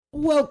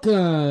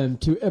Welcome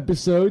to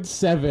episode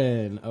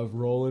 7 of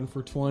Rollin'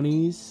 for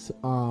 20s.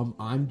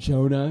 I'm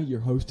Jonah, your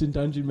host and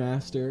dungeon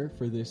master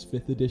for this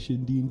 5th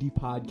edition D&D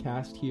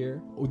podcast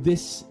here.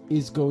 This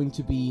is going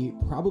to be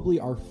probably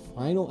our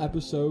final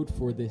episode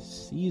for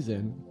this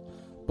season,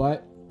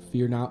 but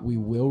fear not, we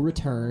will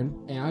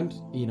return. And,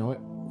 you know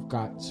what, we've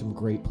got some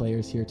great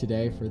players here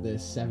today for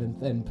this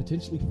 7th and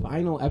potentially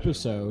final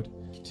episode.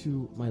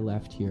 To my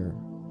left here,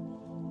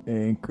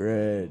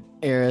 Anchorage.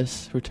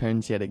 Erris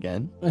returns yet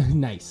again.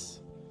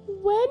 Nice.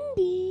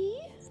 Wendy.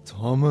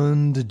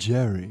 Tommund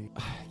Jerry.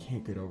 I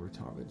can't get over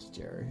Tommund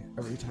Jerry.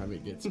 Every time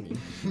it gets me.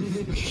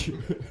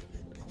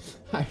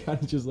 I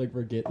kind of just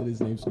forget that his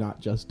name's not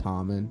just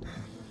Tommund.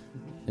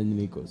 And then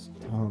he goes,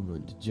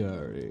 Tommund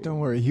Jerry. Don't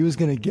worry, he was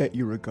gonna get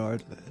you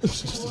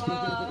regardless.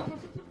 Wow.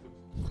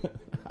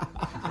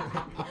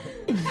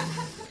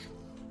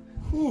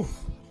 Whew.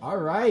 All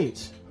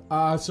right.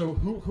 So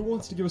who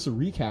wants to give us a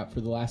recap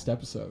for the last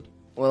episode?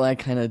 Well, I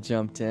kind of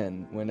jumped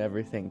in when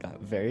everything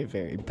got very,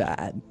 very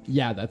bad.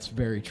 Yeah, that's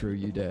very true.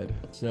 You did.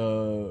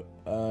 So,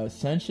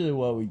 essentially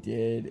what we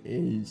did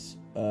is,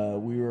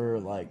 we were,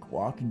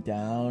 walking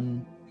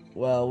down.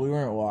 Well, we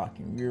weren't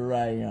walking. We were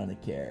riding on a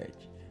carriage.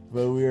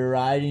 But we were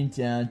riding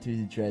down through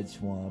the Dread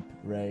Swamp,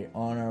 right,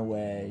 on our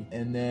way.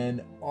 And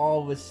then,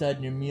 all of a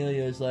sudden,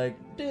 Emilio's like,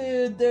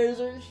 dude, there's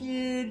a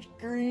huge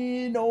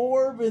green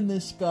orb in the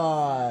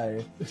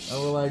sky. And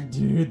we're like,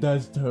 dude,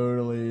 that's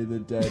totally the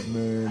dead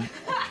moon.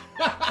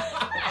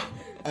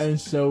 And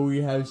so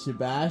we have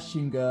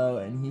Sebastian go,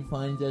 and he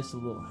finds us a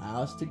little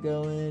house to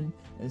go in.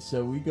 And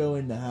so we go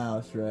in the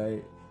house,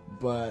 right?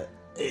 But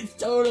it's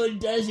totally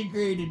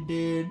desecrated,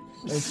 dude.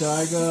 And so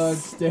I go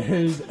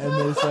upstairs,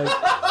 and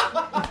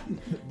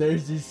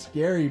there's this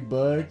scary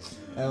book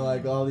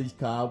and all these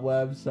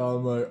cobwebs. So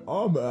I'm like,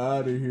 I'm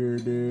out of here,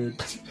 dude.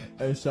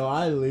 And so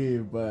I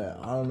leave, but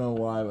I don't know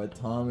why. But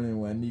Tom and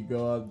Wendy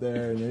go up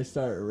there, and they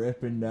start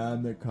ripping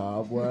down the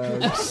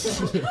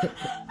cobwebs.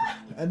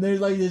 And there's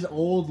this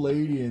old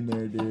lady in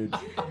there, dude.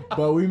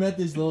 But we met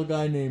this little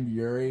guy named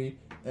Yuri,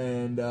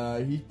 and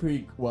he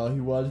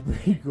was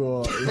pretty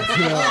cool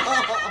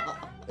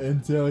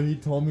until he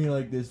told me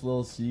this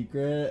little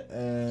secret,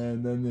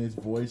 and then this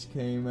voice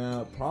came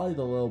out, probably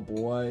the little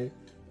boy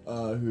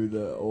who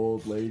the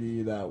old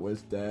lady that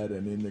was dead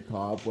and in the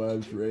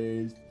cobwebs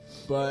raised.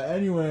 But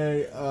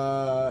anyway,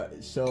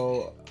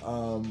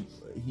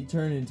 he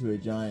turned into a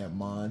giant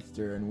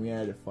monster, and we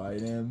had to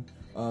fight him,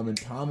 and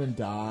Tommund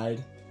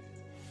died.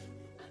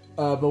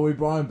 But we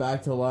brought him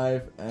back to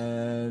life,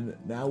 and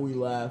now we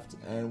left,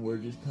 and we're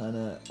just kind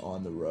of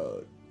on the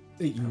road.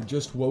 You've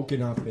just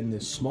woken up in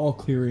this small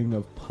clearing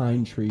of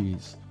pine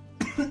trees.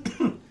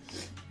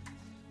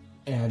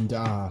 And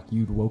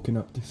you'd woken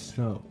up to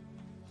snow.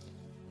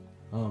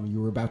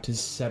 You were about to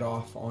set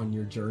off on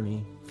your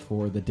journey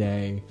for the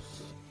day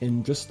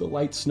in just the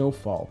light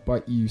snowfall,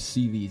 but you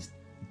see these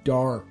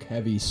dark,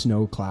 heavy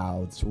snow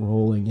clouds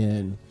rolling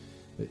in.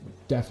 It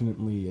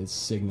definitely is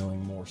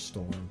signaling more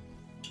storm.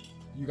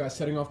 You guys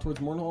setting off towards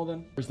Mornhall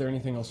then? Or is there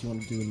anything else you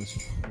want to do in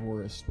this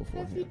forest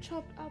beforehand? Have you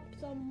chopped up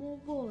some more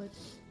wood?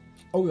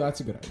 Oh, that's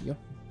a good idea.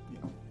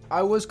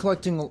 I was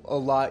collecting a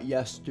lot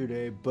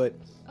yesterday, but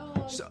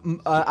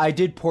I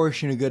did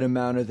portion a good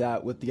amount of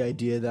that with the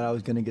idea that I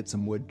was gonna get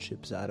some wood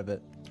chips out of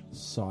it.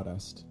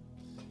 Sawdust.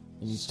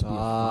 It needs to be a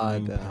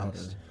fine powder.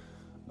 Sawdust.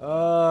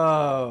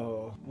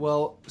 Oh.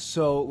 Well,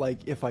 so,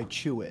 if I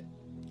chew it.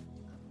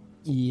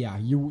 Yeah,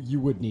 you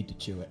would need to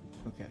chew it.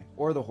 Okay.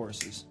 Or the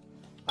horses.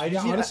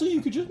 Honestly,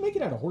 you could just make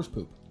it out of horse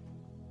poop.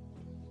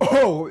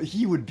 Oh,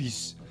 he would be...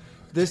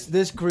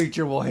 This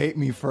creature will hate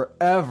me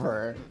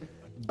forever.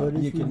 But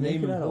You if can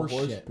make name it him out of horse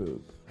horse shit.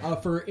 poop.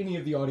 For any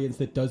of the audience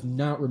that does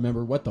not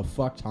remember what the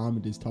fuck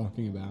Tommund is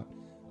talking about,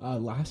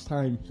 last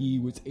time he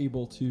was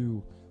able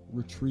to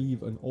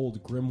retrieve an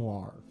old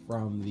grimoire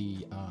from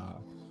the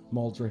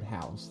Maldred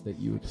house that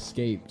you had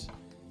escaped,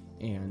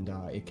 and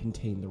it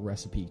contained the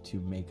recipe to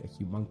make a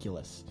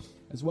homunculus,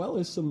 as well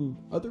as some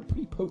other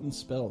pretty potent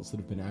spells that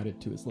have been added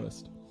to his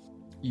list.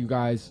 You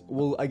guys...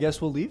 Well, I guess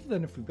we'll leave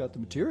then if we've got the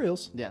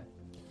materials. Yeah.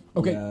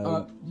 Okay,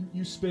 Yeah.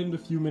 You spend a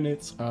few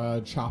minutes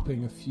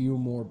chopping a few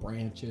more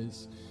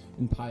branches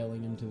and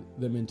piling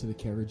them into the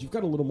carriage. You've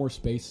got a little more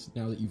space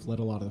now that you've let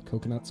a lot of the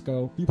coconuts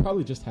go. You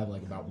probably just have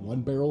about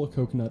 1 barrel of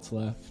coconuts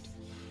left.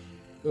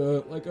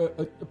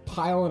 A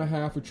pile and a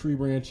half of tree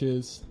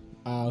branches,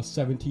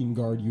 17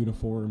 guard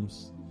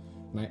uniforms.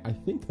 And I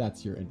think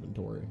that's your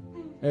inventory,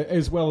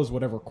 as well as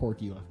whatever cork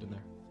you left in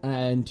there.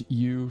 And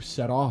you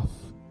set off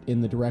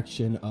in the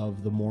direction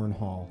of the Morn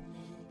Hall.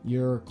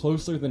 You're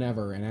closer than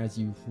ever, and as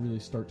you really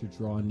start to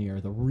draw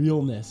near, the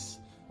realness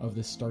of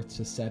this starts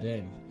to set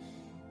in.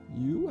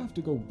 You have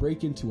to go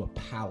break into a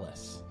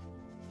palace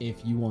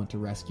if you want to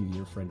rescue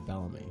your friend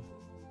Bellamy.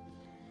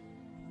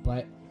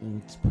 But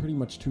it's pretty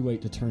much too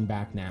late to turn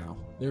back now.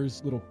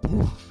 There's little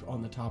poof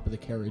on the top of the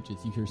carriage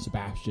as you hear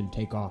Sebastian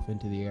take off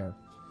into the air.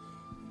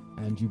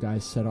 And you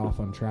guys set off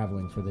on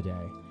traveling for the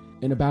day.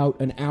 In about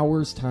an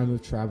hour's time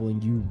of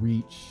traveling, you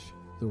reach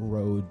the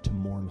road to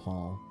Morn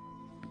Hall.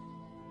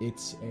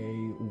 It's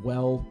a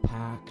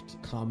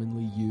well-packed,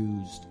 commonly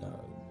used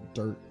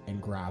dirt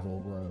and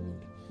gravel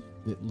road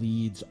that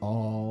leads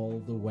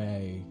all the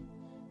way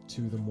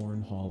to the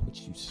Morn Hall,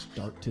 which you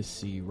start to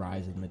see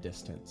rise in the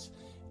distance.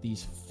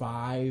 These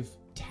 5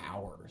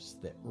 towers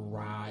that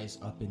rise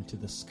up into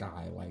the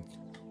sky like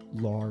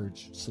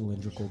large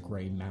cylindrical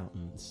gray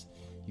mountains.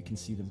 You can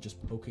see them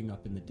just poking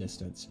up in the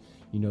distance.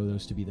 You know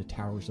those to be the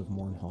towers of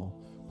Morn Hall.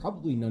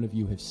 Probably none of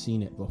you have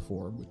seen it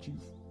before, but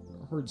you've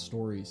heard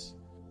stories.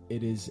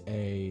 It's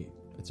a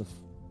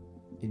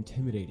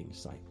intimidating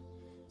sight.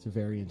 It's a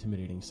very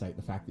intimidating sight.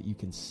 The fact that you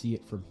can see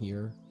it from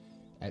here,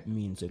 it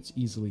means it's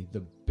easily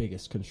the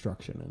biggest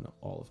construction in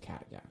all of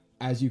Kattegat.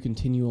 As you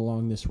continue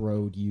along this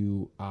road,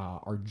 you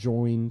are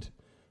joined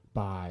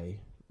by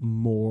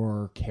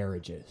more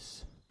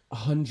carriages.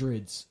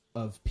 Hundreds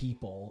of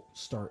people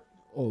start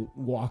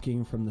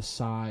walking from the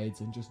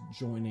sides and just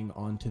joining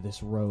onto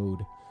this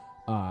road.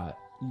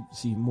 You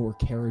see more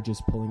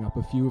carriages pulling up.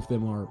 A few of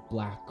them are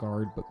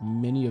blackguard, but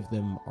many of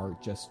them are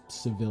just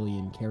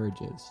civilian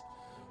carriages.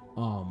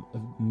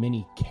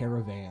 Many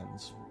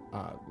caravans,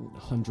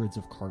 hundreds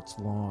of carts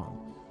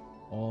long,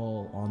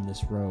 all on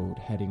this road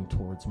heading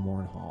towards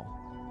Morn Hall.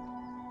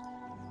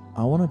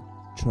 I want to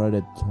try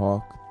to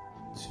talk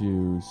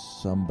to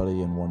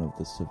somebody in one of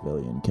the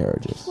civilian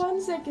carriages.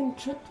 1 second,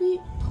 should we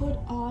put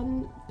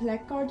on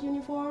blackguard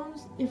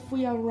uniforms if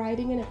we are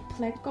riding in a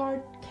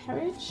blackguard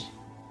carriage?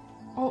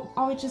 Or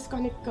are we just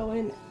gonna go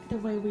in the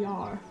way we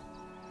are?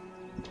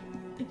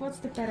 Like, what's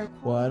the better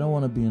call? Well, I don't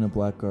want to be in a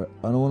blackguard.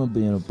 I don't want to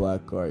be in a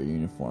blackguard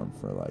uniform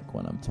for like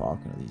when I'm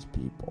talking to these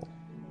people.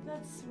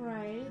 That's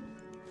right.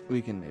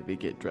 We can maybe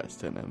get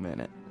dressed in a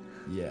minute.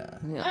 Yeah.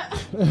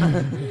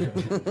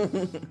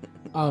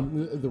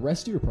 The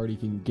rest of your party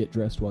can get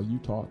dressed while you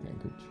talk,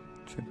 Anchorage.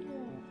 Sure. Yeah.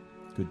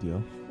 Good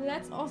deal.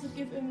 Let's also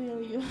give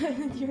Emilio a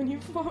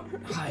uniform.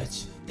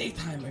 It's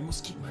daytime. I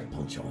must keep my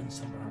poncho on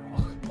somewhere.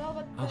 No,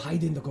 but I'll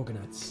hide in the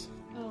coconuts.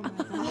 oh my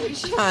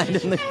gosh. Hide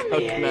in the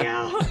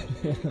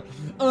coconut.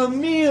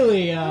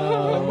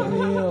 Emilio!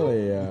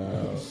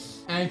 Emilio.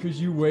 Anchorage,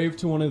 you wave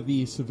to one of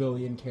the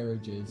civilian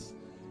carriages,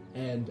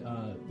 and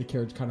the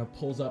carriage kind of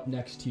pulls up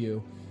next to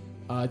you.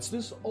 It's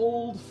this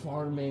old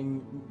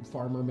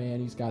farmer man.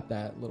 He's got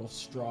that little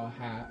straw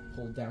hat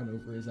pulled down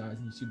over his eyes,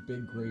 and you see a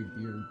big gray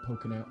beard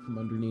poking out from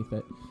underneath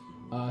it.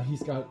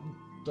 He's got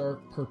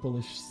dark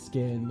purplish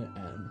skin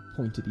and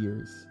pointed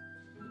ears.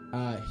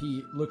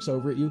 He looks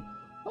over at you.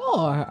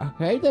 Oh,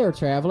 hey there,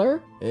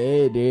 traveler.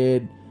 Hey,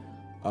 dude.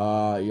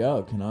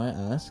 Yo, can I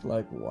ask,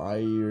 like, why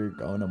you're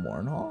going to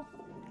Morn Hall?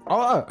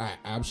 Oh,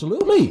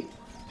 absolutely.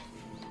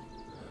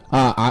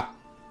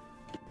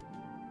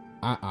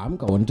 I'm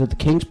going to the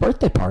king's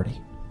birthday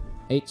party.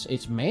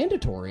 It's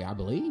mandatory, I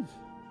believe.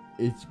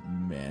 It's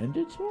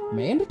mandatory?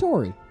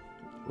 Mandatory.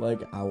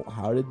 Like,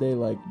 how did they,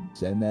 like,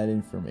 send that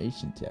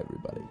information to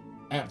everybody?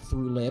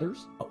 Through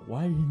letters.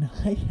 Why didn't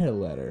I get a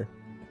letter?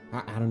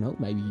 I don't know.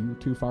 Maybe you were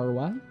too far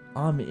away.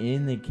 I'm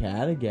in the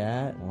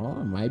Kattegat.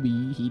 Well,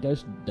 maybe he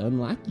just doesn't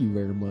like you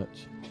very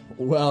much.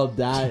 Well,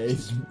 that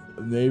is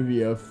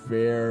maybe a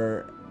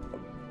fair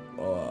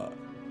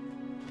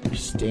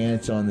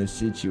stance on the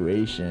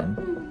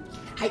situation.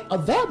 Hey,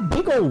 that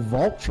big old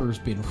vulture's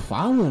been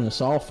following us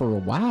all for a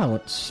while.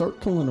 It's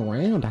circling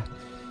around.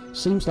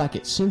 Seems like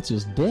it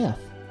senses death.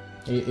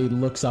 It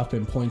looks up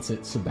and points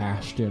at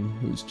Sebastian,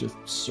 who's just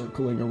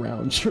circling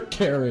around your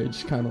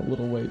carriage, kind of a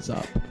little ways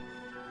up.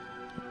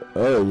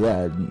 Oh,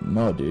 yeah.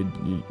 No, dude.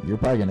 You're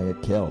probably going to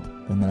get killed.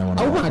 And then I want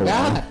to Oh, my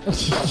God.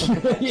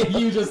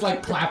 You just,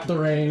 like, clap the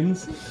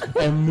reins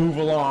and move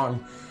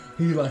along.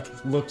 He, like,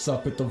 looks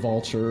up at the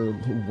vulture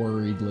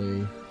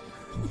worriedly.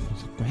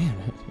 Man,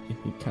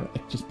 he kind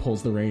of just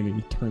pulls the rein and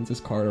he turns his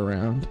cart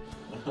around.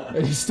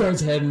 And he starts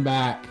heading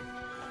back.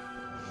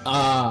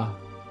 A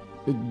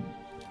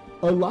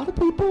lot of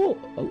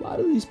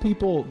these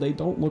people, they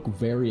don't look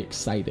very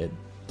excited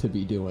to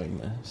be doing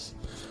this.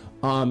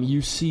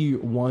 You see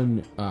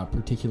one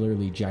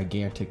particularly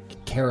gigantic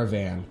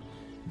caravan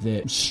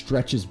that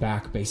stretches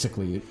back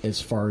basically as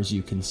far as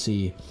you can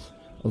see,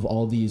 of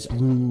all these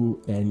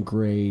blue and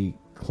gray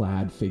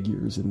clad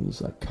figures in these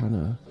like kind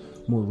of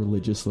more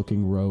religious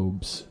looking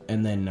robes.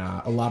 And then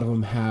a lot of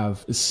them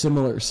have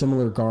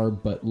similar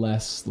garb but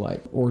less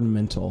like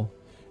ornamental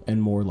and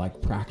more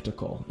like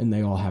practical, and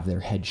they all have their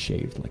heads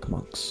shaved like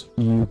monks.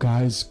 You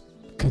guys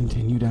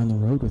continue down the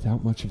road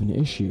without much of an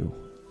issue.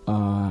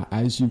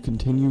 As you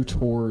continue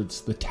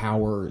towards the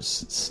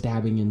towers,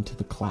 stabbing into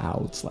the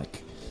clouds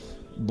like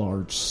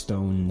large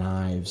stone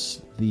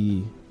knives,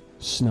 the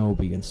snow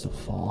begins to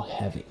fall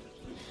heavy.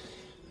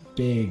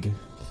 Big,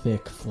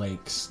 thick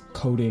flakes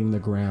coating the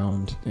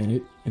ground,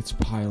 and it's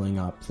piling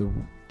up. The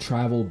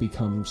travel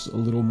becomes a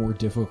little more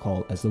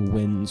difficult as the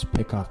winds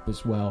pick up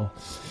as well.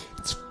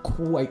 It's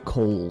quite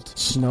cold.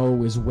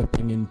 Snow is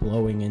whipping and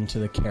blowing into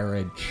the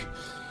carriage.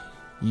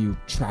 You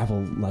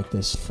travel like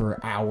this for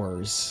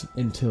hours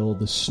until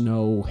the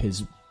snow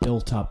has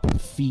built up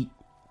feet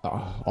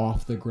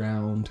off the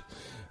ground,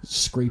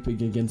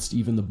 scraping against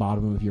even the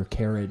bottom of your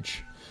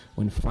carriage,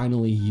 when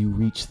finally you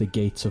reach the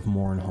gates of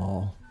Morn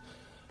Hall.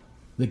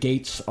 The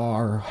gates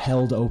are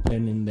held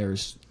open, and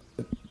there's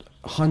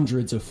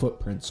hundreds of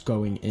footprints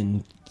going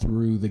in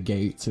through the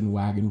gates and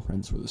wagon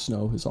prints where the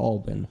snow has all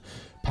been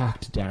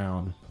packed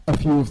down. A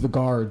few of the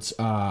guards,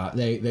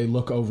 they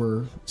look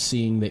over,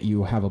 seeing that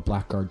you have a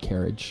blackguard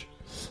carriage,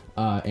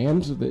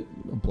 and that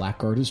a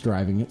blackguard is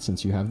driving it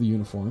since you have the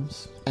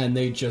uniforms, and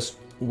they just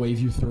wave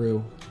you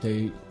through.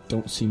 They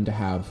don't seem to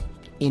have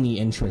any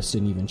interest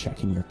in even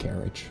checking your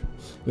carriage.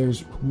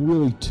 There's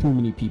really too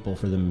many people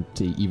for them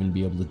to even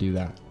be able to do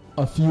that.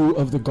 A few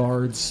of the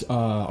guards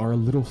are a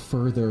little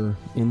further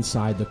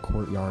inside the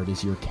courtyard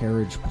as your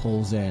carriage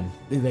pulls in.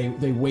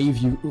 They wave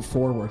you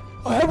forward.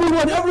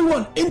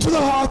 Everyone, into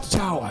the Hearth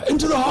Tower!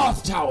 Into the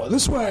Hearth Tower!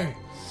 This way!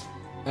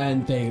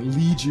 And they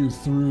lead you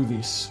through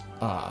these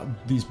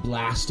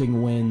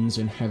blasting winds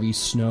and heavy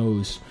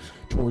snows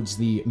towards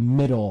the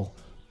middle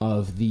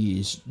of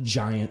these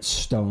giant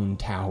stone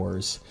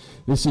towers.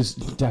 This is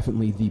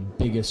definitely the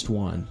biggest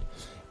one,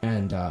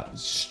 and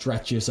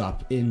stretches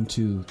up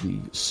into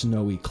the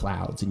snowy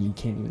clouds, and you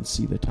can't even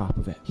see the top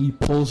of it. He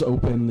pulls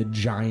open the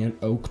giant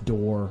oak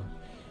door,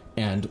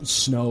 and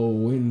snow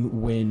and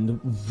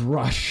wind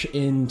rush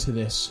into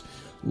this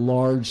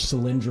large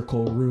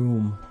cylindrical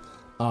room,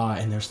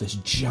 and there's this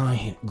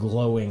giant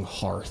glowing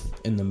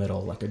hearth in the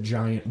middle, like a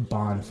giant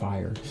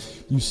bonfire.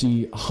 You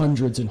see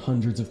hundreds and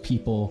hundreds of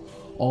people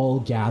all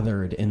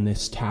gathered in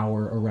this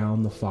tower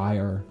around the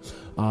fire,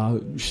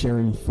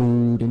 sharing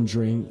food and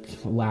drink,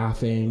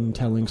 laughing,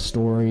 telling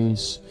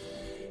stories.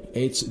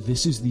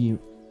 This is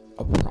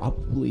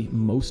probably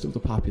most of the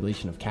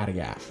population of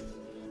Kattegat.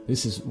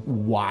 This is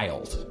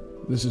wild.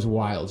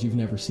 You've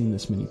never seen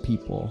this many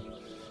people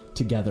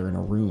together in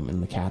a room in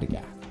the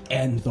Kattegat.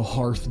 And the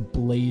hearth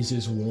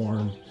blazes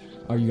warm.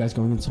 Are you guys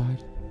going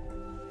inside?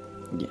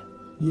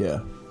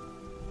 Yeah.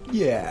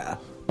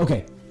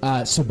 Okay.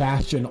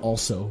 Sebastian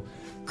also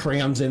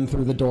crams in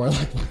through the door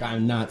like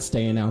I'm not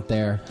staying out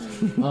there.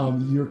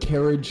 Your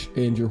carriage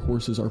and your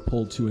horses are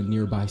pulled to a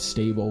nearby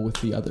stable with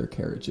the other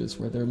carriages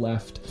where they're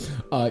left.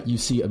 You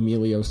see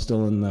Emilio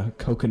still in the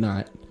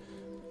coconut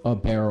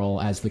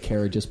barrel as the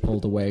carriage is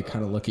pulled away,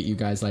 kind of look at you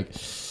guys like,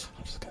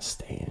 I'm just gonna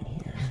stay in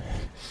here.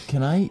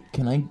 Can I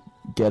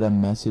get a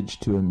message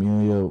to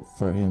Emilio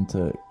for him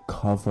to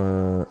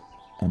cover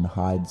and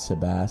hide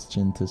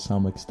Sebastian to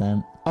some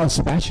extent? Oh,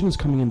 Sebastian is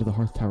coming into the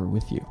Hearth Tower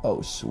with you.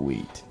 Oh,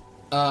 sweet.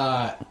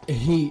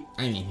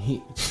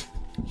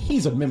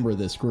 He's a member of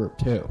this group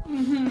too.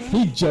 Mm-hmm.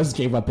 He just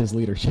gave up his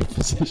leadership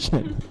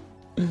position.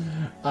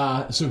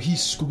 So he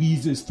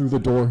squeezes through the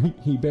door.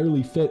 He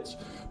barely fits.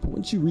 But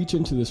once you reach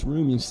into this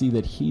room, you see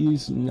that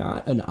he's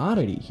not an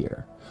oddity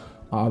here.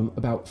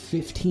 About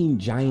 15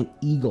 giant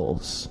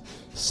eagles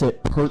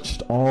sit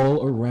perched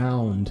all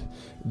around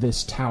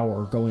this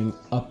tower, going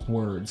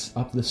upwards,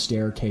 up the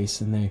staircase,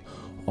 and they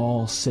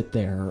all sit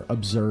there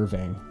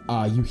observing.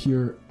 You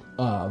hear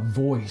a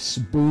voice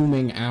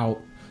booming out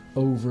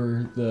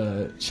over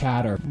the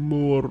chatter.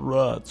 More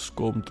rats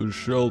come to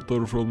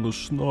shelter from the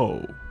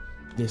snow.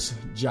 This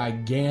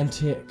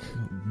gigantic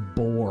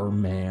boar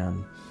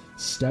man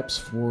steps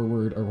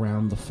forward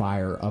around the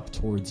fire up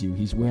towards you.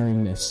 He's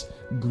wearing this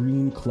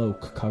green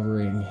cloak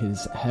covering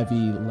his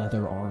heavy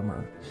leather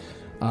armor.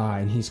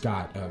 And he's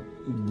got a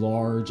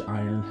large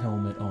iron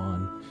helmet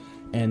on.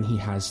 And he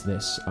has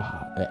this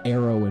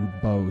arrow and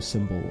bow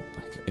symbol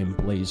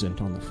emblazoned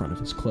on the front of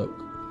his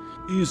cloak.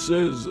 He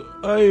says,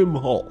 I am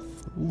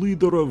Hoth,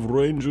 leader of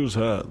Ranger's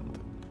Hand.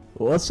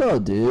 What's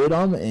up, dude?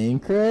 I'm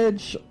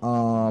Anchorage.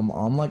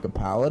 I'm like a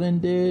paladin,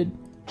 dude.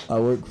 I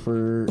work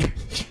for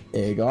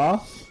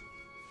Goth.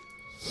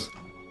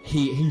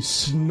 He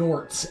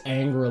snorts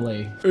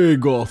angrily.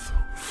 Goth,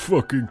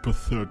 fucking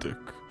pathetic.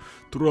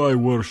 Try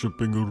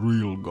worshipping a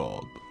real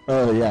god.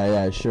 Oh,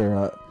 yeah,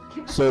 sure.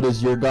 So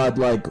does your god,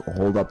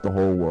 hold up the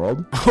whole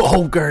world?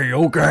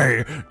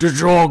 Okay. Did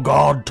your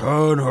god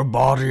turn her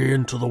body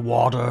into the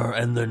water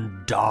and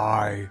then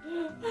die?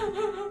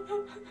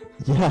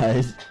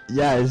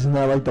 Yeah, isn't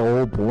that like the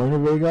whole point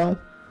of Goth?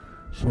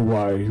 So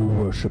why are you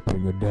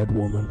worshipping a dead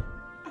woman?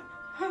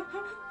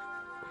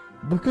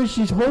 Because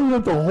she's holding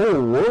up the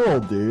whole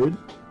world, dude.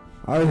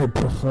 I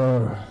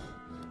prefer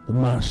the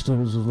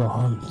masters of the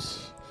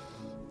hunt.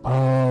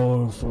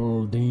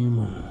 Powerful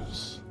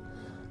demons.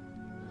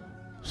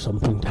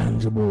 Something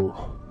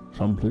tangible.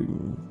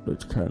 Something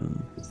that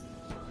can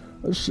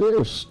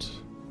assist.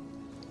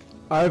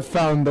 I've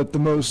found that the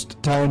most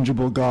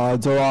tangible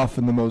gods are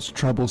often the most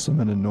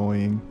troublesome and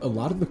annoying. A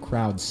lot of the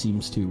crowd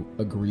seems to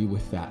agree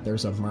with that.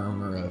 There's a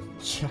murmur of,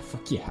 yeah,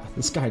 fuck yeah,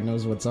 this guy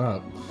knows what's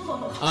up.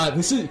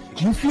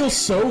 You feel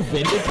so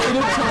vindicated,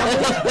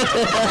 Tommund,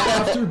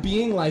 after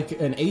being like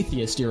an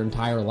atheist your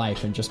entire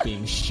life and just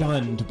being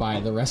shunned by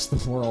the rest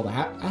of the world.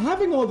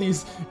 Having all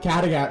these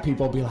Kattegat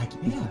people be like,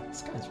 yeah,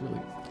 this guy's really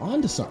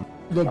onto something.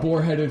 The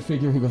boar-headed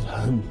figure, he goes,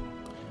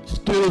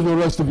 Still the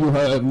rest of you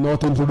have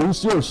not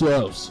introduced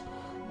yourselves.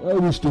 I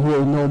wish to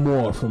hear no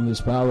more from this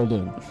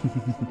paladin.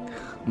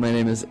 My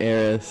name is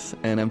Erris,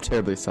 and I'm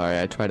terribly sorry.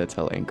 I try to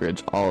tell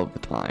Anchorage all of the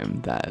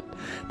time that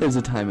there's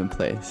a time and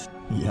place.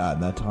 Yeah,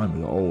 and that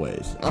time is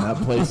always. And that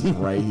place is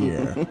right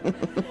here.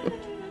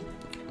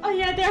 Oh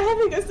yeah, they're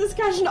having this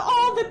discussion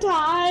all the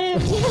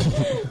time.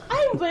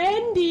 I'm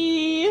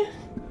Wendy.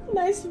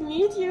 Nice to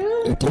meet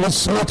you. It is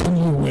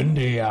certainly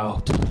windy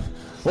out.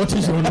 What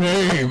is your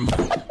name?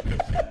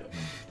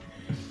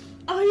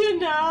 Oh, you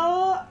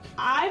know,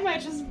 I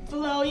might just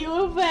blow you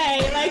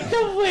away like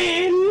the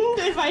wind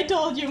if I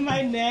told you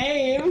my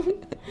name.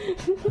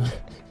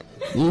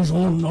 These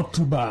are not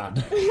too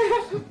bad.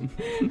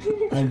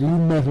 And you,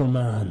 metal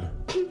man.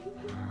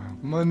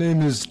 My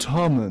name is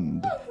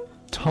Tommund.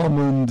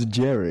 Tommund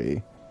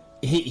Jerry.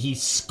 He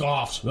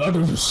scoffs. That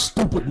is a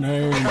stupid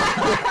name.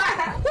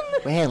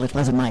 Well, it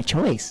wasn't my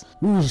choice.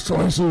 Whose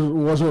choice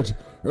was it?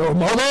 Your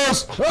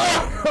mother's?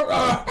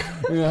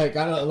 He like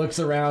kind of looks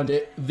around.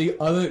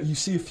 You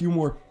see a few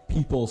more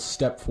people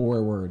step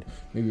forward.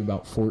 Maybe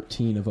about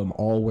 14 of them,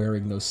 all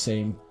wearing those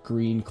same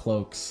green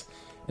cloaks,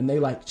 and they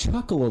like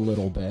chuckle a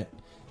little bit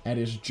at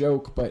his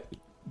joke, but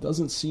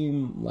doesn't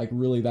seem like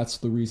really that's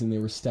the reason they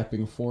were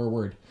stepping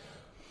forward.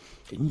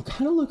 And you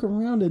kind of look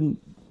around, and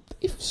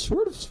they've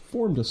sort of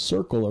formed a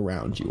circle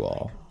around you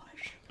all.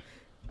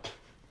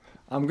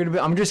 I'm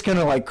just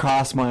gonna like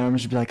cross my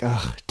arms and be like,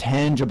 ugh,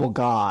 tangible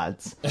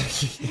gods.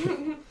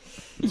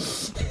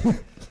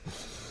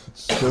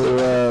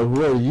 So,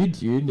 who are you,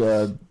 dude?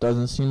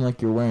 Doesn't seem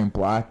like you're wearing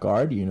black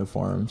guard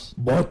uniforms.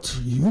 But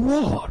you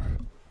are.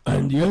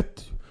 And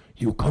yet,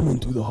 you come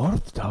into the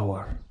Hearth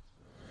Tower.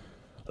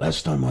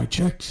 Last time I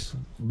checked,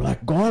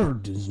 Black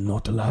Guard is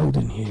not allowed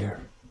in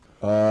here.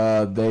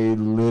 They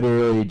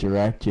literally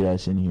directed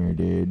us in here,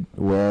 dude.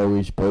 Where are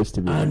we supposed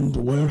to be? And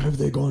where have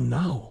they gone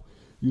now?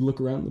 You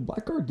look around, the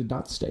Black Guard did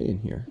not stay in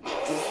here.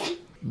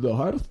 The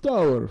Hearth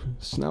Tower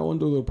is now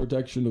under the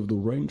protection of the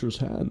Ranger's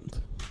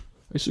hand.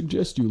 I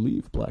suggest you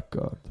leave,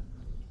 Blackguard.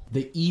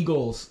 The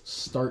eagles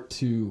start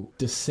to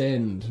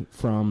descend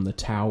from the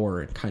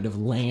tower and kind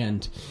of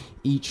land,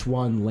 each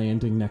one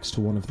landing next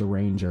to one of the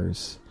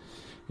Rangers.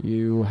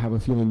 You have a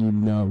feeling you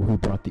know who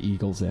brought the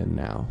eagles in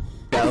now.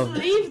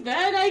 Leave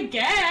then, I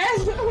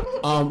guess.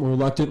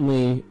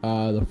 Reluctantly,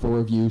 the four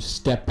of you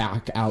step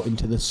back out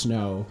into the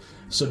snow.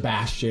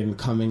 Sebastian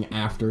coming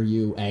after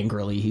you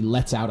angrily. He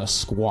lets out a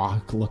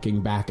squawk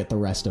looking back at the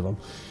rest of them.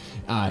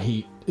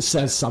 He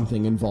says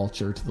something in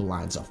Vulture to the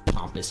lines of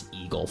pompous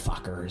eagle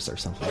fuckers or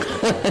something like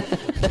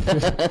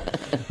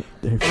that.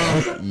 They're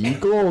fuck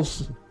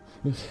eagles?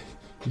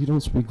 You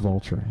don't speak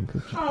Vulture,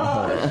 Anchorage.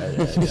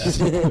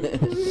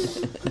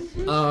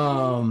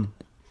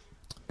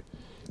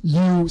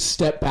 You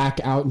step back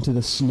out into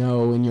the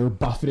snow and you're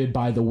buffeted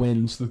by the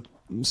winds. The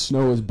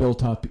snow is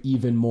built up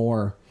even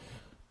more.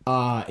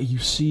 You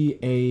see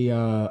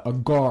a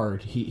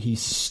guard. He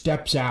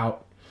steps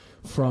out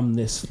from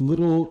this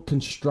little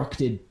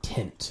constructed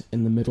tent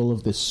in the middle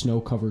of this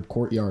snow-covered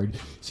courtyard.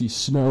 See,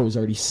 snow is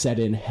already set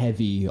in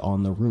heavy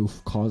on the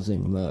roof,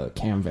 causing the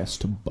canvas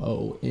to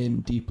bow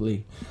in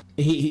deeply.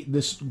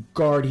 This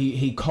guard,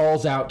 he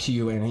calls out to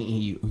you, and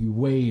he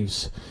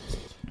waves,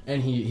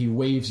 and he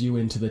waves you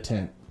into the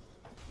tent.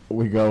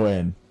 We go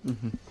in.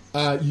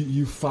 Mm-hmm.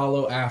 You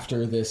follow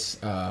after this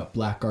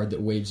blackguard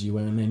that waves you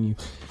in, and you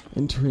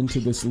enter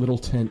into this little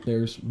tent.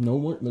 There's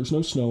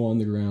no snow on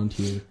the ground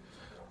here.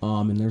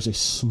 And there's a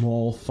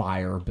small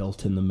fire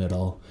built in the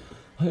middle.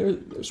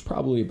 There's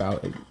probably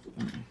about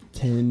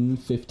 10,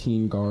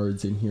 15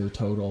 guards in here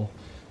total.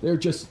 They're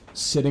just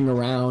sitting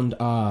around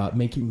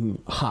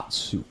making hot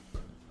soup.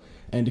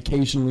 And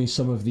occasionally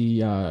some of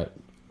the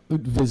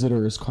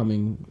visitors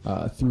coming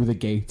through the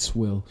gates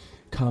will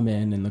come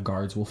in and the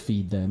guards will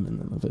feed them and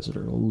then the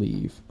visitor will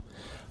leave.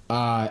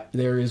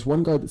 There is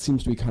one guard that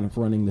seems to be kind of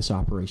running this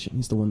operation.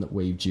 He's the one that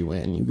waved you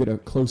in. You get a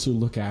closer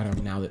look at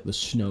him now that the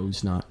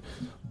snow's not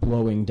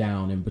blowing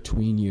down in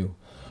between you.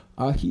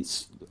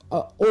 He's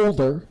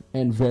older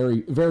and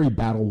very, very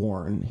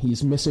battle-worn.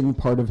 He's missing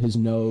part of his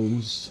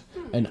nose,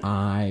 an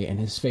eye, and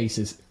his face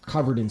is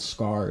covered in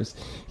scars.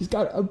 He's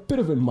got a bit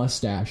of a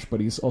mustache,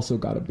 but he's also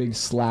got a big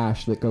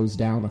slash that goes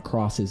down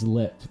across his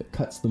lip that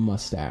cuts the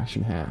mustache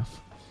in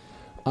half.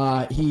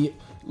 He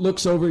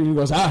looks over and he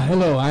goes,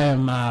 hello, I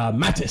am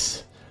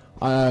Mattis.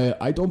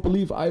 I don't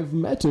believe I've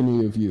met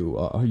any of you.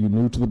 Are you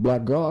new to the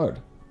Black Guard?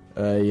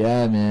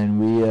 Yeah, man,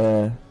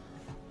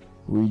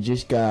 we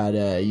just got,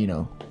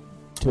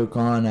 took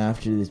on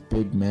after this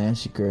big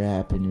massacre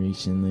happened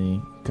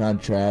recently. Kind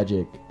of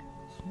tragic.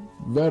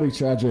 Very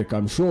tragic,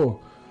 I'm sure.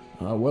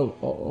 Well,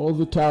 all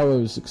the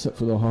towers, except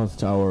for the Hearth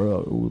Tower,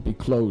 will be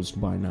closed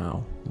by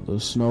now. The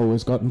snow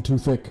has gotten too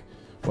thick.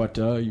 But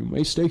you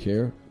may stay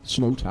here,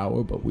 Snow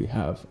Tower, but we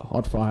have a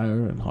hot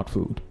fire and hot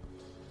food.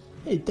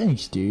 Hey,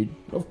 thanks, dude.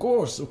 Of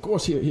course.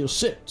 Here,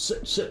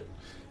 sit.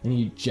 And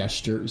he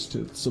gestures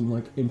to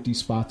some empty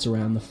spots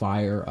around the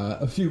fire.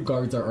 A few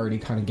guards are already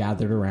kind of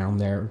gathered around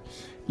there,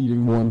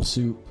 eating warm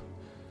soup.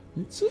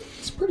 It's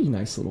a pretty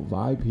nice little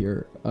vibe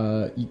here.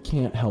 You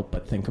can't help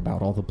but think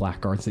about all the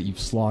blackguards that you've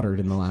slaughtered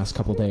in the last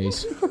couple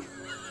days.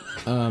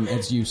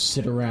 As you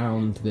sit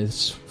around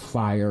this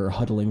fire,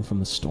 huddling from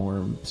the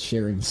storm,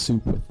 sharing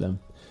soup with them.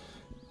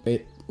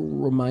 It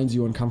reminds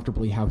you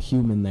uncomfortably how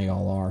human they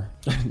all are.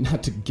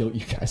 Not to guilt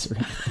you guys or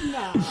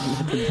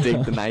anything.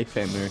 Dig the knife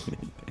in or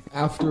anything.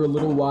 After a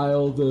little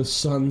while, the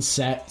sun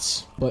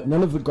sets, but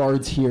none of the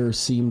guards here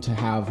seem to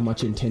have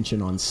much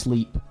intention on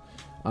sleep.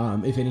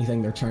 If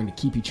anything, they're trying to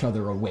keep each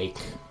other awake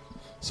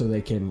so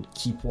they can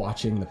keep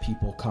watching the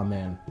people come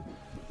in.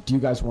 Do you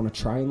guys want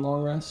to try and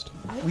long rest?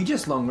 We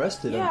just long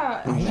rested.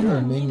 Yeah, I'm we gonna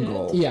don't need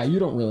mingle. it. Yeah, you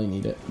don't really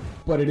need it,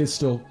 but it is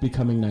still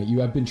becoming night. You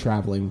have been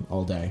traveling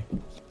all day.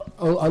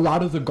 A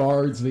lot of the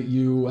guards that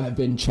you have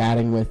been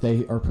chatting with,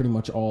 they are pretty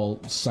much all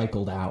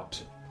cycled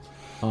out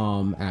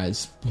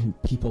as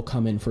people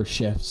come in for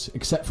shifts,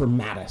 except for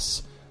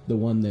Mattis, the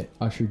one that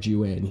ushered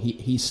you in.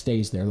 He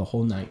stays there the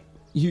whole night.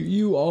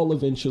 You all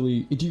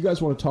eventually... Do you guys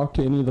want to talk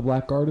to any of the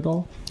Black Guard at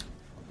all?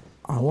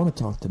 I want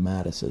to talk to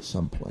Mattis at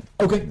some point.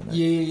 Okay.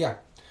 Yeah.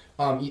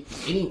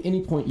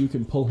 Any point you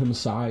can pull him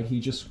aside.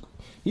 He's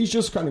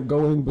just kind of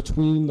going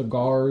between the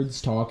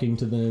guards, talking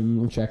to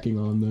them, checking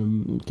on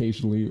them,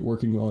 occasionally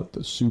working on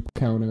the soup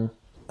counter.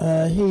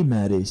 Hey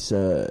Mattis,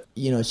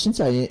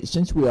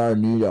 since we are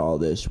new to all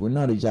this, we're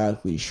not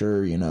exactly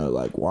sure,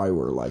 like why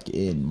we're like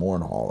in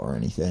Mournhall or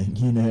anything,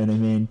 you know what I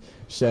mean?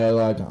 So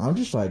like, I'm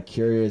just like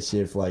curious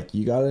if like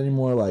you got any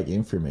more like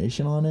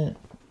information on it?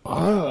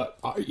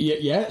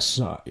 Yes.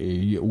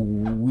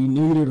 We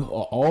needed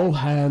all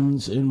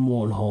hands in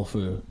Mournhall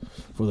for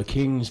the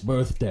king's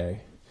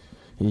birthday.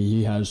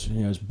 He has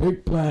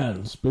big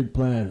plans.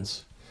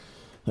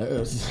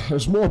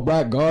 There's more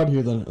Black Guard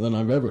here than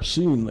I've ever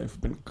seen.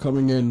 They've been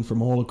coming in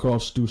from all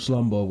across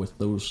Slumber with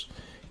those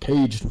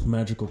caged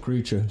magical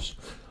creatures.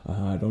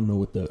 I don't know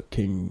what the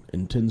king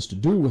intends to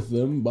do with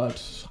them,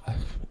 but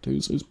it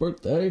is his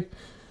birthday,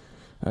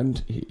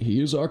 and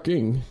he is our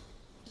king.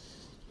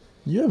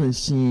 You haven't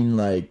seen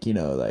like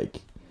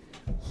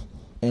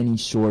any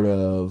sort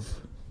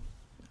of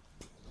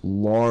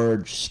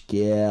large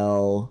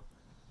scale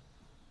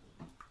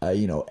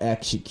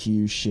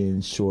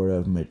execution sort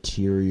of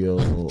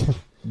material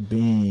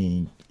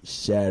being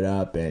set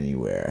up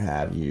anywhere,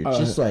 have you?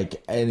 Just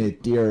like in a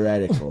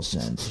theoretical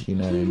sense, you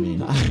know what I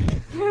mean?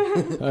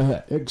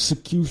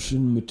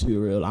 Execution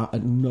material.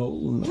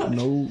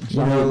 No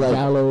giant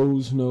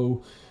gallows,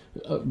 no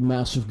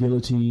massive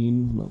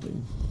guillotine,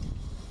 nothing.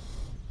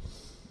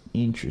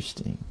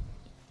 Interesting.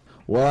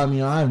 Well, I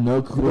mean, I have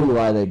no clue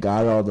why they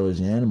got all those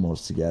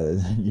animals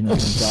together. You know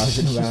what I'm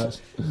talking about?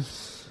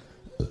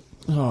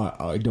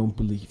 I don't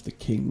believe the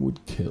king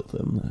would kill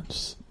them.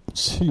 That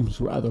seems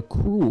rather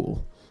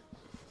cruel.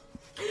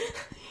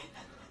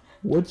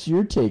 What's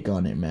your take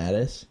on it,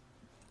 Mattis?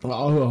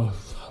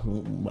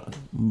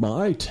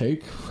 My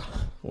take?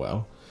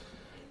 Well,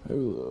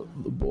 the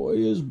boy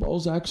is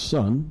Balzac's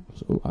son,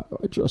 so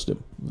I trust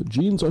him. The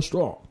genes are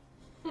strong.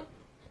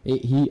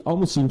 He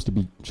almost seems to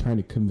be trying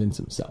to convince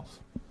himself.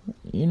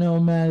 You know,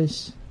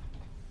 Mattis,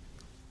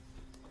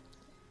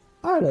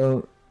 I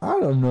don't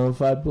know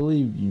if I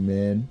believe you,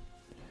 man.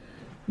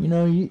 You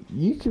know,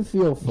 you can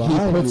feel fine. He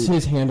puts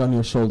his hand on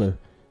your shoulder.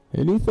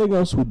 Anything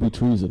else would be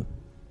treason.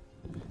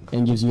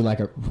 And gives you like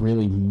a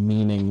really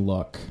meaning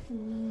look.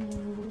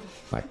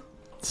 Like,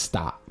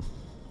 stop.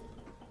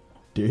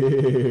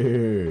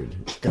 Dude,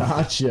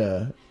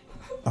 gotcha.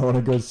 I want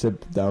to go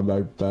sit down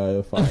by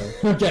the fire.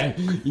 Okay,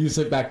 you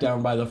sit back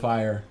down by the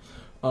fire.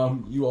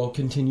 You all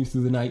continue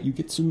through the night. You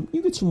get some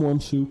warm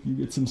soup. You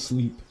get some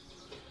sleep.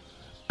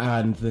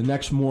 And the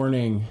next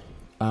morning,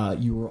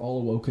 you were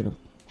all awoken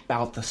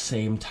about the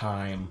same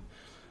time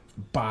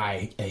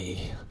by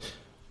a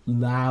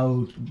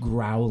loud,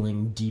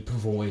 growling, deep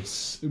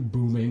voice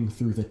booming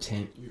through the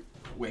tent. You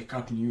wake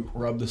up and you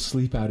rub the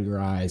sleep out of your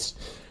eyes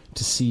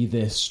to see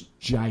this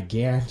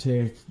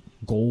gigantic,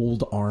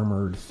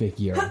 gold-armored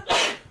figure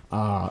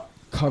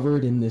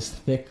covered in this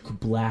thick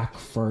black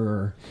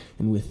fur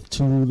and with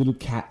two little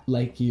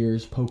cat-like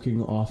ears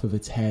poking off of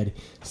its head.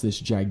 It's this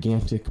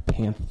gigantic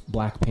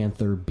Black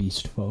Panther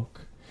beast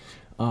folk.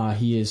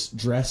 He is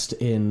dressed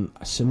in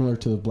similar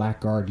to the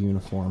Black Guard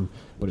uniform,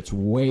 but it's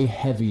way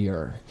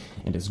heavier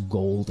and it's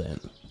golden.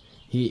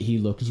 He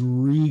looks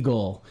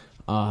regal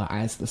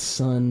as the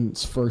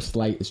sun's first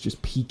light is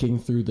just peeking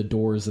through the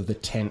doors of the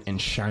tent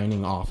and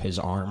shining off his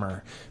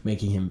armor,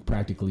 making him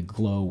practically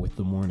glow with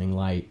the morning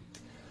light.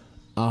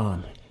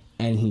 And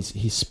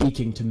he's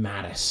speaking to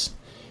Mattis.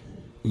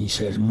 He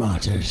says,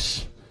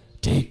 Mattis,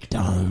 take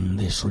down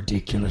this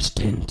ridiculous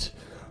tent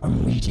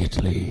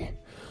immediately.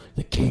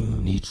 The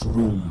king needs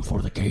room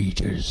for the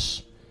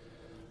cages.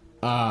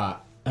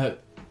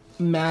 Mattis,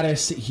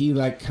 he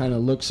kind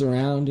of looks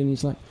around and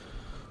he's like,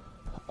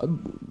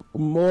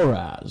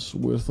 Moraz,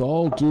 with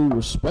all due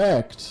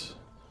respect,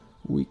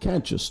 we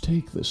can't just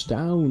take this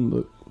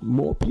down.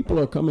 More people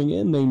are coming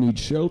in. They need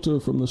shelter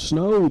from the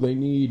snow. They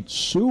need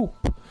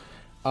soup.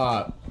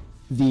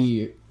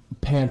 The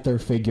panther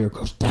figure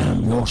goes,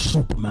 Damn your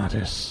soup,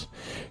 Mattis.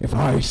 If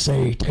I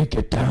say take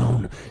it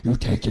down, you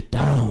take it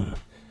down.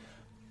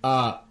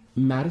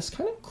 Mattis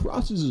kind of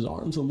crosses his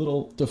arms a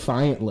little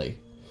defiantly,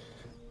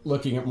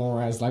 looking at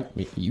Moraz like,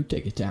 you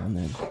take it down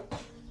then.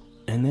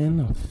 And then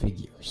a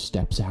figure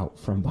steps out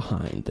from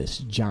behind this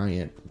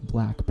giant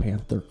Black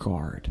Panther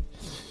guard.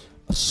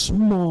 A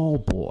small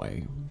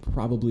boy,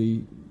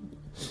 probably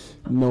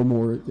no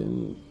more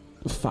than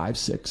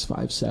 5'6",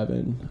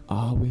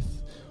 5'7",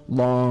 with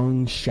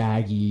long,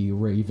 shaggy,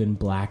 raven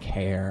black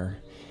hair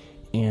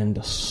and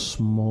a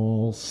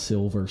small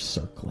silver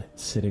circlet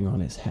sitting on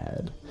his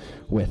head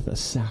with a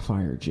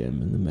sapphire gem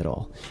in the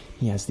middle.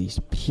 He has these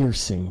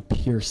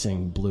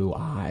piercing blue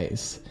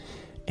eyes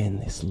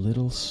and this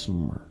little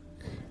smirk.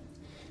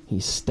 He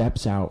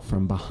steps out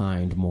from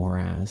behind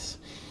Moraz.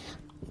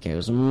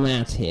 Goes,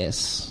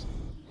 Mattis,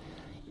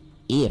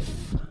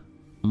 if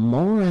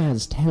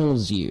Moraz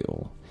tells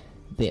you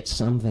that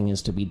something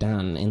is to be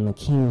done in the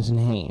king's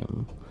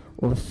name,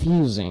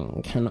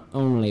 refusing can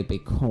only be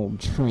called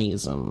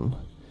treason.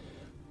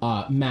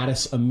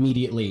 Mattis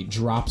immediately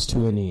drops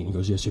to a knee and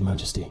goes, yes, your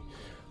majesty.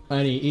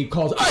 And he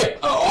calls, hey,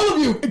 all of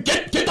you,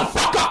 get the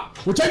fuck up!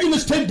 We're taking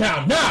this tent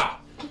down, now!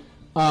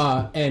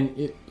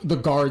 The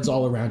guards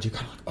all around you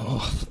kind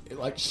of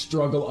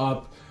struggle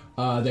up.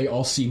 They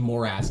all see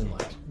Moraz and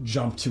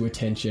jump to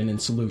attention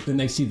and salute. Then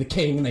they see the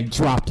king and they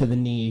drop to the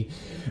knee.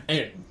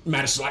 And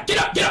Mattis is like,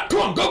 get up,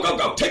 come on,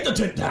 go, take the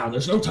tent down.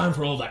 There's no time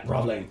for all that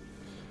groveling.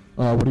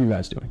 What are you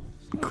guys doing?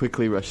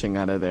 Quickly rushing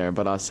out of there,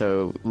 but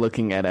also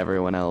looking at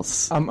everyone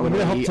else. I'm going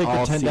to help take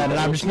the tent down, and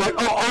I'm just like,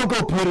 I'll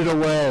go put it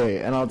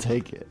away, and I'll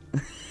take it.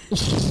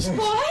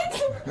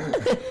 What?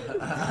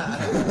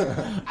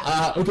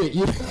 Okay,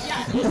 you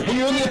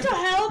need to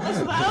help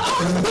as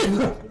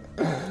well?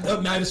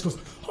 Mattis goes,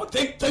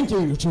 thank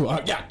you two.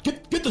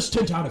 Get this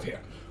tent out of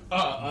here.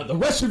 The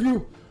rest of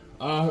you,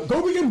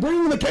 go begin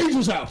bringing the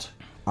cages out.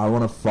 I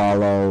want to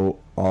follow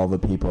all the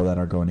people that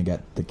are going to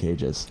get the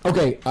cages.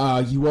 Okay,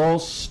 you all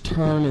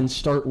turn and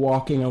start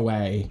walking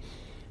away.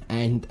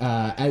 And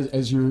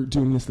as you're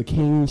doing this, the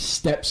king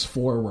steps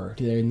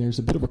forward. And there's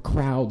a bit of a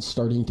crowd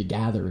starting to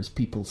gather as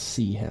people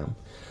see him.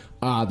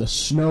 The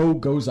snow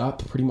goes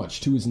up pretty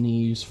much to his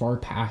knees, far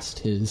past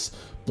his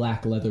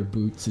black leather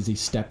boots as he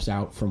steps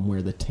out from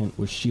where the tent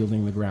was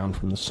shielding the ground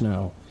from the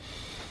snow.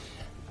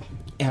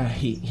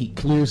 He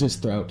clears his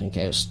throat and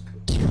goes,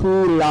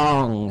 too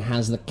long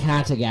has the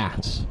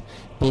Kattegat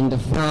been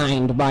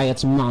defined by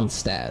its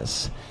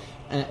monsters.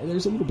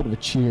 There's a little bit of a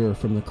cheer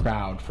from the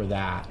crowd for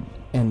that.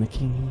 And the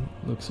king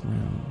looks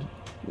around,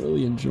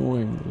 really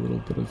enjoying the little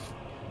bit of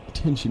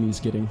attention he's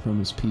getting from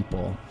his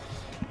people.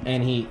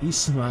 And he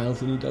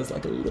smiles and he does a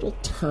little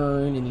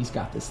turn, and he's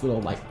got this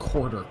little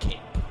quarter cape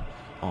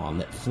on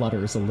that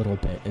flutters a little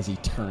bit as he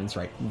turns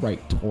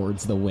right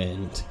towards the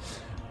wind,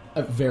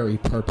 very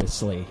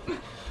purposely.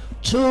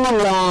 Too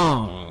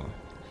long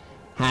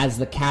has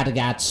the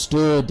Kattegat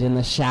stood in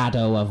the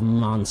shadow of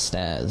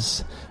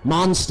monsters.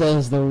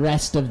 Monsters the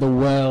rest of the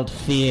world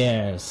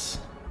fears.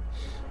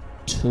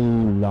 Too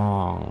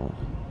long.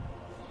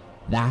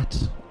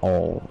 That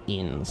all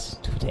ends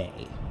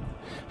today.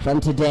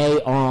 From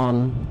today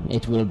on,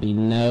 it will be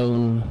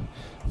known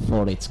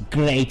for its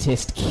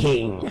greatest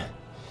king,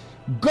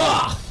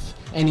 Goth!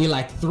 And he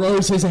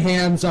throws his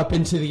hands up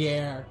into the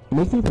air.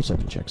 Make me a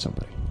perception check,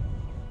 somebody.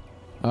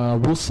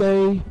 We'll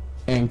say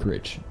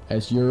Anchorage.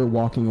 As you're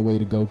walking away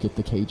to go get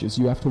the cages,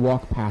 you have to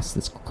walk past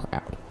this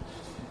crowd.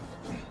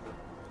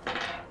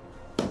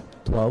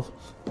 12.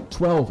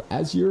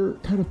 As you're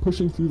kind of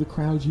pushing through the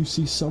crowd, you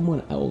see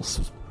someone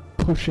else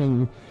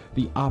pushing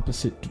the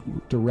opposite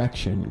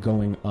direction,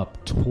 going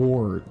up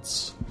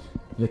towards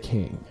the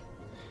king.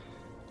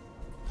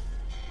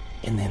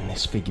 And then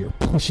this figure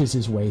pushes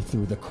his way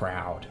through the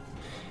crowd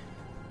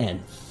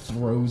and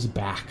throws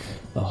back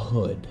a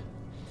hood.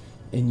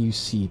 And you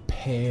see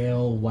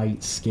pale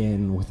white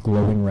skin with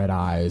glowing red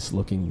eyes,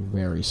 looking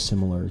very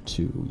similar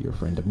to your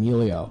friend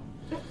Emilio,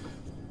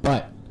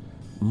 but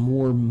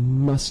more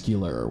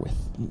muscular with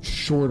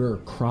shorter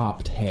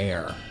cropped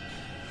hair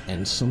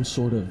and some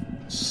sort of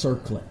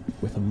circlet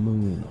with a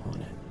moon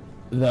on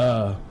it.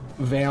 The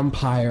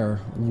vampire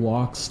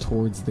walks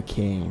towards the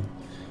king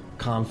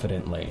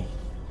confidently,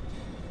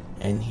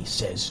 and he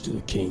says to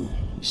the king,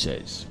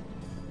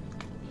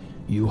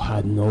 you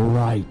had no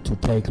right to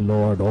take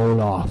Lord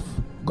Olaf,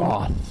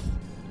 Goth.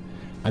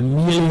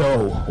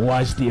 Emilio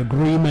was the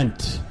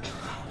agreement,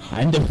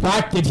 and the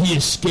fact that he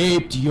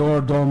escaped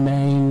your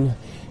domain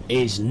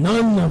is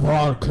none of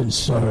our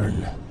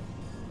concern.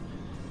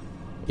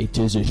 It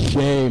is a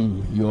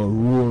shame your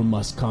rule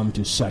must come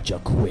to such a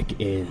quick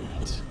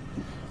end.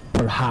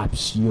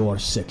 Perhaps your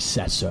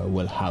successor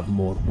will have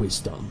more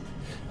wisdom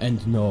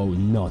and know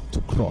not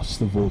to cross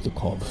the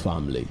Volkov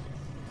family.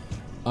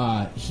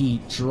 He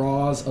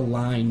draws a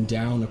line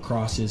down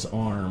across his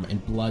arm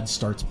and blood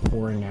starts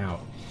pouring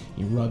out.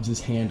 He rubs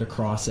his hand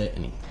across it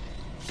and he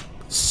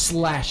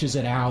slashes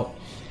it out,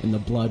 and the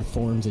blood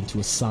forms into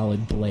a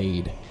solid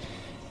blade.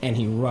 And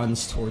he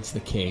runs towards the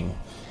king.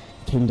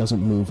 The king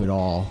doesn't move at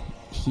all.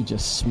 He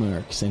just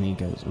smirks and he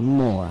goes,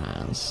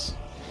 Moraz,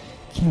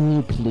 can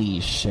you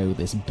please show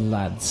this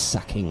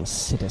blood-sucking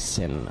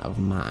citizen of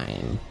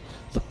mine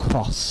the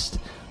cost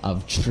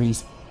of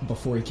treason?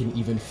 Before he can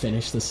even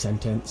finish the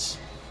sentence,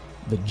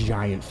 the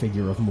giant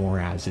figure of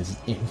Moraz is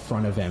in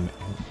front of him,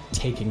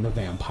 taking the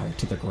vampire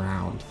to the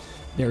ground.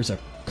 There's a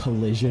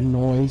collision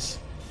noise,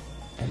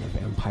 and the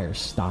vampire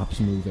stops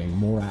moving.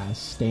 Moraz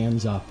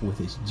stands up with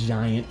his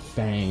giant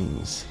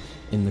fangs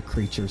in the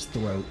creature's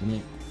throat, and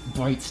he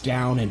bites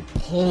down and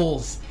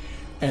pulls,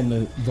 and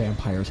the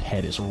vampire's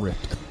head is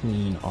ripped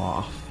clean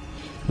off.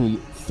 He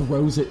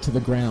throws it to the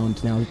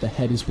ground. Now that the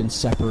head has been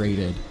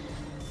separated,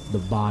 the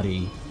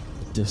body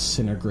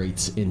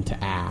disintegrates into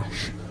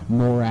ash.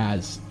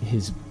 Moraz,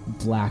 his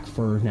black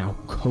fur now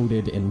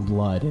coated in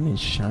blood, and his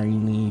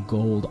shiny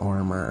gold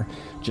armor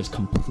just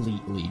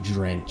completely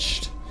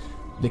drenched.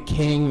 The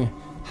king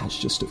has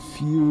just a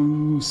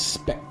few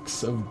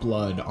specks of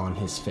blood on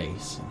his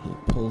face, and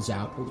he pulls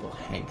out a little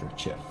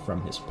handkerchief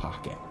from his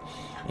pocket,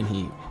 and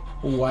he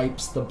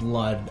wipes the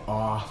blood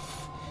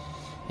off,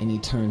 and he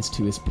turns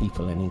to his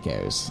people and he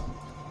goes,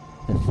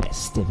 "The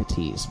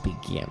festivities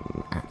begin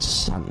at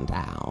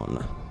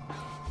sundown."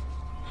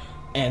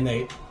 And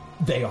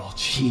they all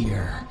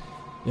cheer.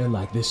 They're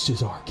like, "This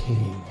is our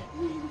king.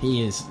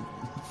 He is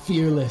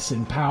fearless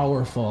and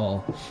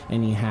powerful,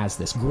 and he has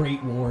this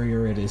great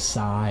warrior at his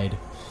side."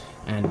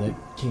 And the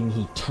king,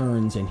 he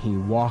turns and he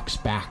walks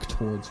back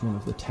towards one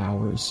of the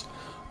towers,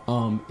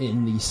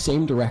 in the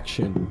same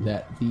direction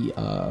that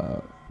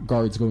the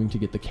guards going to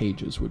get the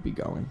cages would be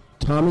going.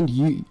 Tommund,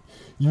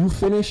 you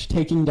finish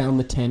taking down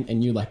the tent,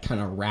 and you like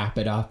kind of wrap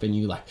it up, and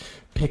you like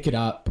pick it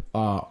up.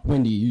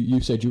 Wendy,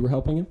 you said you were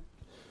helping him?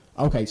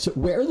 Okay, so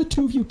where are the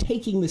two of you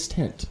taking this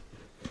tent?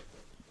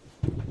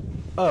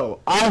 Oh,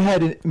 I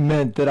had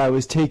meant that I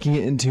was taking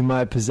it into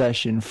my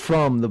possession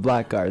from the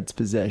Blackguard's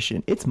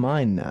possession. It's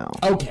mine now.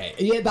 Okay,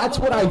 yeah, that's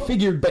what I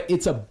figured, but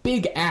it's a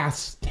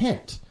big-ass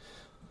tent.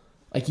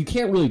 Like, you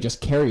can't really just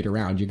carry it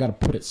around. You gotta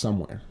put it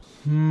somewhere.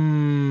 We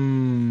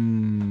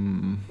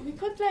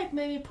could, like,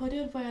 maybe put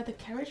it where the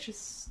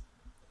carriages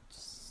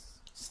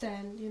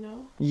stand, you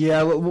know?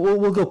 Yeah,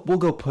 we'll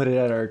go put it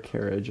at our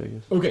carriage, I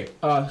guess. Okay,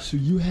 so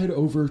you head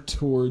over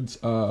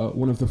towards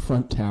one of the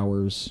front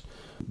towers,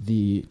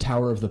 the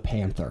Tower of the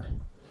Panther,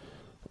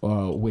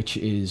 which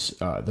is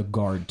the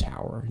guard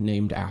tower,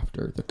 named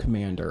after the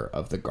commander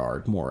of the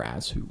guard,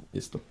 Moraz, who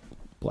is the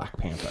Black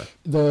Panther.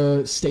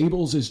 The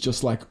stables is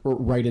just like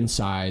right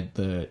inside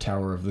the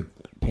Tower of the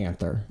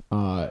Panther.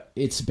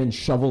 It's been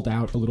shoveled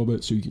out a little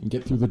bit so you can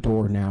get through the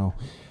door now,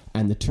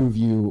 and the two of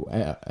you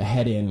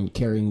head in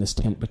carrying this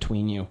tent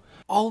between you.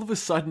 All of a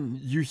sudden,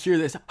 you hear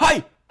this,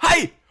 Hey!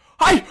 Hey!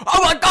 Hey!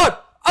 Oh my god!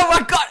 Oh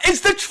my god!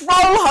 It's the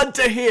Troll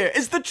Hunter here!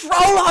 It's the Troll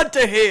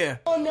Hunter here!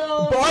 Oh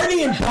no!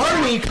 Barney and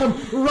Barney come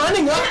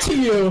running up to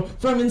you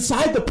from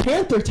inside the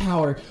Panther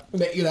Tower.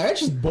 They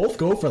actually both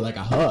go for like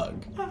a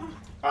hug.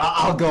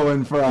 I'll go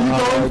in for a You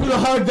hug. go in for the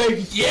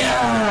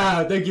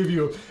hug, they give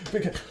you...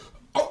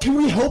 Oh, can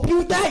we help you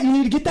with that? You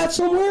need to get that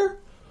somewhere?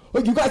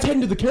 Like, you guys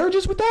heading to the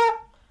carriages with that?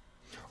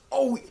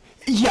 Oh,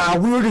 yeah,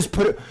 we were just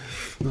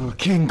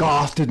King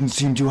Goth didn't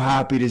seem too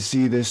happy to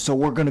see this, so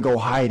we're gonna go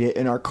hide it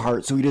in our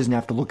cart so he doesn't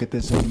have to look at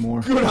this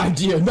anymore. Good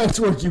idea. Nice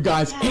work, you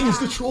guys. Hey, is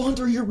the Troll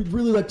Hunter here? We'd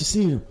really like to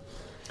see him.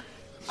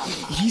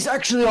 He's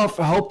actually off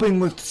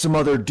helping with some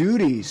other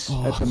duties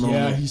at the moment.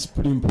 Yeah, he's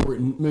pretty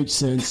important. Makes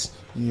sense.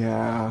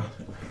 Yeah.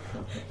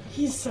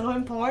 He's so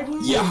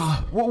important.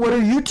 Yeah. What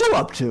are you two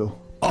up to?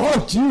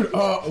 Oh, dude,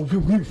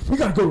 we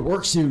gotta go to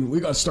work soon. We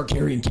gotta start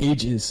carrying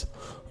cages.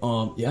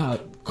 Yeah,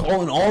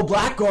 calling all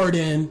Blackguard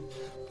in.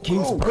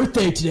 King's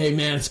birthday today,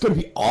 man. It's gonna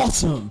be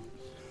awesome.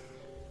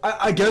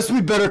 I guess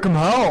we better come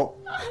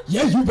help.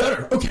 Yeah, you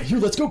better. Okay, here,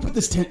 let's go put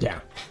this tent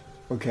down.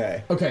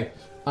 Okay. Okay,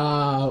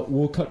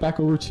 we'll cut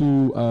back over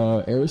to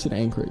Erris and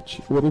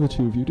Anchorage. What are the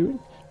two of you doing?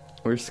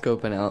 We're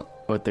scoping out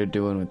what they're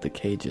doing with the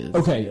cages.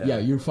 Okay, yeah,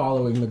 you're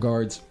following the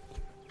guards.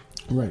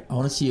 Right. I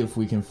want to see if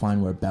we can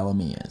find where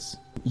Bellamy is.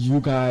 You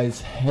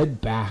guys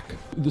head back.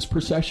 This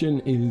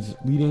procession is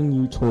leading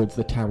you towards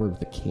the Tower of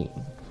the King,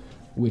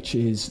 which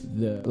is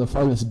the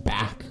farthest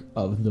back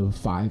of the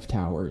 5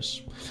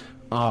 towers,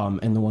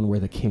 and the one where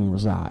the king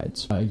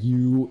resides.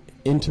 You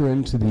enter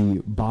into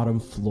the bottom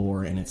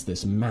floor, and it's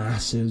this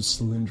massive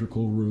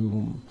cylindrical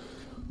room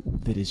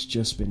that has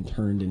just been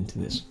turned into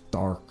this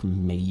dark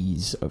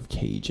maze of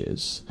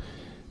cages.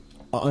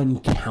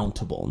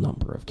 Uncountable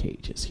number of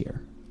cages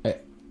here.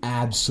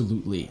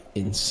 Absolutely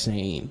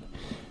insane.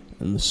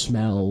 And the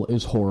smell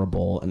is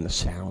horrible, and the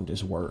sound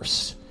is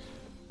worse.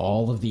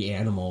 All of the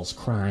animals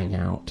crying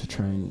out to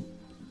try and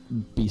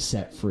be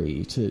set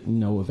free, to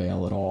no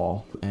avail at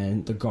all.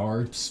 And the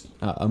guards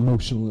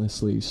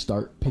emotionlessly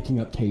start picking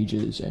up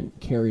cages and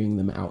carrying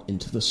them out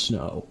into the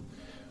snow,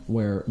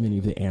 where many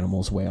of the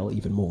animals wail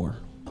even more.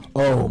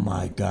 Oh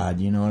my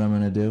god, you know what I'm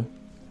gonna do?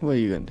 What are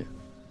you gonna do?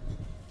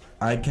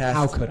 I cast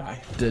How could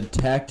I?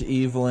 Detect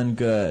Evil and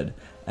Good,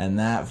 and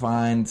that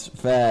finds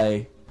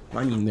Faye.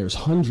 I mean, there's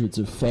hundreds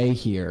of Fae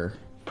here,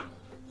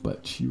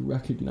 but you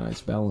recognize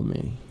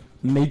Bellamy.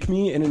 Make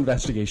me an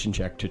investigation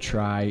check to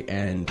try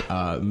and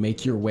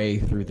make your way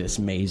through this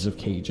maze of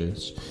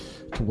cages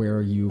to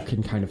where you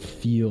can kind of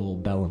feel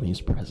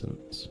Bellamy's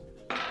presence.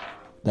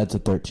 That's a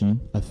 13.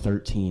 A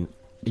 13.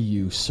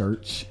 You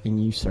search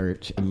and you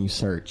search and you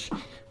search,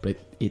 but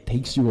it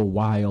takes you a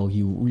while.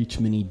 You reach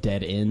many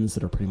dead ends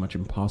that are pretty much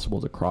impossible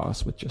to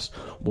cross with just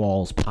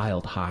walls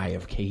piled high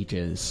of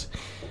cages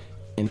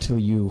until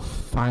you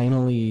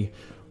finally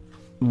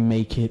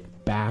make it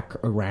back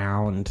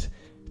around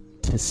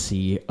to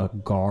see a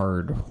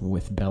guard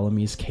with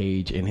Bellamy's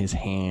cage in his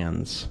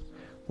hands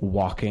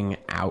walking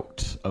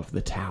out of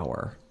the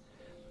tower.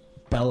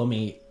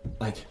 Bellamy,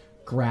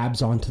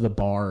 grabs onto the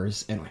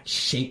bars and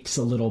shakes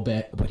a little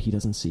bit, but he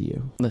doesn't see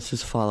you. Let's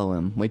just follow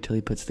him. Wait till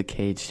he puts the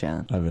cage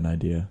down. I have an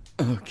idea.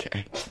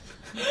 Okay.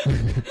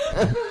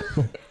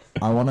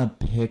 I want to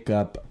pick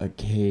up a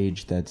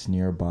cage that's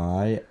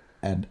nearby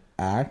and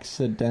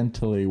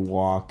accidentally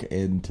walk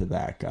into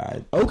that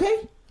guy.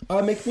 Okay.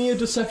 Make me a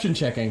deception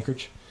check,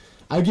 Anchorage.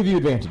 I'll give you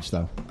advantage,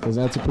 though, because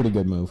that's a pretty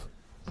good move.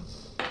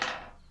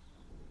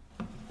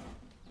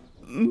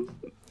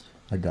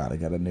 I got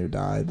a new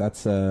die.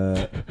 That's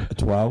a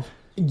 12.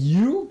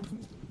 You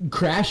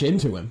crash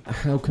into him.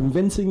 How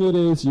convincing it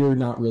is, you're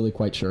not really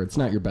quite sure. It's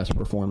not your best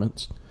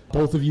performance.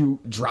 Both of you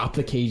drop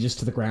the cages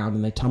to the ground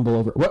and they tumble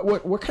over.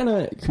 What kind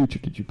of creature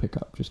did you pick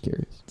up? Just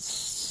curious.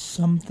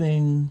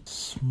 Something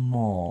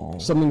small.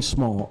 Something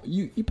small.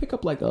 You pick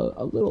up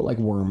a little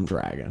worm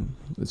dragon.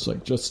 It's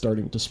just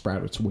starting to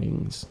sprout its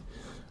wings.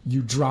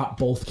 You drop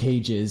both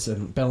cages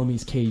and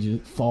Bellamy's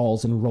cage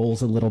falls and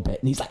rolls a little bit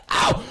and he's like,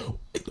 ow!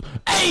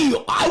 Hey,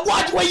 I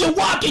watch where you're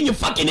walking, you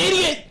fucking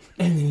idiot!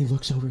 And then he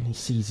looks over and he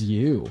sees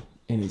you,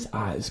 and his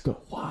eyes go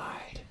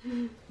wide.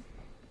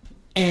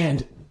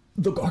 And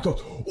the guard goes,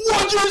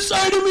 "What'd you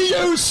say to me,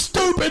 you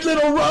stupid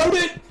little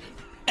rodent?"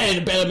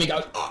 And Bellamy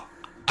goes, "Oh,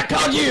 I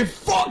called you a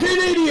fucking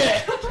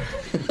idiot!"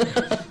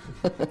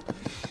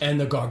 And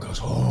the guard goes,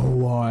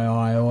 "Oh,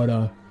 I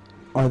oughta."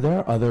 Are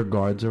there other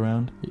guards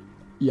around?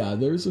 Yeah,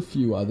 there's a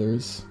few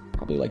others.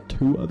 Probably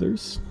 2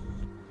 others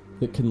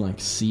that can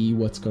see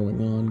what's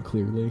going on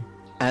clearly.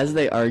 As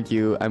they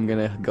argue, I'm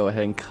gonna go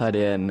ahead and cut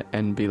in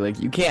and be like,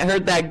 "You can't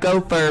hurt that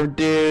gopher,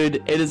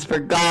 dude. It is for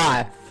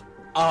Goth."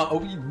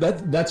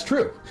 That's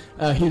true.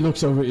 He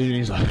looks over and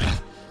he's like,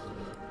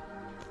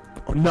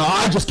 "No,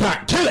 I just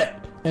can't kill it."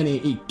 And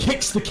he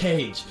kicks the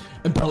cage.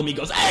 And Bellamy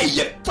goes, "Hey,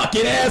 you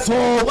fucking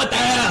asshole! What the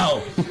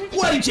hell?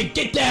 Why don't you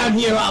get down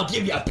here? I'll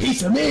give you a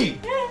piece of me."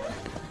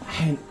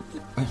 And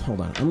hold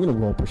on, I'm gonna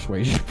roll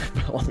persuasion for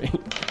Bellamy.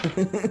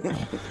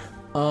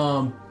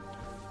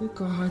 The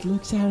guard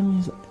looks at him and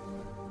he's like,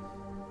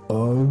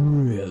 "Oh,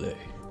 really?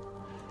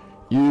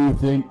 You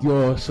think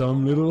you're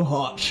some little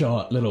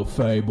hotshot, little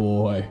fey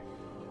boy?"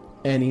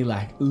 And he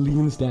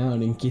leans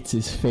down and gets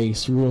his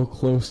face real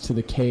close to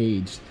the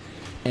cage,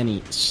 and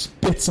he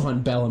spits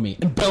on Bellamy,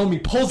 and Bellamy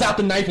pulls out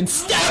the knife and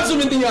stabs him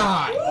in the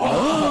eye.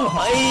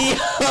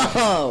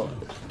 Oh!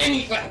 And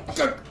he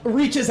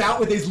reaches out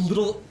with his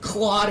little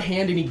clawed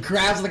hand and he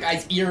grabs the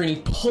guy's ear and he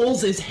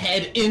pulls his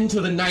head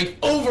into the knife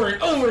over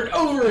and over and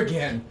over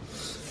again.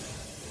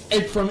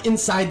 And from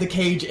inside the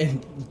cage,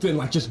 and then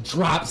just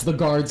drops the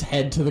guard's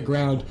head to the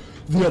ground.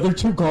 The other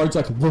 2 guards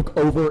look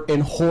over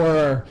in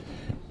horror,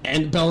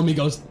 and Bellamy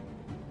goes,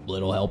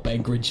 "Little help,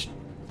 Anchorage."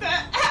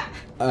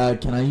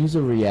 Can I use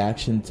a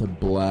reaction to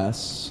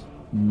bless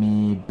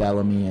me,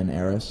 Bellamy, and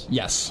Erris?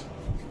 Yes.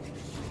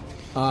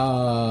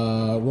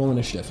 Roll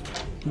initiative.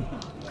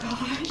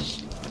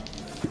 Gosh.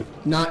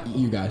 Not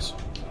you guys.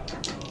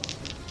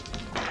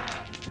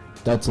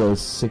 That's a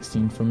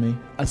 16 from me.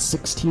 A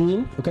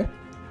 16. Okay.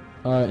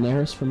 An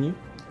Erris from you.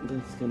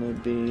 That's gonna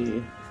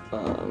be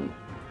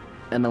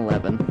an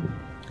 11.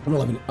 An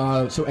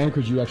 11. So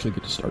Anchorage, you actually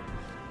get to start.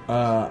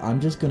 I'm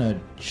just gonna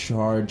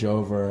charge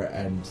over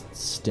and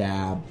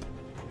stab,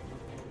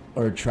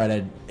 or try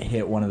to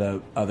hit one of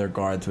the other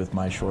guards with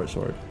my short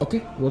sword.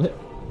 Okay, we'll hit.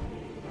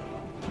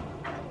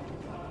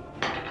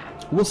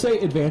 We'll say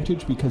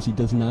advantage because he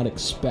does not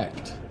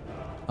expect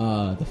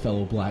the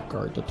fellow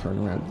blackguard to turn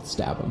around and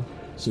stab him.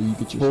 So you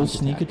get your full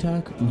sneak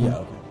attack? Mm-hmm. Yeah.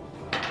 Okay.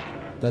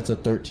 That's a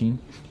 13.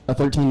 A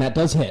 13, that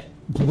does hit.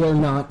 They're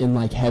not in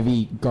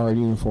heavy guard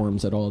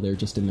uniforms at all. They're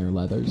just in their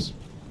leathers.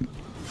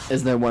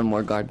 Is there one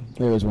more guard?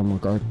 There is one more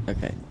guard.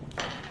 Okay.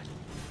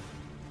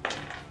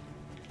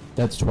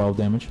 That's 12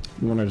 damage.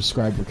 You want to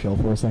describe your kill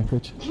for us,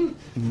 Anchorage?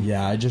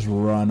 Yeah, I just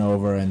run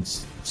over and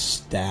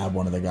stab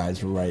one of the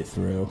guys right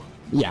through.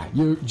 Yeah,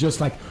 you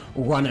just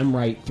run him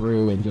right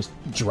through and just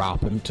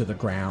drop him to the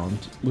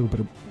ground. A little bit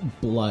of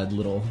blood,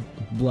 little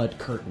blood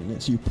curtain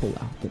as you pull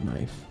out the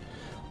knife.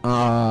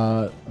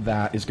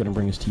 That is going to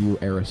bring us to you,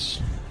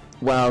 Erris.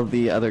 While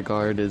the other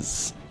guard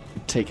is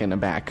taken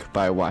aback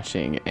by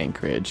watching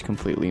Anchorage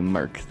completely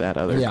murk that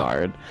other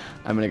guard,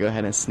 I'm going to go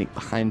ahead and sneak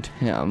behind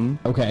him.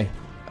 Okay.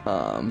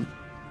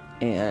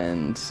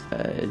 And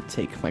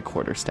take my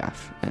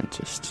quarterstaff and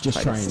just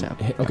try to and stab.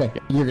 hit. Okay,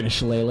 Yeah. You're going to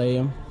shillelagh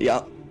him?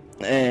 Yeah.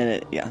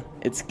 And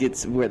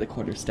it's where the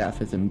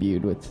quarterstaff is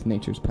imbued with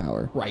nature's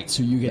power. Right,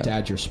 so you get to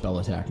add your spell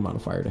attack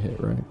modifier to hit,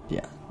 right?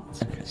 Yeah.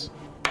 Okay.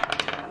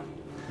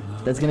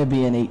 That's gonna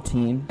be an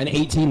 18. An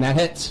 18, that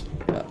hits.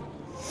 Yeah.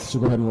 So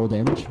go ahead and roll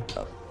damage.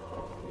 Oh.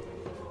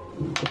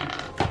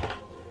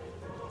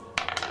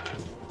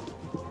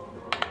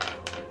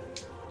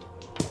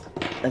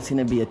 That's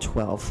gonna be a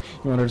 12.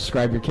 You want to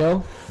describe your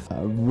kill?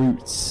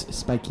 Roots,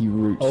 spiky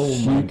roots, Oh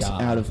my shoot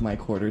God. out of my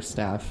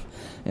quarterstaff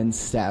and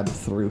stab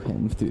through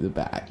him through the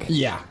back.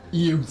 Yeah,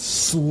 you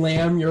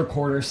slam your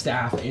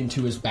quarterstaff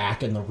into his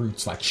back, and the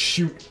roots like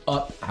shoot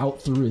up out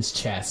through his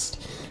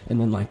chest, and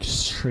then like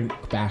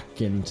shrink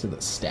back into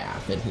the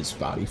staff, and his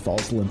body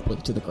falls limply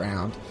to the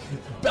ground.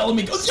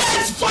 Bellamy goes,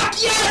 "Yes, fuck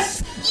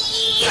yes,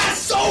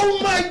 yes! Oh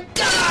my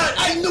God,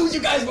 I knew you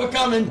guys were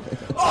coming.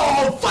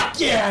 Oh fuck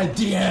yeah,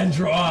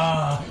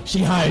 Deandra. She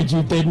hired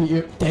you, didn't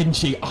you? Didn't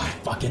she? Oh, I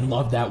fucking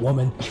love that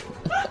woman.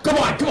 Come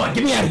on,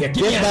 get me out of here.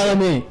 Get me out of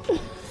here, Bellamy."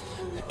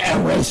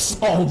 Erris,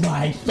 oh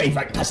my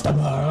favorite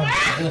customer.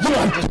 You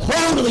are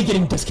totally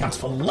getting discounts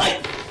for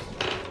life.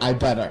 I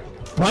better.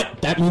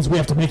 But that means we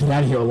have to make it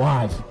out of here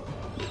alive.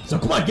 So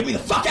come on, get me the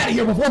fuck out of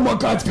here before more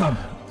guards come.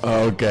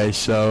 Okay,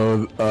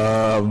 so,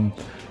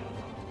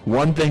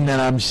 one thing that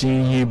I'm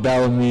seeing here,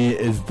 Bellamy,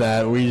 is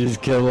that we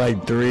just killed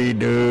like 3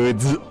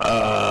 dudes.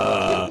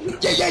 Yeah.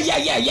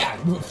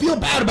 Feel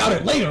bad about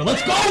it later.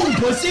 Let's go,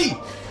 pussy.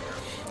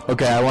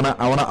 Okay, I wanna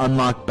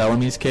unlock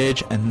Bellamy's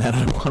cage, and then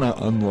I wanna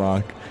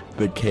unlock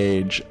the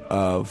cage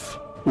of...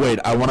 Wait,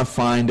 I wanna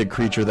find a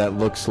creature that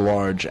looks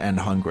large and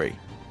hungry.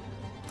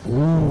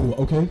 Ooh,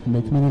 okay.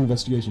 Make me an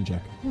investigation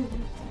check.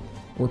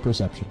 Or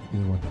perception,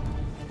 either one.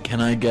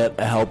 Can I get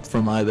help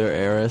from either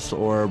Erris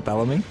or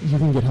Bellamy? You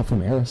can get help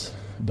from Erris.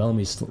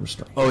 Bellamy's still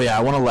restrained. Oh yeah,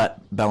 I wanna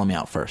let Bellamy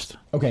out first.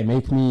 Okay,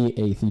 make me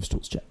a Thieves'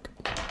 Tools check.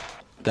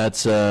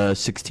 That's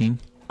 16.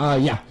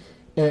 Yeah.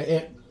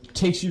 It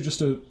takes you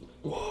just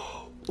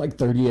like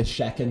 30-ish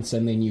seconds,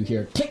 and then you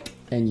hear click,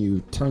 and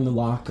you turn the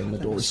lock, and the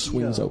door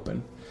swings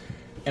open.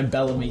 And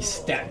Bellamy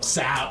steps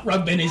out,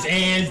 rubbing his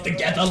hands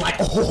together like,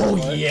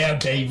 "Oh yeah,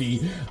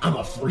 baby, I'm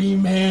a free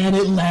man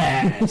at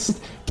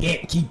last.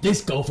 Can't keep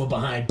this gopher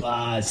behind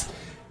bars."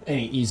 And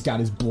he's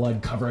got his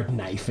blood-covered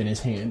knife in his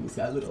hand. He's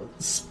got little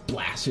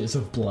splashes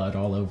of blood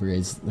all over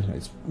his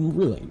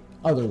really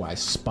otherwise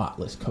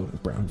spotless coat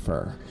of brown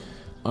fur.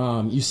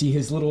 You see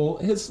his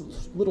little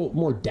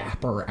more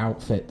dapper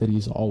outfit that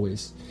he's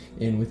always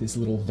in, with his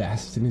little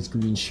vest, and his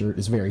green shirt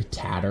is very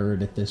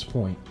tattered at this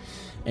point,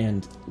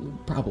 and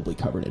probably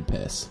covered in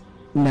piss.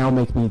 Now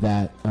make me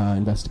that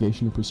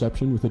investigation and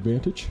perception with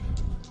advantage.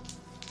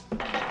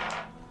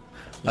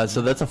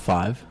 So that's a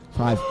 5.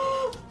 5.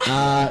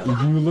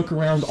 You look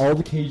around, all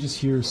the cages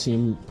here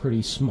seem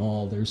pretty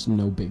small. There's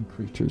no big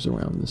creatures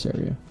around this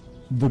area.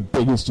 The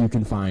biggest you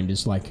can find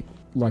is like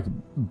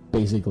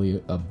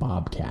basically a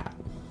bobcat.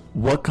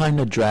 What kind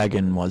of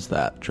dragon was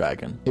that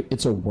dragon?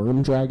 It's a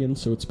worm dragon,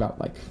 so it's about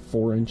like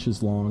 4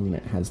 inches long, and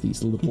it has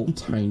these little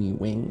tiny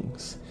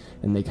wings,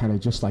 and they kind of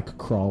just like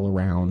crawl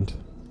around,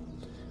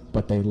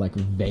 but they like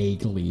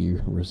vaguely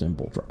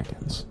resemble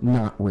dragons.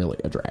 Not really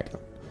a dragon.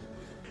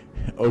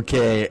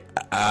 Okay,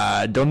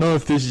 I don't know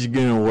if this is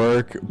gonna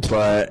work,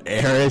 but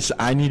Erris,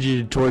 I need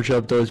you to torch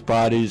up those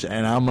bodies,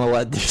 and I'm gonna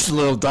let this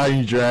little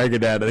tiny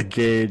dragon out of the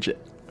cage.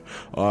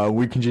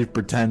 We can just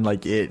pretend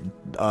like it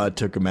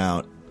took him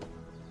out.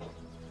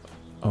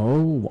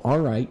 Oh, all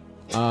right.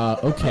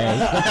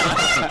 Okay.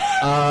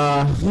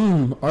 All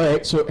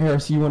right. So,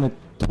 Erris, you want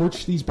to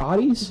torch these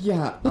bodies?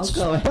 Yeah, What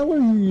the hell are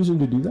you using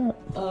to do that?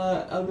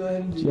 I'll go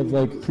ahead and Do you have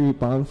like create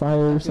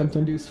bonfire or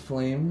something? Produce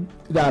flame.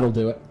 That'll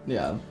do it.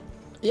 Yeah.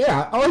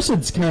 Yeah,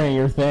 arson's kind of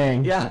your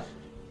thing. Yeah.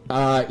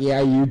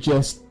 Yeah, you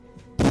just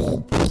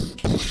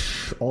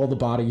all the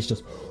bodies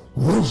just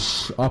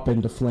whoosh up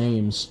into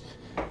flames.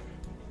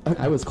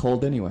 I was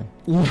cold anyway.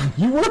 Yeah,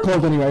 you were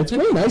cold anyway. It's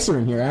way nicer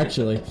in here,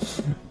 actually.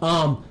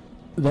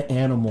 The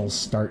animals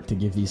start to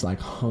give these like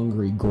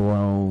hungry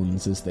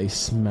groans as they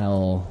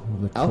smell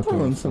the I'll throw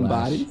cooking him some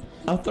flesh. bodies.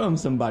 I'll throw him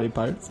some body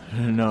parts.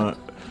 No.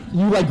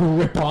 You like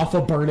rip off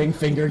a burning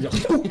finger. You're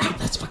like, "Oh, ow,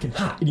 that's fucking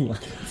hot!" And you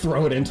like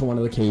throw it into one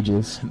of the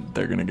cages.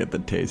 They're gonna get the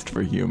taste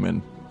for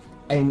human.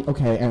 And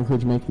okay,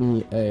 Anchorage, make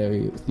me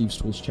a Thieves'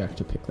 Tools check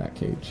to pick that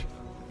cage.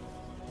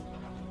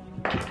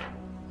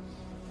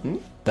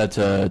 That's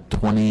a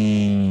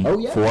 24. Oh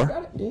yeah, you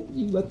got it. Yeah,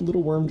 you let the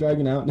little worm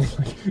dragon out, and it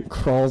like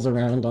crawls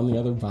around on the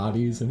other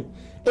bodies, and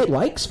it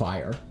likes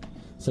fire,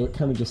 so it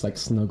kind of just like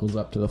snuggles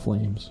up to the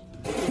flames.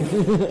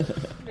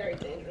 Very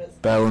dangerous.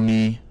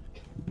 Bellamy,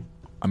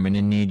 I'm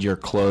gonna need your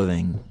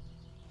clothing.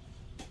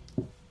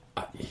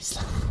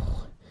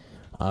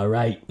 All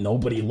right,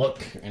 nobody look.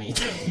 And he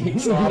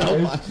takes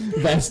off his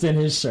vest and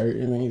his shirt,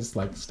 and he's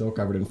like still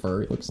covered in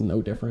fur. He looks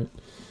no different.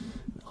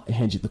 I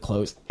hand you the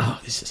clothes.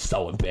 Oh, this is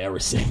so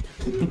embarrassing.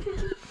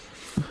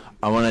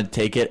 I want to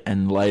take it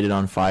and light it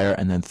on fire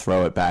and then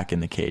throw it back in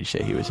the cage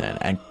that he was in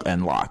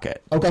and lock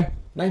it. Okay,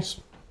 nice.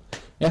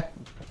 Yeah,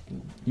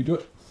 you do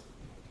it.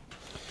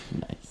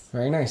 Nice.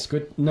 Very nice.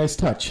 Good, nice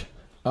touch.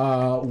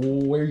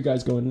 Where are you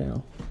guys going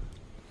now?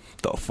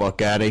 The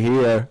fuck out of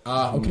here.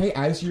 Okay,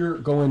 as you're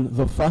going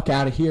the fuck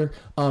out of here,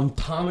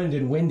 Tommund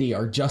and Wendy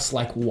are just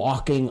like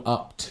walking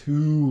up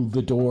to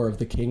the door of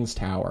the King's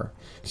Tower.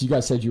 Because you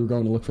guys said you were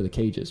going to look for the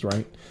cages,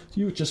 right? So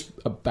you would just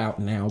about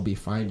now be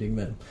finding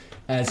them.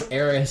 As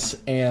Erris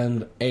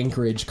and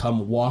Anchorage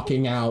come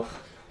walking out.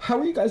 How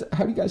do you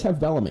guys have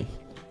Bellamy?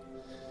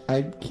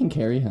 I can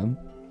carry him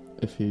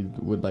if he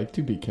would like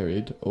to be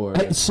carried, or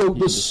so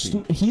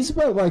he's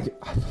about like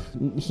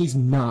he's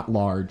not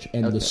large,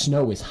 and the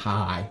snow is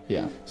high.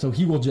 Yeah. So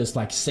he will just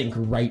like sink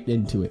right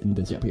into it and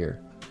disappear.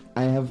 Yeah.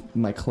 I have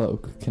my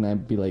cloak. Can I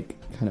be like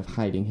kind of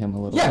hiding him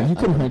a little? Yeah, bit? you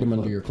can hide him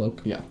under your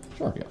cloak. Yeah.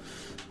 Sure.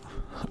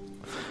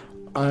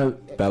 Yeah.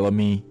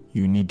 Bellamy,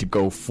 you need to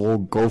go full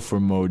gopher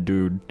mode,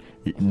 dude.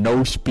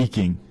 No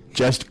speaking,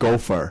 just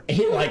gopher.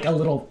 He, like a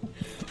little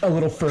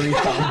furry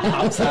thumb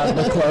pops out of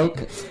the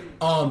cloak.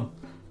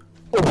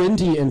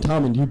 Wendy and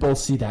Tommund, you both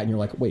see that, and you're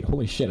like, "Wait,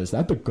 holy shit! Is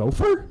that the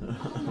gopher?"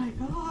 Oh my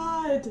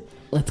god!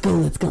 Let's go,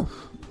 let's go.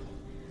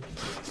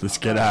 Let's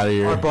get out of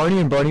here. Are Barney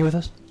and Barney with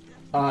us?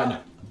 No,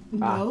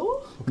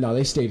 No?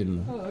 they stayed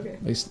in. Oh, okay.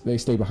 They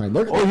stayed behind.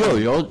 They're, Oh,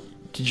 yo,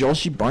 did y'all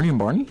see Barney and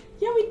Barney?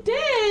 Yeah, we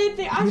did!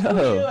 They asked for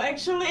Yo. you,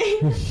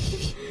 actually.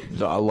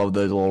 I love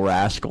those little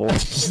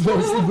rascals.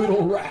 those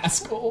little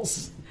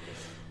rascals.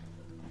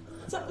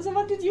 So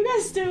what did you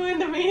guys do in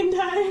the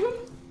meantime?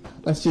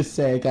 Let's just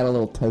say I got a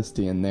little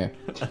toasty in there.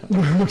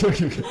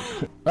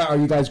 Are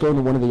you guys going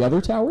to one of the other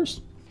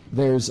towers?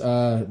 There's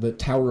the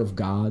Tower of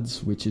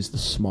Gods, which is the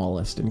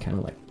smallest and kind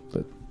of like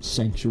the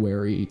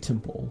sanctuary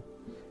temple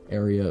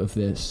area of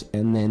this,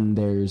 and then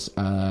there's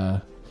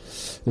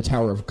the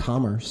Tower of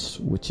Commerce,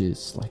 which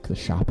is like the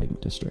shopping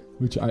district.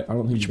 Which I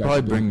don't think You you should guys probably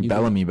should do bring either.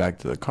 Bellamy back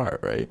to the cart,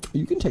 right?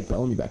 You can take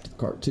Bellamy back to the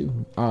cart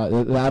too.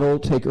 That'll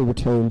take a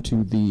return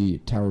to the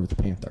Tower of the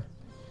Panther,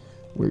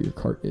 where your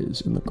cart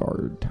is in the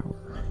guard tower.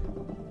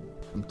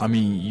 I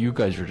mean, you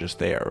guys were just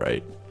there,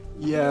 right?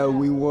 Yeah,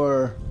 we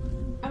were.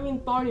 I mean,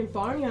 Barney and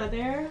Barney are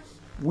there.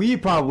 We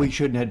probably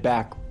shouldn't head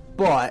back,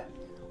 but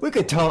we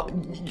could tell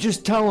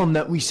them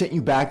that we sent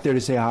you back there to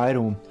say hi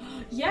to him.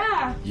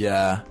 Yeah!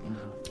 Yeah.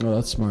 Oh,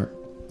 that's smart.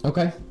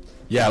 Okay.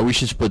 Yeah, we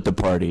should split the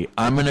party.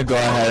 I'm gonna go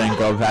ahead and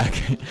go back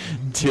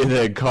to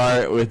the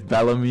cart with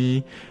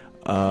Bellamy.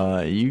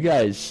 You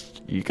guys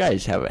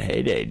have a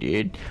heyday,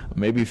 dude.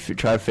 Maybe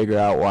try to figure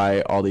out why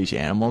all these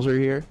animals are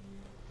here.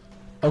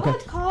 Okay.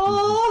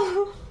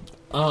 Call!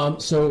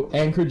 So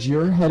Anchorage,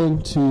 you're heading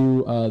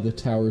to the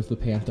Tower of the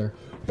Panther.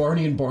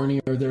 Barney and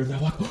Barney are there. They're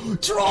like,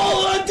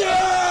 Troll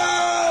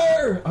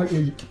Hunter!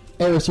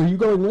 Erris, are you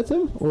going with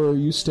him, or are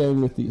you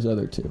staying with these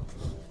other two?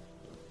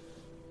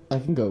 I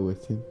can go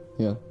with you.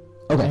 Yeah.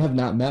 Okay. I have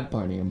not met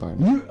Barney and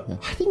Barney.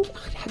 I think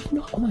I have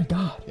not. Oh my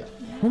god. Yeah.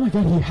 Oh my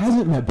god, he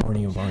hasn't met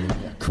Barney and Barney.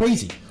 Yeah.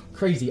 Crazy.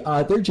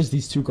 They're just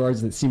these two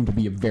guards that seem to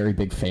be a very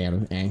big fan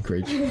of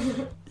Anchorage.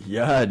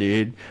 Yeah,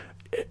 dude.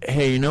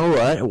 Hey, you know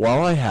what?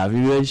 While I have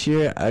you guys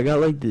here, I got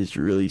like this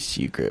really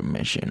secret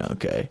mission,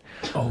 okay?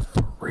 Oh,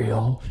 for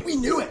real? We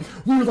knew it!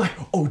 We were like,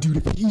 oh, dude,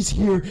 if he's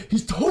here,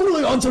 he's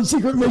totally on some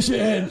secret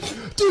mission!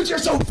 Dude, you're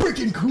so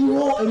freaking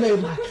cool! And they,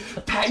 like,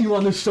 pat you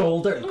on the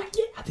shoulder. Like,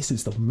 yeah, this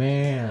is the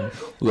man.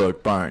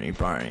 Look, Barney,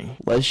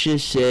 let's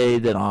just say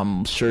that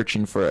I'm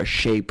searching for a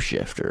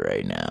shapeshifter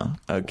right now,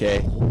 okay?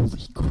 Holy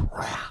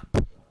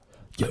crap.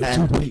 Yo,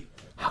 dude, wait.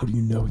 How do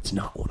you know it's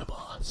not one of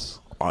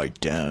us? I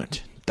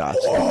don't.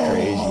 That's the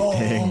crazy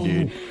thing,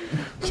 dude.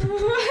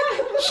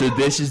 So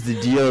this is the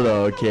deal,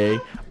 though, okay?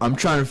 I'm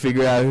trying to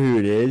figure out who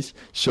it is.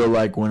 So,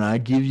 like, when I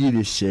give you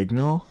the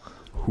signal,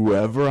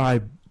 whoever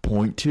I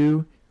point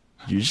to,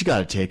 you just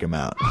gotta take him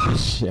out.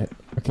 Shit.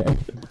 Okay.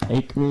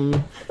 Take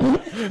me.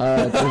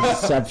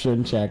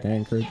 Deception check,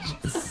 Anchorage.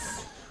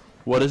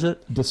 What is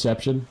it?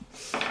 Deception.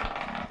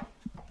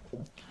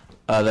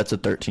 That's a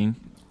 13.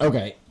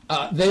 Okay.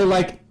 They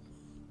like.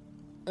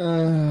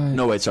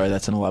 No, wait, sorry,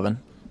 that's an 11.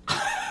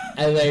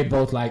 And they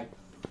both like.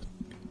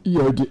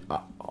 Yo,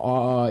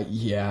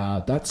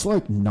 yeah, that's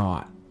like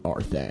not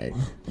our thing.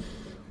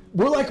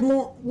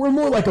 We're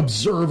more like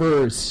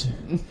observers.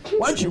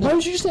 Why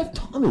don't you just have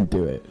Tommund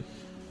do it?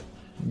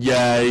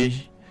 Yeah,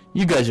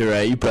 you guys are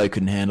right. You probably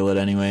couldn't handle it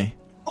anyway.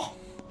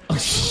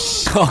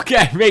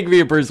 Okay, make me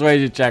a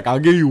persuasion check. I'll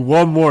give you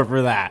one more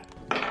for that.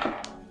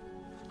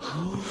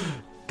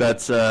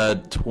 That's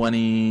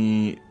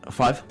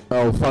 25.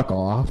 Oh, fuck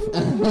off.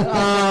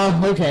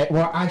 Okay,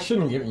 well, I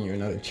shouldn't have given you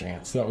another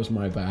chance. That was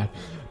my bad.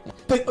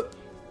 But,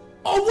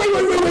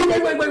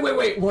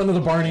 wait. One of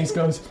the Barneys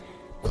goes,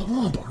 come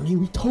on, Barney,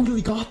 we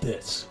totally got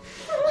this.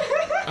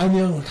 And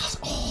the other one goes,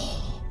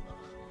 oh.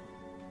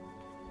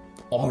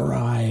 All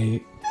right.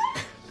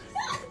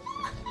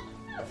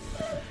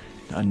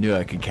 I knew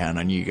I could count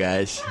on you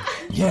guys.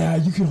 Yeah,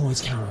 you can always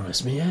count on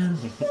us, man.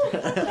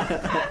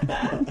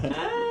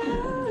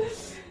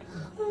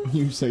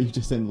 You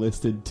just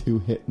enlisted 2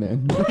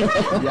 hitmen.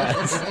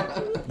 Yes.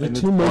 The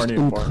 2 most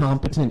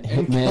incompetent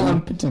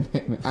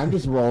hitmen. I'm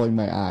just rolling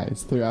my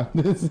eyes throughout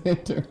this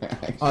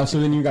interaction. So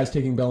then you guys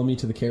taking Bellamy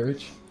to the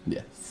carriage?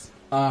 Yes.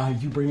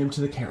 You bring him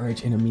to the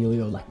carriage, and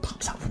Emilio like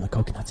pops out from the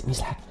coconuts, and he's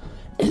like,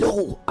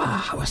 "Hello,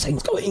 how are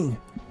things going?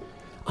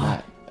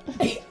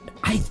 Hey,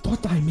 I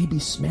thought I maybe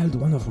smelled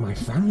one of my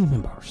family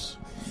members.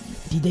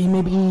 Did they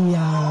maybe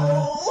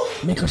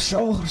make a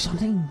show or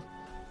something?"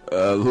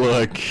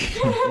 Look,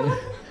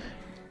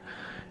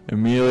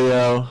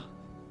 Emilio,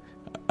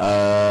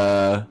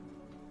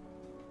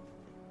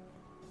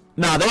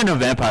 No, there are no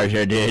vampires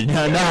here, dude.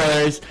 No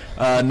worries.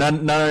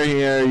 None are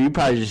here. You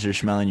probably just are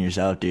smelling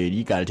yourself, dude.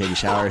 You gotta take a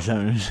shower or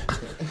something.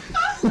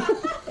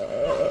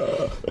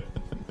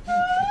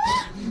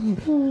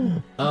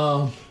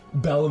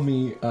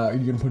 Bellamy, are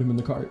you gonna put him in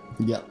the cart?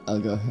 Yep, I'll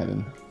go ahead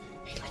and...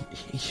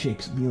 He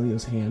shakes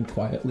Emilio's hand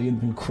quietly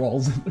and then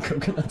crawls in the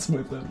coconuts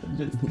with him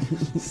and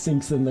just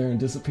sinks in there and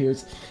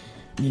disappears.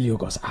 Emilio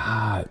goes,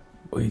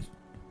 wait,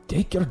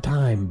 take your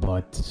time,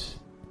 but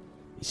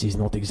this is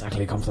not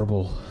exactly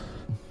comfortable.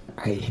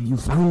 Have you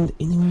found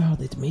anywhere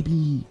that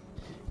maybe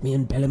me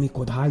and Bellamy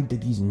could hide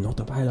that is not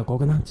a pile of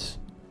coconuts?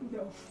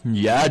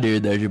 Yeah,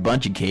 dude, there's a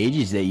bunch of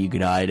cages that you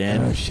could hide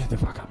in. Shut the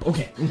fuck up.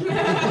 Okay.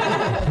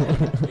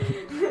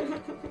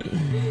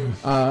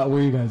 Where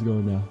are you guys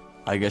going now?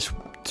 I guess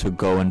to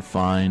go and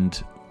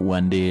find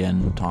Wendy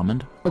and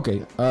Tommund.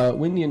 Okay,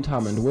 Wendy and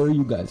Tommund, where are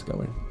you guys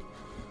going?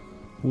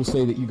 We'll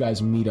say that you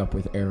guys meet up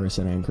with Erris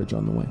and Anchorage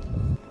on the way.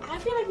 I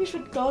feel like we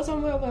should go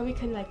somewhere where we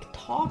can like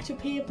talk to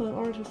people in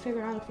order to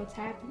figure out what's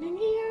happening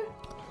here.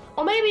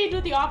 Or maybe do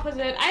the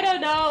opposite. I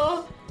don't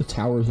know. The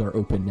towers are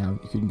open now.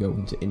 You can go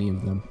into any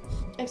of them.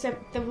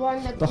 Except the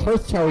one that... The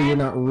Hearth Tower you're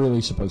not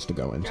really supposed to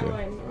go into.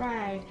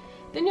 Right.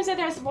 Then you said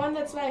there's one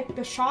that's like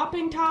the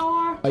shopping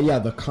tower? Yeah,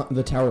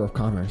 the Tower of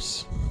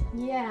Commerce.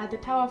 Yeah, the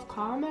Tower of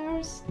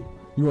Commerce.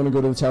 You want to go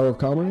to the Tower of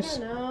Commerce? I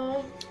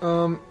don't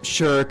know.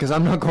 Sure, because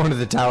I'm not going to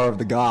the Tower of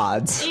the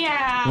Gods.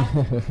 Yeah.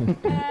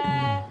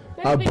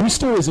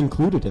 Booster is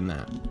included in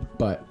that,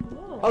 but...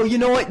 Oh, you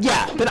know what?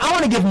 Yeah, then I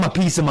want to give him a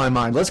piece of my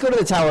mind. Let's go to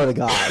the Tower of the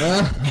Gods.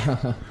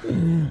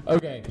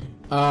 Okay.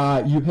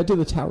 You head to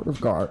the Tower of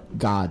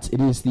Gods.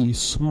 It is the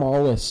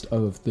smallest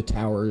of the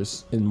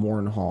towers in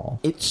Morn Hall.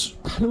 It's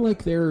kind of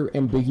like their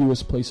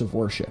ambiguous place of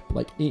worship.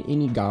 Like,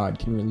 any god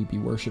can really be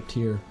worshipped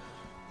here.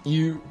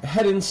 You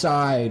head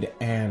inside,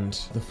 and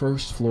the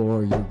first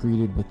floor, you're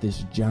greeted with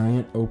this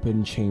giant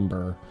open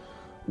chamber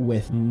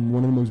with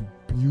one of the most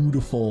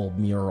beautiful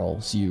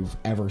murals you've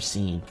ever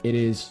seen. It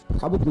is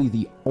probably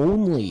the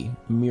only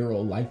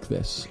mural like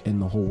this in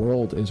the whole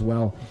world as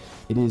well.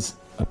 It is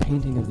a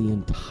painting of the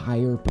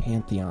entire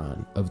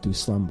pantheon of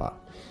Duslemba,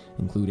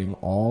 including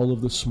all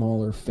of the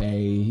smaller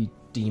fae,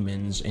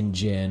 demons, and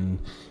jinn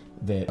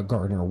that a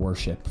gardener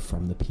worship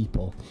from the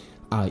people,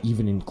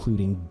 even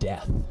including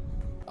death.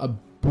 A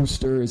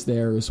booster is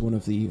there as one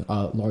of the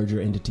larger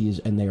entities,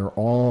 and they are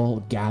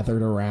all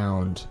gathered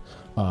around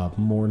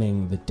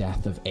mourning the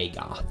death of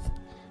Agoth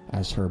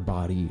as her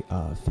body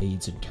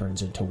fades and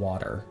turns into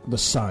water. The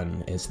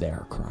sun is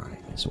there crying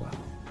as well.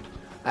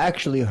 I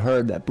actually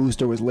heard that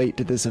Booster was late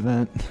to this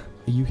event.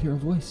 You hear a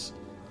voice.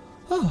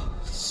 Oh,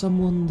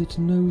 someone that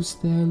knows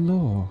their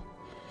lore.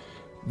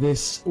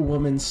 This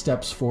woman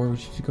steps forward.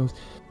 She goes,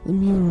 the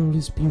mural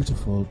is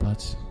beautiful,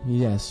 but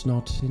yes,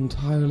 not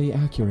entirely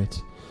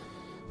accurate.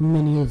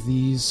 Many of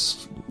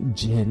these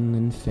jinn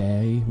and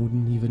fae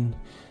wouldn't even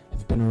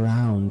have been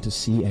around to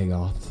see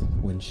Agoth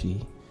when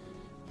she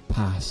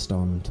passed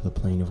on to the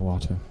plane of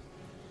water.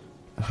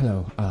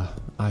 Hello,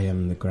 I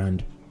am the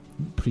Grand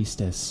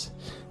Priestess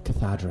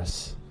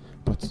Cathadras,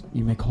 but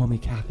you may call me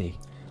Kathy.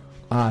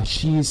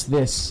 She's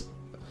this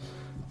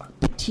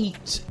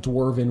petite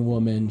dwarven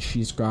woman.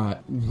 She's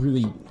got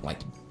really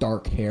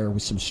dark hair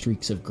with some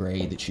streaks of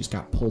gray that she's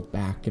got pulled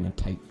back in a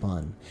tight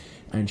bun,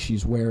 and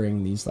she's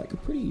wearing these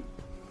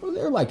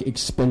they're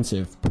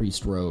expensive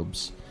priest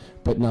robes,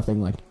 but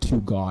nothing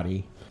too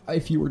gaudy.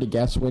 If you were to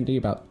guess, Wendy,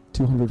 about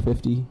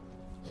 250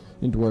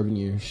 in dwarven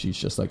years, she's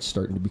just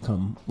starting to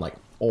become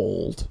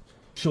old.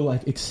 She'll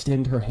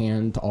extend her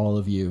hand to all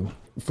of you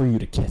for you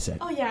to kiss it.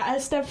 Oh yeah,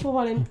 I'll step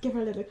forward and give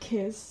her a little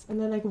kiss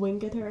and then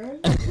wink at her.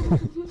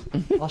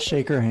 I'll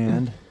shake her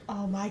hand.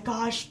 Oh my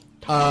gosh.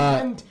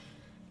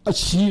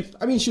 She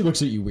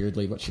looks at you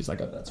weirdly, but she's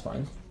like, oh, that's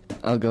fine.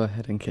 I'll go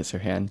ahead and kiss her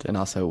hand and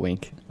also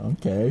wink.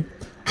 Okay.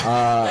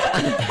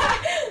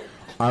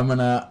 I'm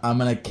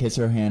gonna kiss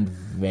her hand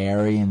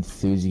very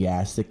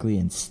enthusiastically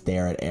and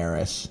stare at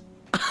Erris.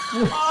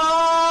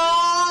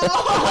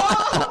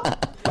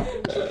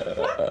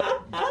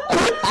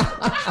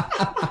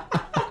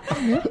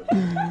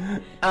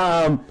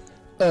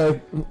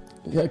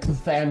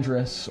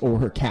 Cathandris,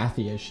 or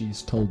Kathy as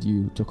she's told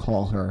you to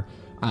call her,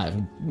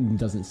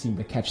 doesn't seem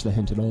to catch the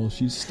hint at all.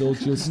 She's still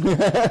just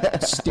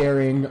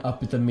staring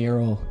up at the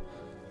mural.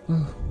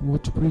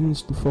 What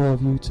brings the four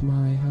of you to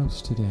my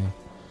house today?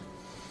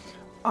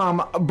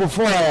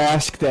 Before I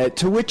ask that,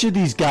 to which of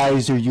these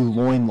guys are you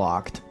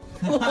loin-locked?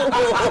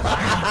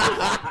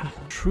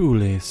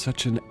 Truly,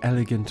 such an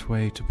elegant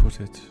way to put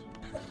it.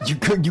 You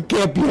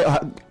can't be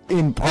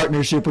in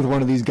partnership with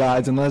one of these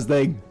guys unless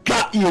they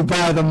got you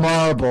by the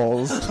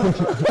marbles.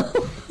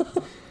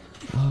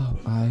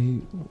 I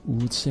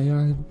would say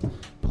I'm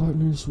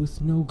partners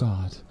with no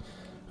god.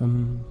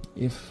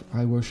 If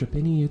I worship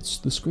any, it's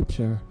the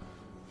scripture.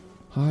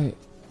 I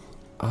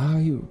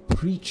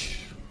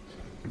preach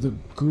the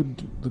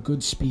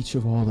good speech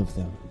of all of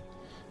them,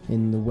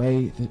 in the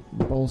way that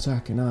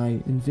Balzac and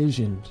I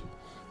envisioned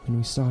when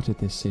we started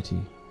this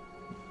city.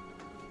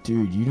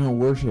 Dude, you don't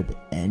worship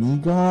any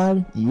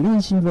god? You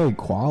don't seem very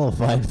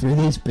qualified for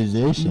this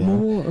position.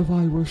 Nor have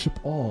I worship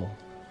all.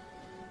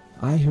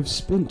 I have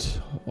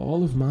spent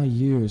all of my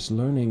years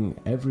learning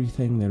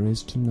everything there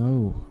is to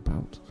know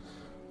about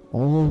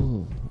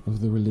all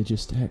of the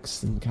religious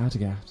texts in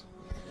Kattegat.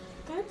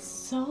 That's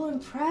so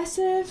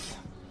impressive.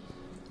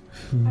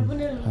 I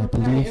wouldn't I look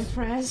very believe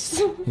impressed.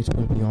 it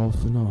will be all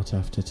for naught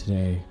after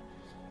today.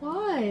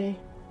 Why?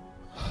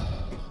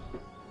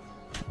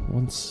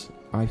 Once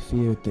I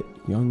feared that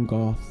young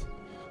Goth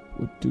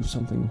would do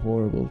something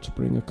horrible to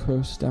bring a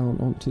curse down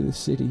onto the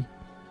city.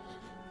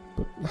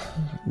 But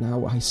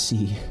now I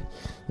see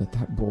that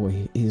that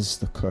boy is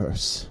the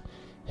curse,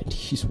 and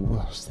he's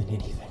worse than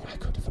anything I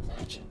could have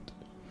imagined.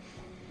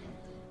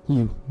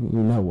 You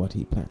know what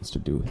he plans to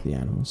do with the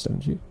animals,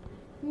 don't you?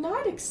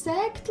 Not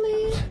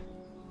exactly.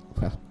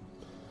 Well,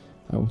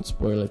 I won't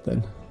spoil it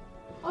then.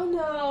 Oh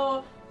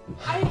no.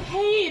 I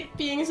hate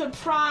being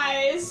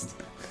surprised.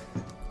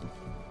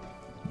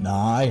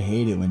 Nah, I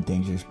hate it when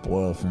things are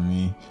spoiled for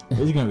me. This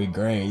is gonna be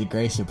great. A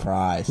great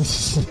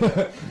surprise.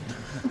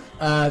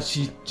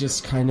 She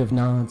just kind of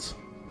nods.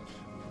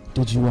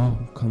 Did you all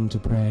come to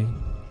pray?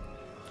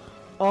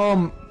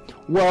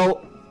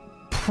 Well,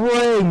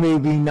 pray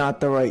maybe not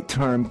the right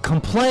term.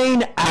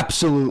 Complain,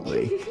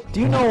 absolutely.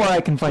 Do you know where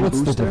I can find What's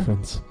Booster? the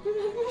difference?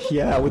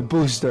 Yeah, with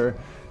Booster.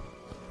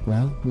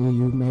 Well,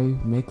 you may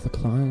make the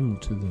climb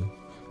to the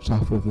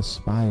top of the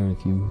spire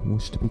if you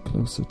wish to be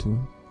closer to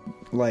him.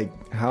 Like,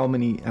 how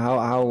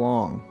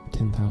long?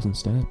 10,000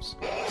 steps.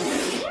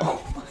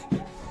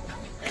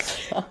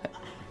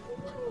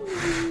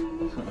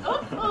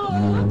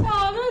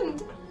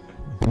 Tommund!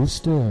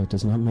 Booster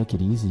does not make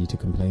it easy to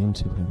complain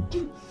to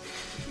him.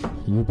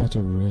 You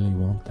better really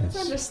want It's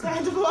this.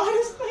 understandable,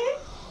 honestly.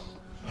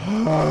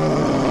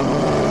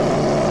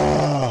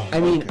 I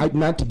mean,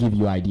 not to give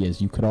you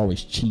ideas, you could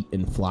always cheat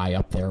and fly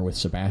up there with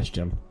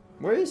Sebastian.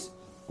 Where is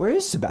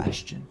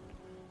Sebastian?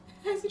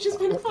 Has he just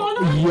been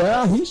following?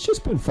 Yeah, he's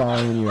just been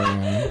following you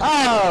around.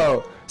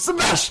 Oh,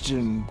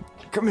 Sebastian,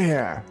 come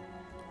here.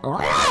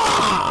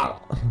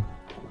 House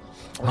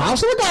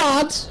of the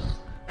Gods!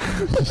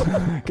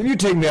 Can you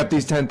take me up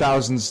these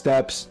 10,000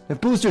 steps?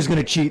 If Booster's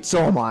gonna cheat,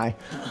 so am I.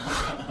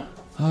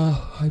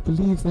 I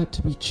believe that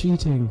to be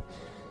cheating,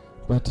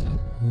 but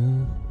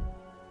who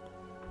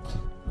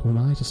am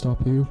I to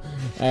stop you?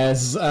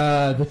 As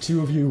the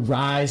two of you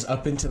rise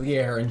up into the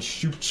air and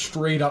shoot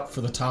straight up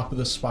for the top of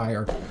the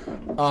spire.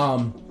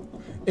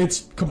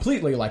 It's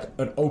completely like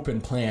an open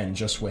plan,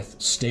 just with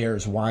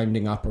stairs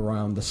winding up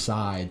around the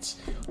sides.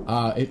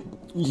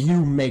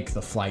 You make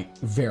the flight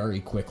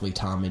very quickly,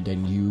 Tommund,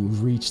 and you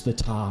reach the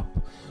top.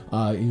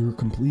 You're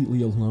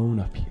completely alone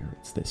up here.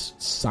 It's this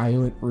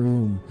silent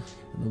room.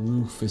 And the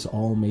roof is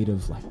all made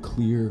of like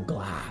clear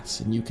glass,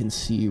 and you can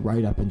see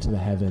right up into the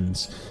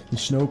heavens. The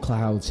snow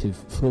clouds have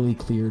fully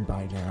cleared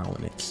by now,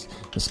 and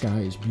the sky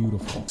is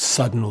beautiful.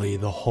 Suddenly,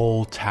 the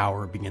whole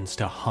tower begins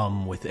to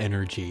hum with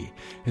energy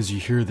as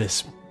you hear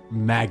this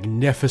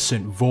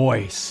magnificent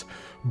voice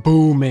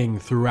booming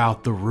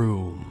throughout the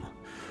room.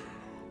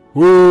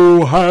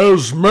 Who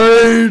has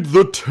made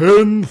the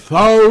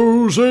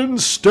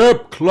 10,000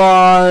 step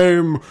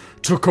climb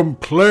to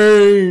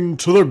complain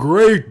to the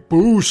great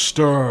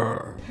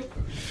Booster?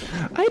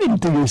 I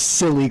didn't do your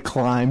silly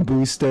climb,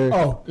 Booster.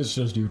 Oh, it's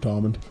just you,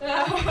 Tommund.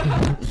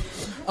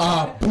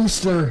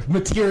 Booster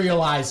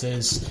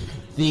materializes.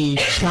 The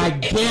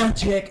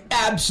gigantic,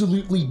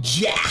 absolutely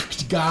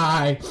jacked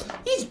guy.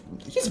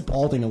 He's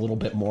balding a little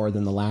bit more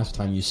than the last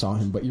time you saw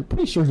him, but you're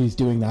pretty sure he's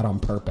doing that on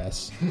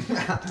purpose.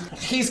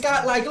 He's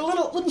got like a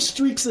little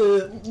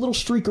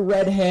streak of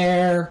red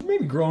hair,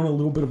 maybe growing a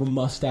little bit of a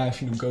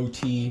mustache and a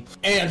goatee,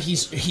 and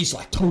he's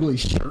like totally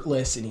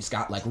shirtless, and he's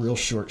got like real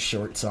short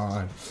shorts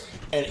on,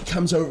 and he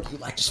comes over to you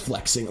like just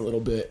flexing a little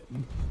bit.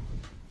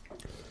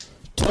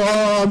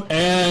 Tom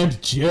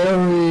and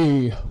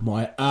Jerry,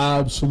 my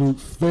absolute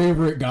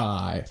favorite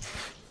guy.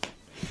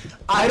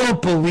 I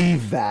don't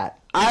believe that.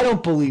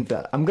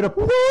 I'm gonna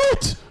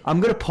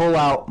pull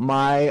out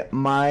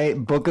my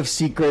book of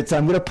secrets.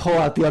 I'm gonna pull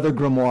out the other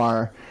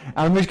grimoire. And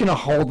I'm just gonna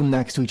hold them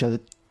next to each other.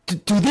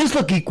 Do these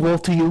look equal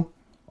to you?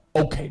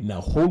 Okay,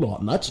 now hold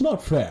on. That's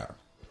not fair.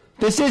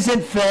 This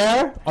isn't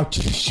fair.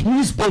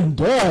 She's been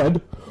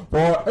dead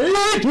for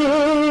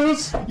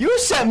ages. You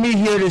sent me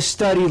here to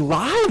study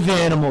live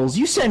animals.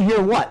 You sent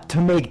here what? To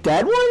make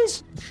dead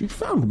ones? She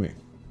found me.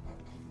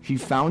 She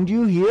found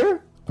you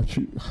here?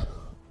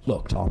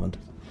 Look, Tommund.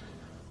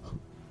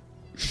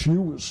 She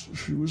was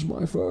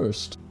my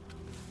first.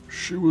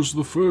 She was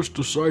the first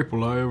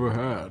disciple I ever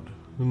had,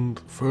 and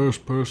the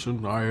first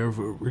person I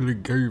ever really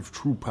gave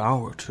true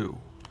power to.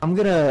 I'm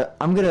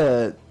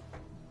gonna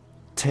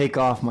take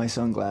off my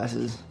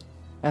sunglasses,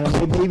 and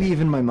maybe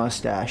even my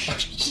mustache.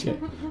 Shit.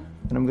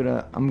 And I'm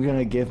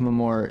gonna give him a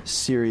more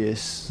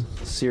serious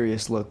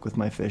look with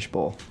my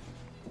fishbowl.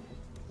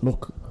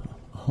 Look,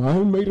 I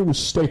made a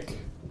mistake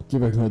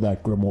giving her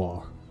that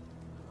grimoire.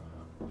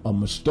 A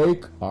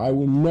mistake I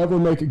will never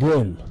make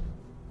again.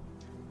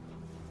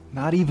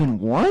 Not even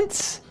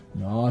once?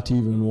 Not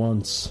even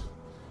once.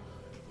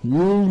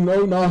 You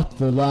know not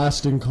the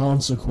lasting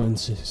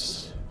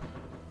consequences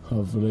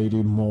of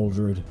Lady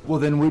Maldred. Well,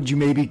 then would you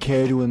maybe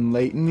care to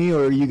enlighten me,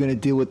 or are you going to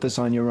deal with this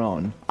on your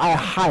own? I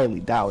highly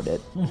doubt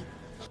it.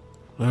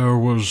 There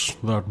was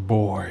that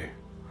boy.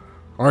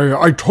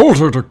 I told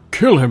her to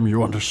kill him,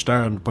 you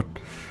understand, but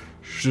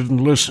she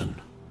didn't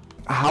listen.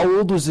 How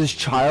old was this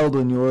child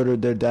when you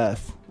ordered their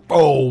death?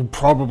 Oh,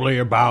 probably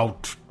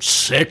about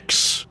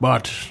 6,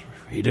 but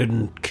he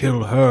didn't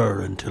kill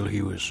her until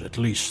he was at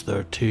least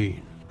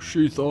 13.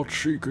 She thought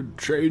she could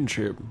change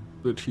him,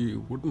 that he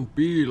wouldn't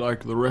be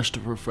like the rest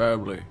of her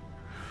family.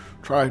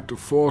 Tried to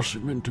force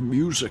him into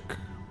music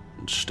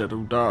instead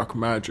of dark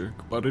magic,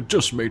 but it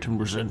just made him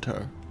resent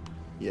her.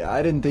 Yeah,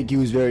 I didn't think he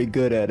was very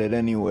good at it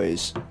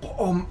anyways.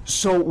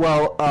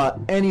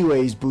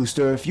 Anyways,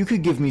 Booster, if you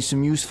could give me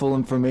some useful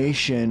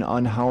information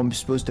on how I'm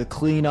supposed to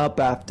clean up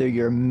after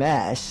your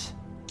mess.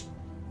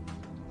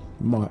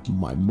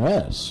 My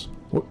mess?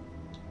 What?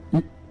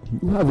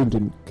 You haven't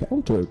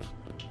encountered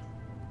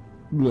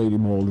Lady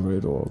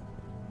Maldred or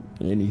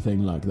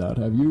anything like that,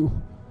 have you?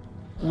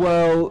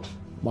 Well,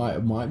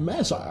 my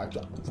mess, I'm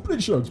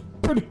pretty sure it's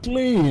pretty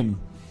clean.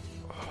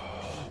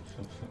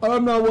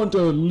 I'm not one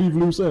to leave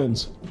loose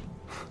ends.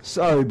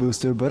 Sorry,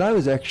 Booster, but I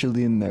was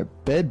actually in their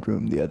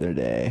bedroom the other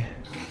day.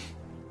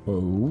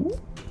 Oh?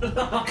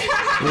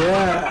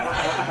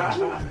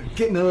 Yeah.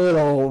 Getting a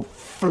little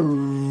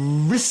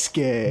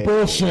frisky.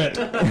 Bullshit.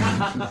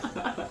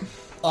 I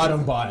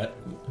don't buy it.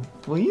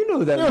 Well, you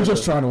know that. They're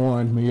just trying to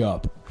wind me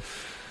up.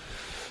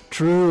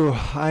 True.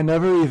 I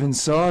never even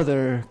saw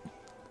their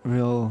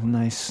real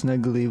nice,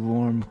 snuggly,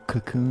 warm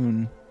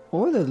cocoon.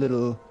 Or their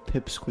little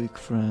pipsqueak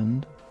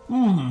friend.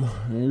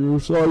 You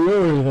saw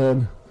Yuri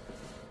then.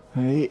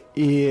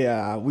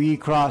 Yeah, we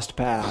crossed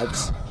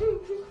paths.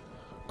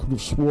 Could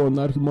have sworn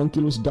that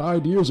homunculus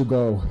died years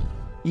ago.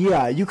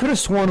 Yeah, you could have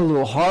sworn a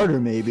little harder,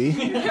 maybe.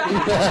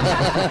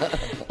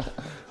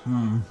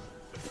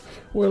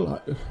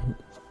 Well,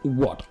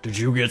 what? Did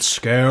you get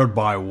scared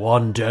by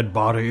one dead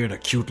body and a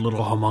cute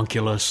little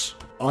homunculus?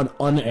 An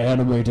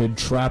unanimated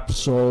trapped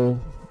soul.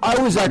 I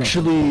was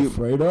actually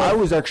afraid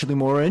of?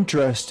 more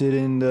interested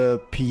in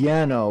the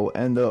piano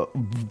and the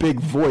big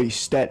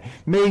voice that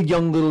made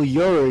young little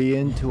Yuri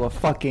into a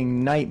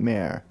fucking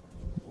nightmare.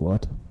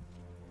 What?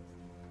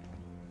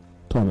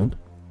 Tommund?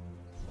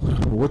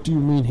 What do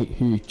you mean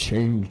he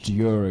changed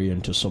Yuri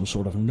into some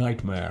sort of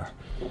nightmare?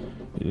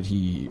 Did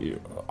he...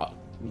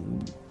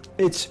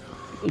 He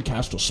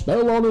cast a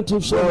spell on it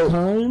of some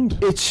kind?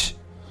 It's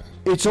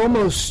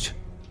almost...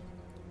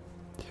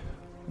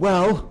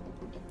 Well...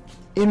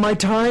 In my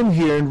time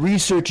here and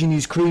researching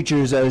these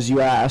creatures, as you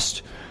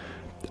asked,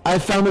 I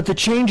found that the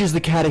changes the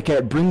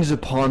Catechette brings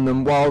upon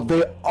them, while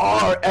they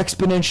are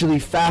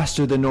exponentially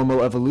faster than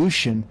normal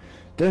evolution,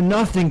 they're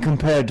nothing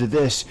compared to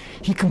this.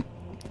 He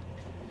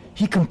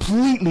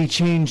completely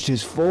changed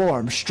his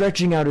form,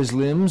 stretching out his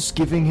limbs,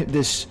 giving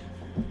this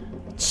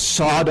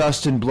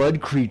sawdust and blood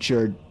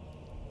creature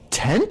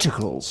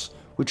tentacles,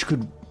 which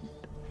could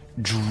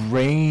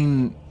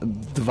drain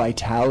the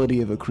vitality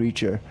of a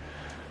creature.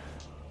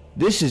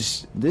 This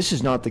is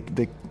not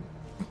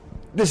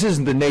this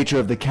isn't the nature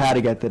of the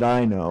Catechette that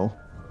I know.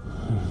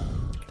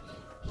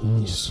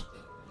 He's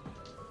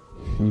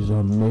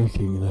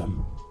unmaking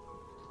them.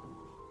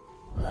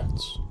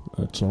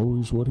 That's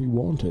always what he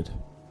wanted.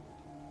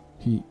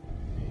 He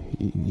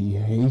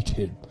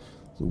hated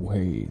the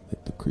way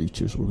that the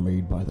creatures were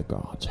made by the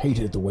gods.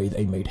 Hated the way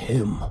they made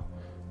him.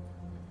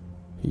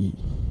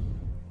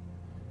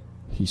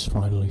 He's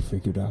finally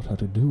figured out how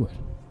to do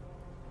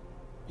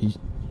it.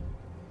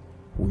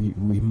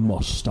 We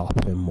must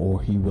stop him,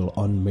 or he will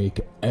unmake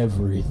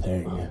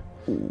everything.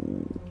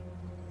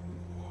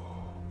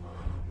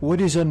 What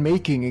is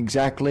unmaking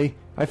exactly?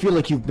 I feel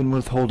like you've been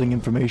withholding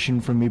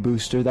information from me,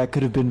 Booster. That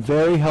could have been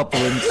very helpful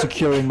in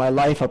securing my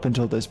life up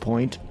until this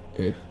point.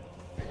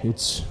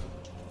 It's...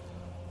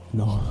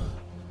 No,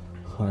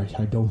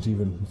 I don't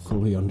even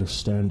fully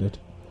understand it.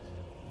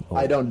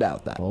 I don't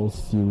doubt that. All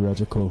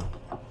theoretical.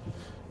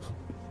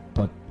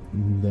 But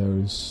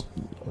there's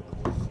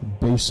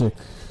basic...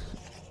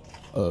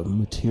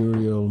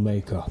 material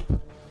makeup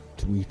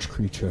to each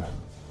creature,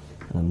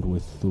 and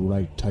with the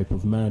right type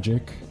of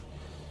magic,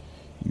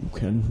 you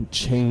can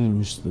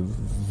change the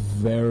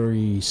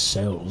very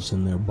cells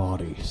in their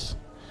bodies,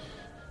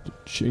 to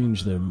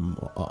change them,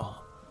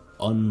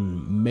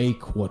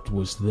 unmake what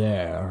was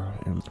there.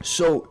 And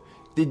so,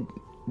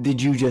 did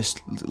you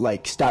just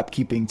stop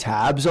keeping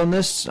tabs on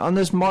this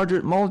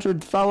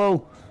Maldred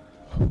fellow?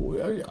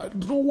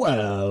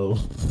 Well,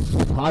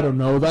 I don't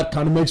know. That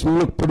kind of makes me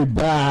look pretty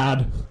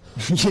bad.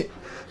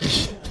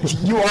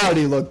 You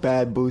already look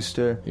bad,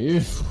 Booster.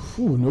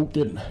 No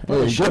kidding.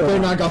 Hey, good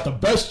thing I got the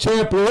best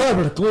champion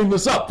ever to clean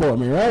this up for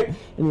me, right?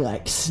 And he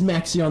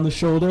smacks you on the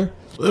shoulder.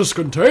 This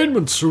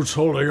containment suit's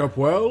holding up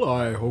well.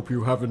 I hope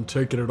you haven't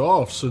taken it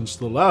off since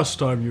the last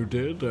time you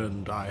did,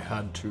 and I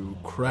had to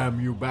cram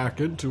you back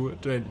into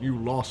it, and you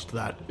lost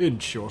that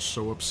inch you're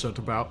so upset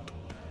about.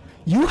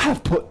 You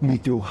have put me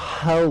through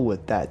hell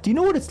with that. Do you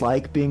know what it's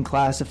like being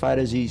classified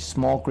as a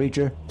small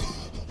creature?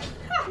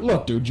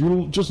 Look, dude,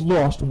 you just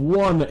lost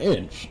 1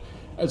 inch.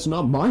 It's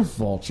not my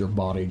fault your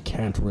body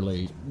can't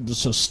really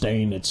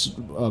sustain its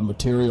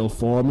material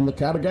form in the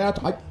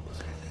Kattegat.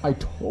 I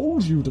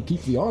told you to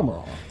keep the armor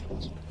on.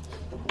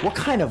 What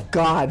kind of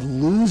god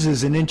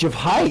loses an inch of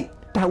height?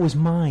 That was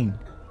mine.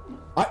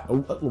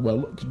 Well,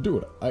 look, do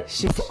it.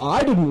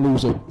 I didn't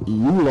lose it.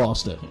 You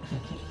lost it.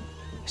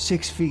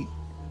 6 feet.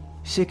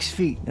 6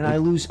 feet, and I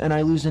lose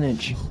an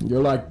inch.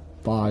 You're like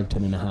 5'10"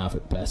 and a half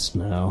at best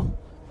now.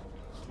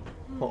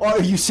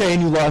 Are you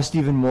saying you lost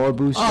even more,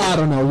 Booster? I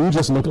don't know. You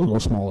just look a little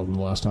smaller than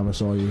the last time I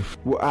saw you.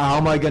 How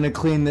am I gonna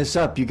clean this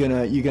up? You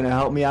gonna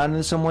help me out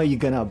in some way? You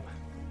gonna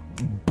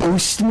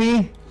boost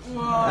me?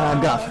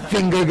 I've got a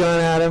finger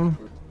gun at him.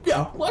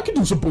 Yeah, well, I can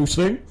do some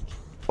boosting.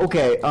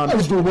 Okay. That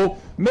was doable.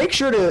 Make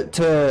sure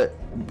to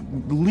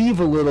leave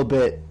a little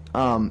bit.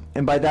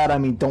 And by that I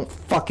mean don't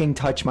fucking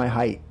touch my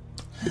height.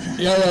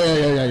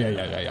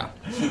 Yeah.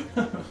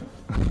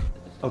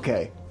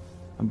 Okay.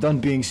 I'm done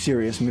being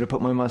serious. I'm gonna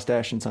put my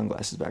mustache and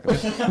sunglasses back on.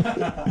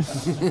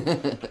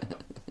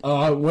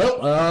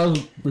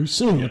 We're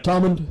seeing you,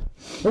 Tommund.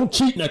 Don't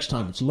cheat next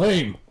time. It's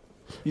lame.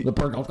 The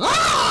bird goes,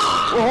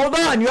 ah! Well, hold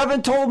on. You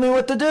haven't told me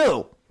what to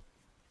do.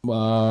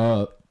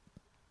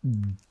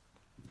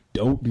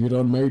 Don't get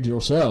unmade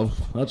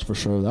yourself. That's for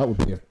sure. That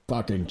would be a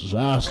fucking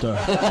disaster.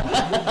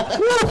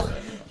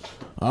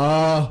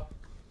 I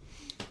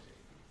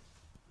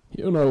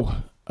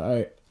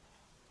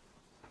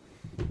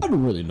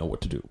don't really know what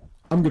to do.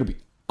 I'm gonna be...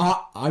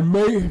 I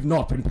may have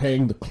not been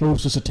paying the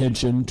closest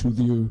attention to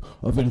the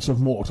events of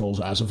mortals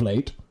as of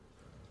late.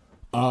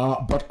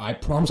 But I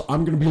promise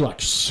I'm gonna be, like,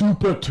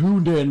 super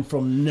tuned in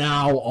from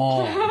now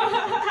on.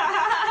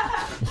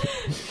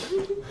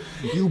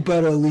 You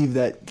better leave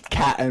that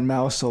cat and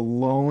mouse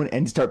alone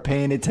and start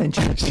paying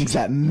attention to things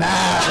that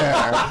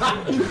matter.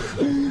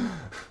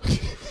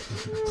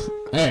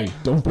 Hey,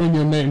 don't bring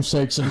your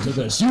namesakes into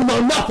this. You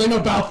know nothing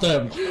about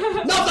them!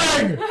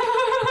 Nothing!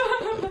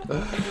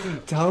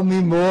 Tell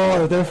me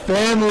more. They're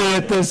family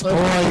at this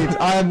point.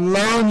 I'm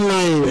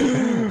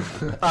lonely.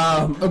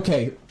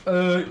 Okay.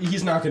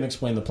 He's not going to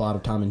explain the plot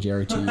of Tom and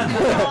Jerry to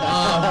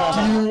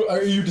you.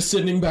 Are you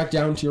descending back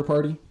down to your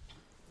party?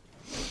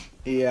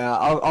 Yeah,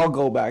 I'll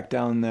go back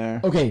down there.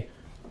 Okay.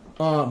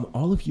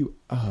 All of you,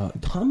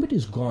 Tommund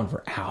is gone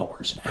for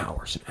hours and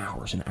hours and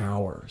hours and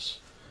hours.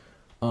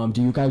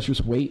 Do you guys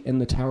just wait in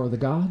the Tower of the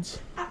Gods?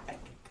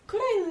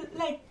 Could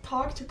I,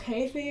 talk to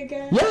Kathy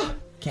again? Yeah!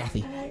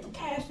 Kathy.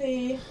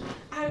 Kathy,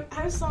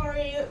 I'm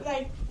sorry,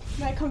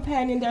 my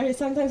companion there,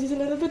 sometimes he's a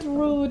little bit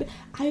rude.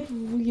 I'd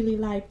really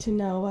like to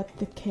know what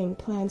the king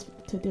plans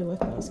to do with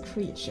those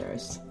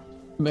creatures.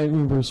 Make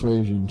me a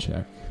persuasion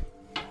check.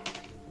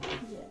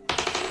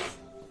 Yes.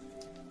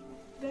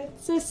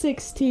 That's a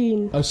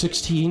 16. Oh,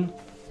 16?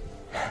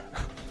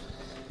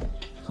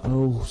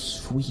 Oh,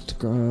 sweet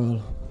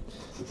girl.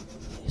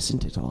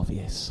 Isn't it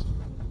obvious?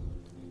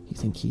 You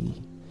think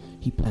he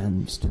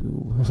plans to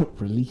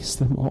release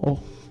them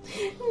all?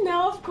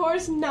 No, of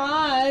course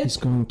not. He's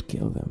going to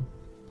kill them.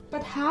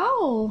 But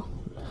how?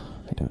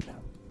 I don't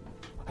know.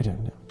 I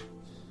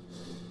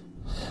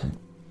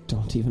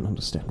don't even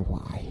understand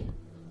why.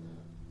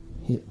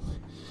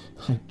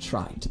 I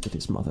tried to get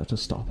his mother to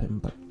stop him,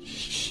 but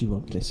she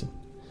won't listen.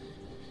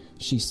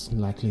 She's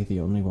likely the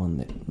only one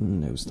that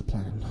knows the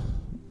plan,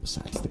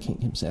 besides the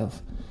king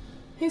himself.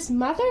 His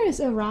mother is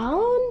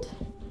around?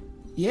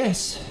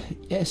 Yes,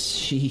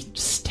 she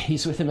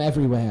stays with him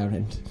everywhere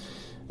and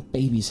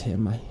babies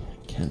him. I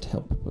can't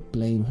help but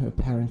blame her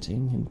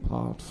parenting in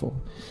part for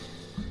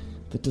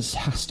the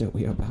disaster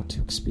we are about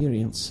to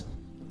experience.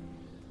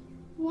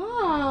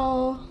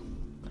 Wow.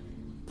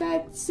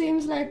 That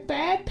seems like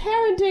bad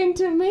parenting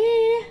to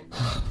me.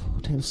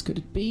 What else could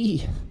it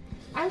be?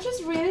 I'm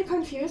just really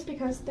confused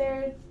because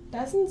there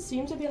doesn't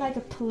seem to be a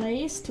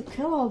place to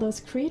kill all those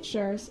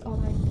creatures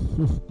or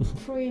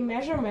free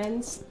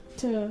measurements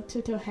to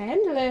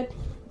handle it.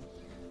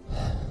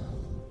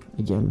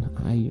 Again,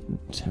 I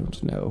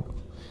don't know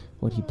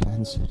what he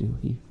plans to do.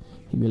 He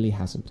really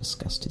hasn't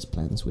discussed his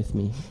plans with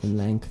me in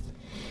length.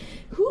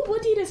 Who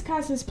would he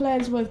discuss his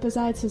plans with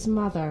besides his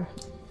mother?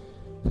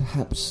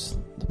 Perhaps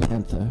the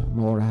panther,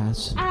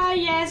 Moraz. Ah,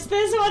 yes,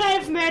 this one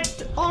I've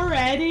met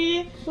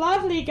already.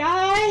 Lovely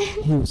guy.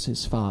 He was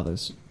his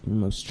father's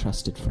most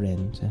trusted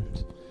friend,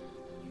 and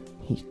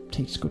he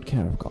takes good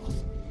care of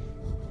Goth.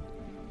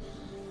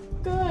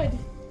 Good.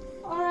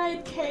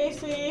 Alright,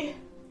 Casey.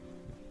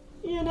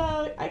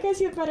 I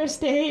guess you'd better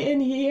stay in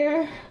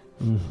here.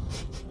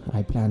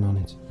 I plan on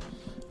it.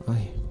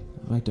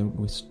 I don't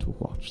wish to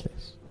watch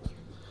this.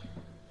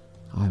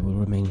 I will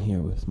remain here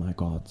with my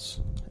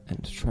gods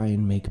and try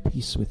and make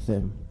peace with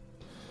them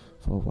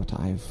for what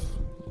I've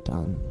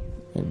done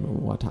and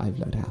what I've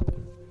let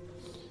happen.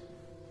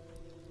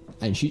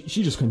 And she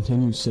just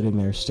continues sitting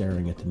there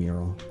staring at the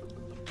mural.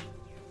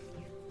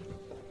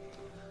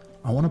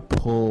 I want to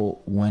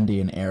pull Wendy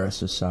and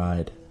Erris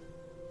aside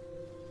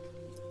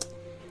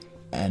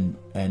and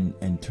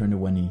turn to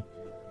Wendy.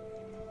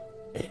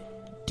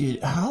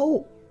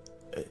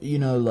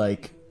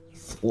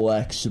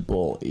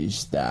 flexible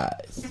is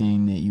that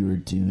thing that you were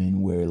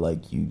doing where,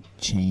 like, you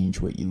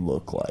change what you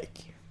look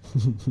like?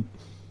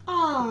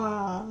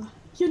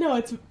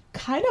 It's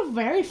kind of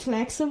very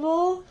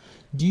flexible.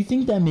 Do you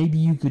think that maybe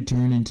you could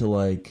turn into,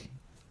 like,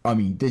 I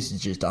mean, this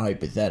is just a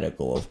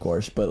hypothetical, of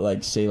course, but,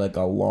 like, say, like,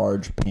 a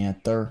large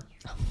panther?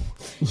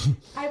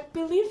 I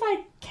believe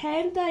I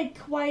can't,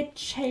 quite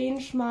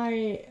change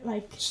my,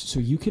 So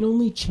you can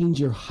only change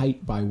your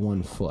height by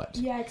 1 foot.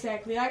 Yeah,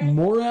 exactly.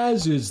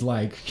 Moraz is,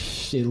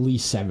 at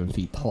least 7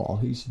 feet tall.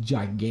 He's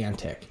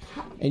gigantic.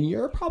 And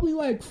you're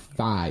probably,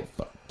 5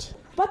 foot.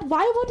 But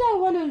why would I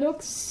want to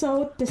look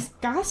so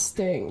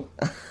disgusting?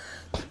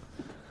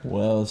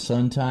 Well,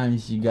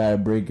 sometimes you gotta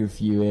break a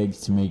few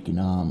eggs to make an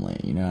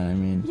omelet, you know what I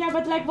mean? Yeah,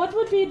 but, what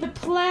would be the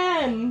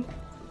plan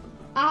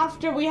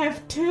after we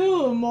have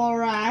 2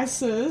 more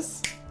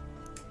asses?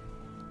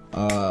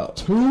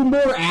 2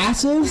 more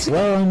asses?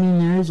 Well, I mean,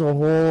 there's a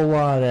whole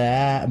lot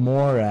of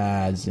more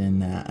ads in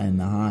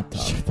the hot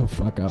tub. Shut the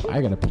fuck up.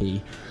 I gotta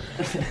pee.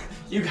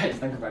 You guys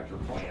think about your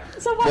plan.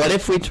 So What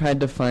if we tried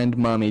to find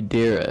Mommy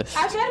Dearest?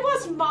 That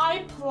was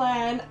my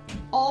plan.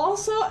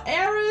 Also,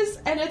 Erris,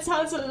 and it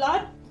sounds a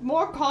lot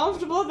more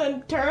comfortable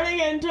than turning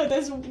into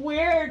this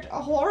weird,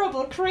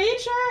 horrible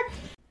creature.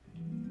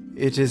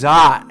 It is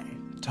I,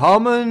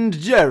 Tommund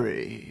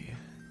Jerry.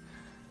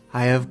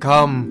 I have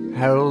come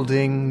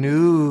heralding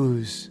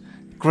news.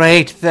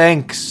 Great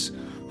thanks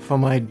for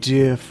my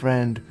dear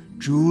friend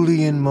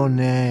Julian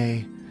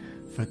Monet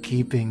for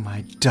keeping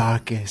my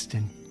darkest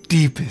and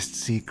deepest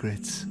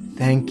secrets.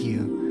 Thank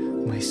you,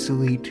 my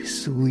sweet,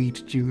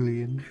 sweet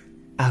Julian.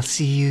 I'll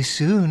see you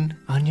soon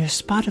on your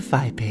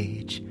Spotify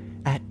page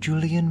at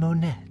Julian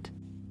Monet.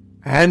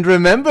 And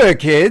remember,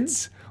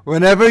 kids,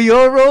 whenever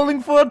you're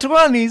rolling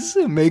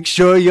 420s, make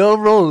sure you're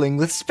rolling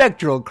with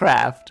spectral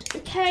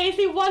craft.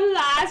 Kathy, one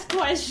last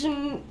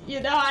question.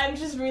 I'm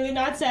just really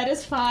not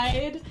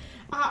satisfied.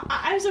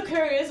 I'm so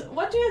curious.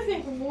 What do you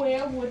think,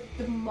 where would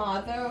the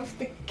mother of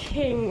the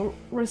king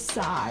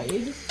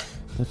reside?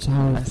 The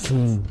Tower of the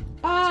King.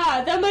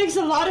 That makes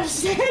a lot of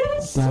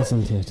sense.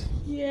 Doesn't it?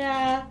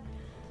 Yeah.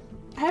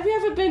 Have you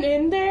ever been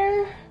in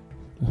there?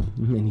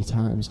 Many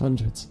times,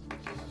 hundreds.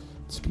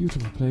 It's a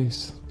beautiful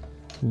place.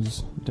 It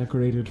was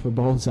decorated for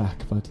Balzac,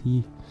 but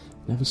he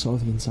never saw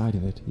the inside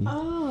of it. He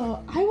I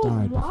would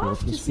died before love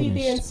it to was see the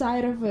finished.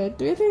 inside of it.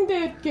 Do you think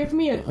they'd give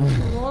me a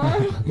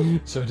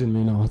tour?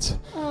 Certainly not.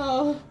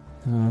 Oh.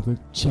 The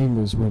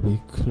chambers will be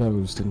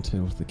closed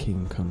until the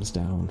king comes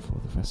down for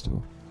the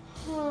festival.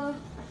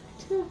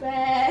 Too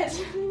bad.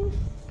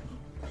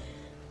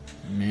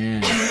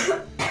 Man.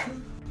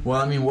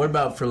 Well, I mean, what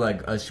about for,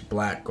 like, us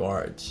black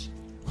guards?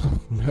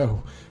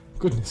 No.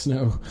 Goodness,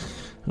 no.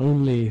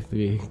 Only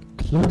the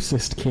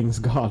closest King's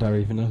Guard are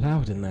even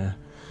allowed in there.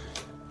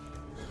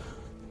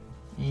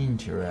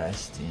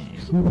 Interesting.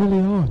 You really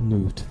are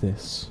new to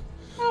this.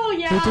 Oh,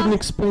 yeah. They didn't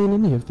explain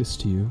any of this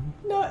to you.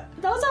 No,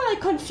 those are,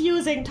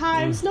 confusing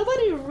times.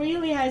 Nobody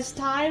really has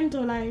time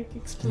to,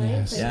 explain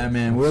things. Yeah,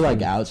 man, we're,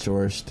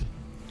 outsourced,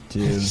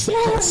 too.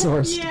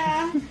 Outsourced.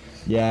 Yeah.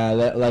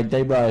 Yeah,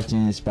 they brought us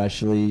in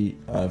especially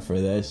for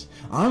this.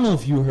 I don't know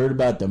if you heard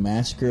about the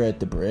massacre at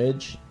the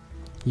bridge.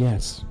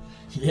 Yes.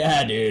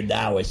 Yeah, dude,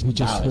 that was We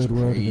just heard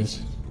word of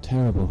it.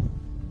 Terrible.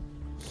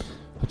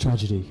 A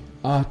tragedy.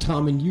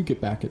 Tommund, you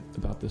get back at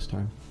about this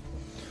time.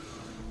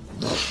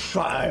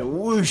 Try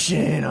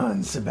whooshing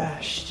on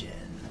Sebastian.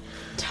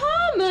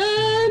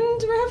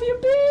 Tommund, where have you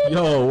been?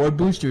 Yo, what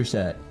booster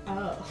set?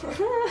 Oh.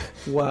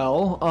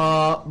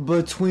 Well,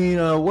 between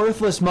a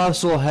worthless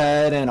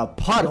musclehead and a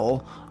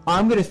puddle,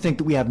 I'm gonna think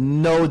that we have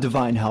no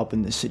divine help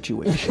in this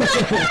situation.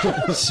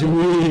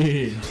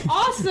 Sweet.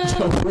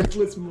 Awesome.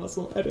 Worthless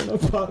muscle head in a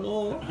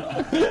puddle.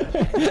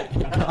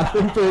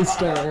 Gotham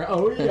booster.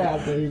 Oh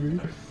yeah, baby.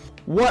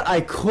 What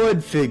I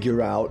could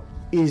figure out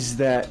is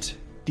that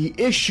the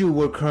issue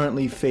we're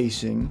currently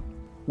facing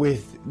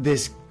with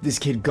this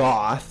kid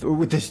Goth, or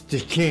with this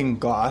King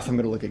Goth, I'm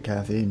gonna look at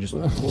Kathy and just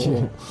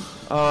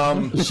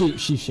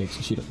She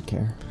shakes. She doesn't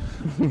care.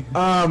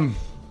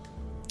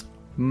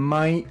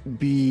 might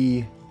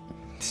be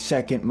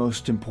second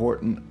most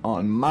important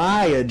on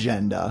my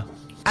agenda.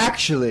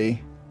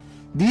 Actually,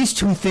 these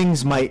two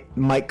things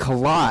might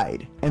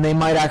collide, and they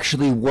might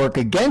actually work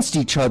against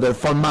each other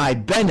for my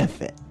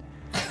benefit.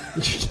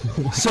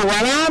 So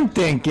what I'm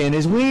thinking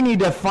is we need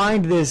to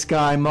find this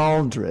guy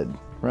Maldred,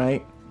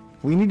 right?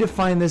 We need to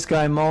find this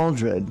guy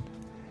Maldred,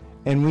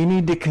 and we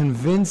need to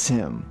convince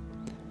him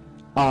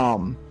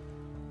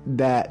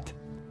that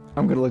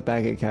I'm gonna look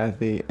back at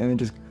Kathy and then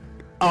just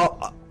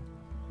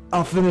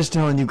I'll finish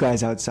telling you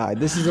guys outside.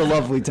 This is a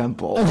lovely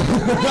temple.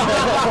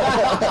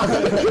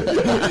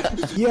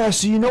 Yeah,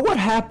 so you know what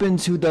happened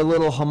to the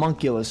little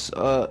homunculus?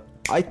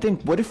 I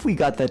think, what if we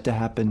got that to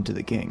happen to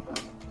the king?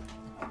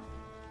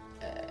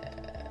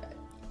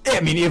 I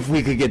mean, if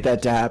we could get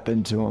that to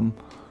happen to him.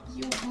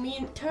 You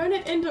mean turn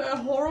it into a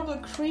horrible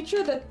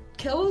creature that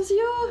kills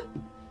you?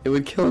 It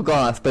would kill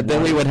Goth, but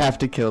then we would have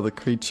to kill the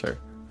creature.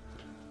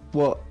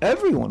 Well,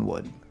 everyone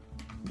would.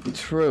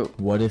 True.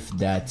 What if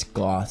that's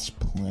Goth's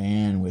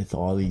plan with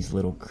all these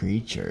little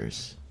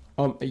creatures?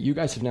 You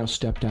guys have now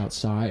stepped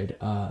outside.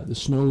 The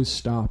snow has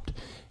stopped,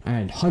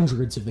 and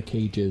hundreds of the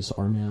cages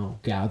are now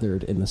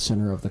gathered in the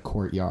center of the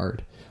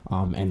courtyard.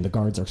 And the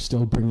guards are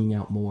still bringing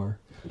out more.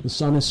 The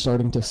sun is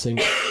starting to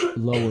sink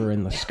lower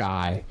in the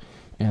sky,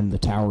 and the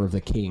Tower of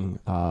the King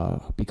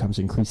becomes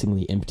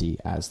increasingly empty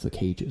as the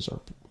cages are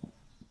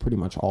pretty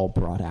much all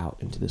brought out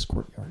into this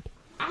courtyard.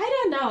 I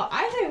don't know.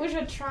 I think we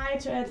should try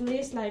to at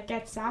least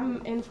get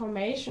some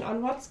information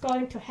on what's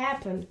going to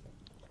happen.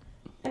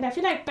 And I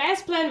feel like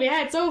best plan we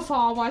had so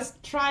far was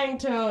trying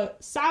to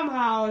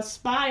somehow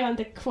spy on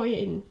the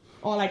queen.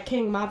 Or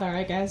King Mother,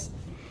 I guess.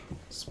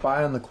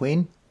 Spy on the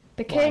queen?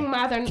 The King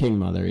Mother. King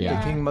Mother, yeah.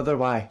 The King Mother,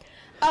 why?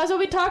 So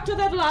we talked to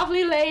that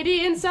lovely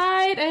lady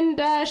inside,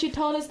 and she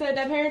told us that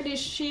apparently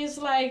she's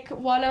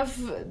one of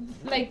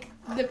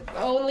the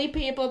only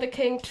people the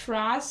king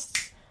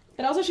trusts.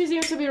 And also she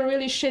seems to be a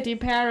really shitty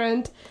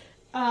parent.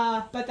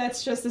 But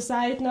that's just a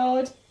side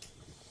note.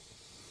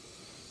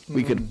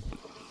 We could,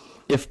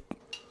 if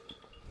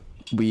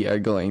we are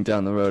going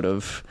down the road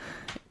of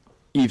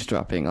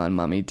eavesdropping on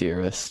Mommy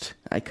Dearest,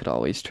 I could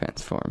always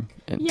transform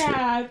into...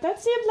 Yeah,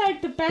 that seemed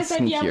like the best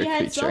idea we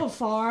had so creature.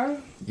 far.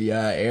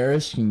 Yeah,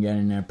 Erris can get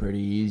in there pretty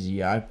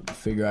easy. I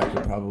figure I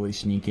could probably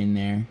sneak in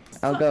there.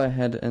 I'll go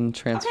ahead and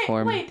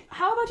transform. Okay, wait,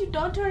 how about you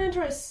don't turn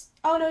into a...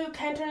 Oh no, you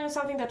can't turn into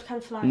something that can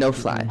fly. No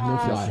fly. No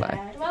fly.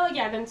 Sad. Well,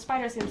 yeah, then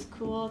spider seems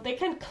cool. They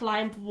can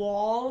climb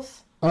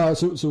walls.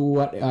 So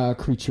what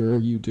creature are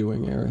you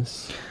doing,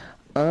 Erris?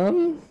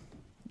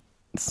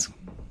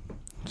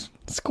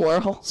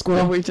 Squirrel.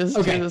 Squirrel? We just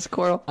Okay. did a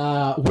squirrel.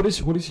 What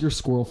does your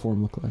squirrel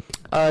form look like?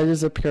 It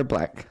is a pure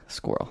black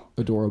squirrel.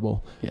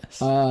 Adorable.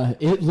 Yes.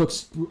 It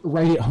looks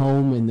right at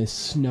home in this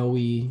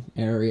snowy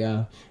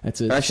area.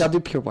 I shall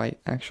do pure white,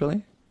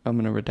 actually. I'm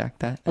going to redact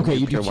that. Okay,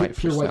 you pure do white.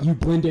 pure for white. snow. You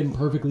blend in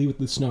perfectly with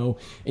the snow,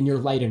 and you're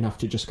light enough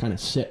to just kind of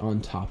sit on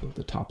top of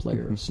the top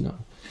layer of snow.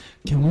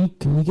 Can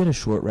we get a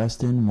short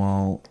rest in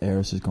while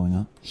Erris is going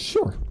up?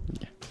 Sure.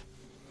 Yeah.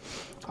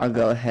 I'll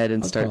go ahead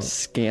and start Okay.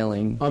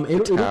 scaling the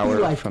It'll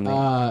tower be from the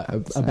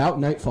outside. about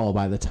nightfall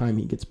by the time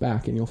he gets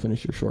back, and you'll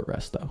finish your short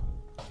rest, though.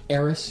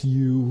 Erris,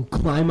 you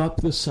climb up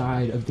the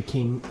side of the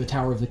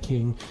Tower of the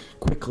King,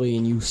 quickly,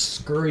 and you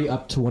scurry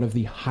up to one of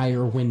the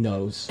higher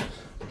windows.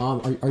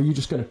 Are you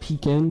just gonna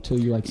peek in till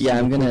you Yeah,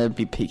 I'm gonna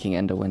be peeking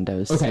into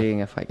windows, seeing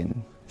if I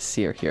can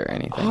see or hear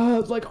anything.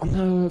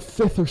 On the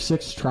fifth or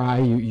sixth try,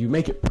 you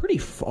make it pretty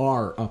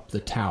far up the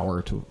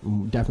tower to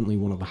definitely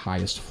one of the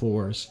highest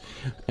floors,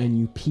 and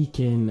you peek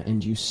in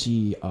and you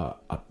see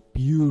a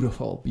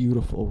beautiful,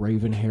 beautiful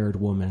raven-haired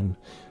woman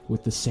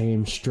with the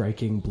same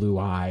striking blue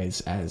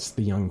eyes as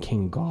the young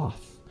King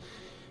Goth,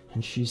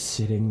 and she's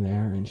sitting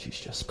there and she's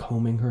just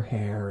combing her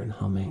hair and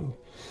humming,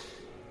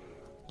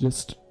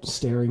 just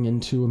staring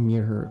into a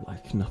mirror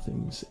like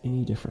nothing's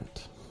any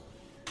different.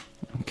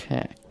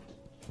 Okay.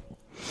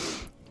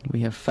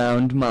 We have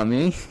found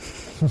Mommy.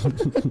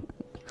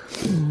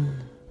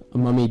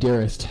 Mommy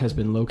Dearest has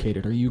been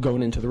located. Are you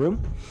going into the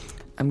room?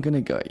 I'm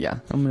gonna go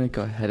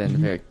ahead and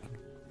very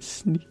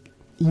sneak.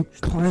 You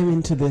climb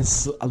into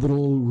this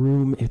little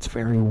room. It's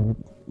very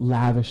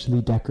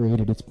lavishly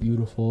decorated. It's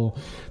beautiful.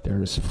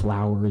 There's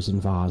flowers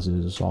and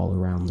vases all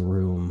around the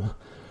room.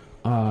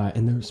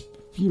 And there's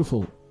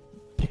beautiful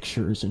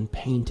pictures and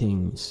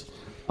paintings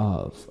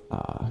of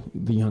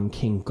the young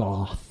King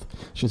Goth.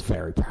 She's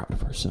very proud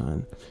of her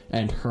son.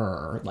 And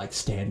her,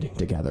 standing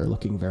together,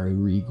 looking very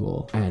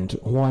regal. And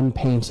one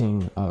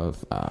painting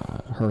of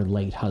her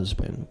late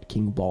husband,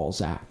 King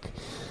Balzac,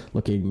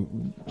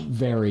 looking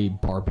very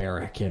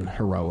barbaric and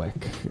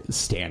heroic,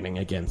 standing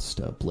against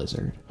a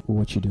blizzard.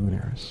 What you doing,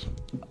 Erris?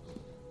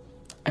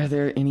 Are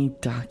there any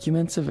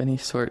documents of any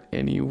sort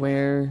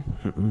anywhere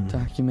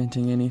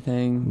documenting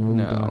anything?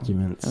 No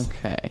documents.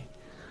 Okay.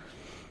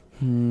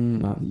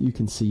 Not that you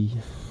can see.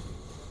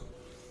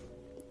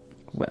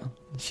 Well,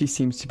 she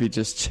seems to be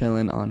just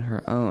chilling on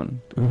her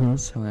own,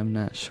 so I'm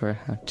not sure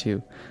how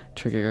to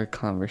trigger a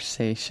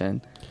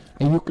conversation.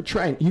 And you could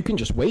try. You can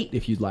just wait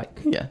if you'd like.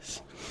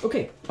 Yes.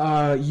 Okay.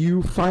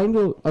 You find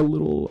a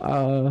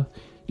little.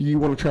 You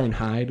want to try and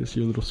hide as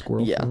your little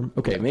squirrel form?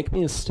 Okay. Make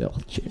me a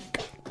stealth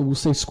check. We'll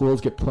say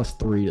squirrels get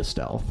 +3 to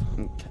stealth.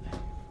 Okay.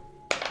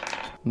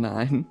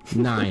 9.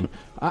 9.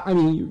 I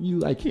mean,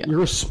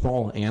 you're a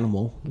small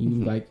animal.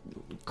 You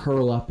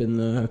curl up in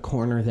the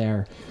corner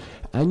there,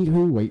 and you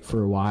wait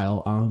for a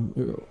while.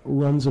 It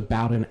runs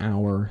about an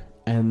hour,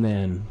 and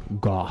then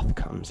Goth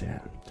comes in.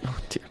 Oh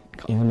dear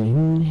God. And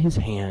in his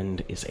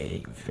hand is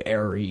a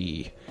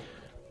very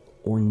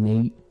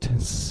ornate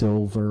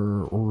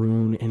silver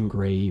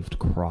rune-engraved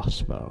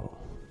crossbow.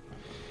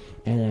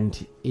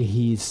 And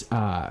he's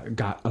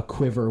got a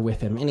quiver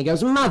with him. And he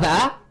goes,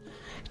 "Mother,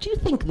 do you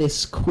think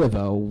this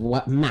quiver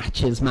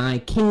matches my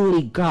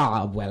kingly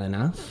garb well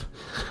enough?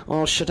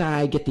 Or should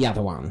I get the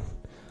other one?"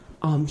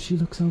 She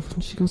looks over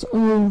and she goes,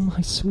 "Oh,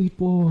 my sweet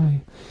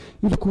boy,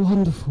 you look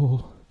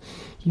wonderful.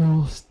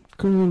 You're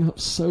growing up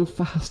so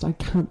fast, I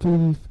can't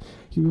believe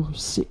you're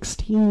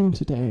 16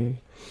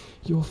 today."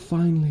 You're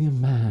finally a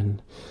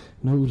man,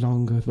 no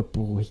longer the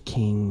boy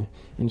king.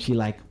 And she,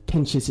 like,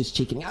 pinches his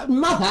cheek and,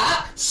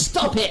 Mother,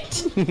 stop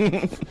it!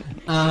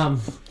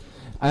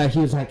 He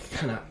was, like,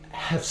 kind of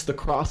hefts the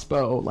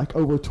crossbow, like,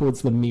 over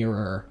towards the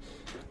mirror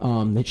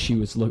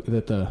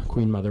that the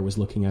Queen Mother was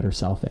looking at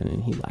herself in,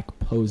 and he, like,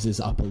 poses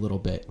up a little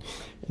bit,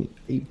 and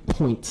he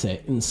points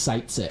it and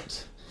sights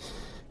it.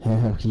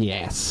 Oh,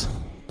 yes,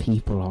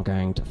 people are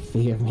going to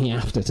fear me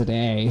after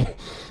today.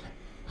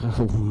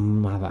 Oh,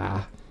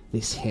 Mother,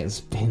 this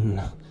has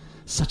been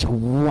such a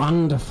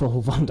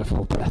wonderful,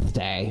 wonderful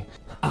birthday.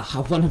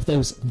 One of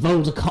those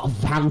Voldemort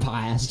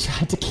vampires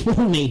tried to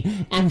kill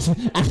me, and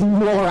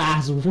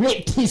Moraz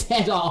ripped his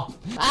head off.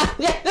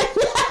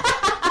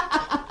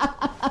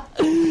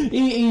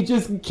 He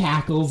just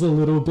cackles a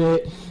little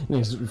bit in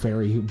this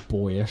very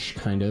boyish,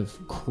 kind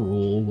of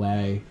cruel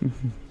way.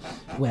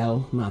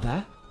 Well,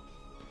 Mother,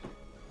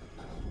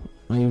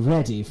 are you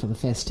ready for the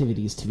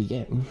festivities to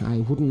begin? I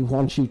wouldn't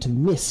want you to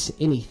miss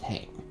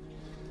anything.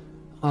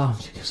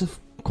 Yes, of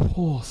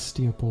course,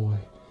 dear boy.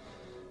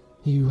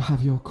 You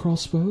have your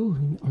crossbow?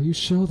 Are you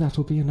sure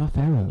that'll be enough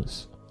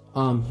arrows?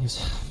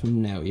 Yes,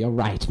 no, you're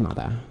right,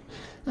 Mother.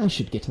 I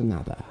should get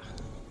another.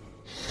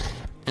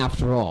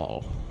 After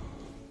all,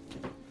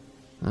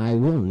 I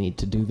will need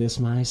to do this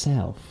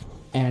myself.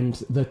 And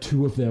the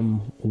two of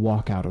them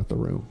walk out of the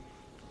room.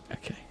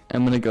 Okay.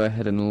 I'm going to go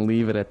ahead and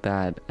leave it at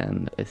that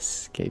and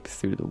escape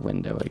through the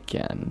window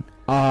again.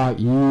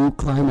 You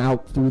climb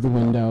out through the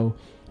window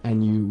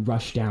and you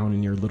rush down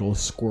in your little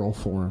squirrel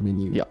form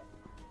and you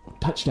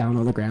touch down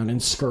on the ground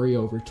and scurry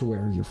over to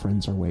where your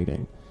friends are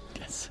waiting.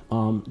 Yes.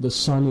 The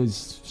sun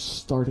is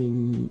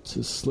starting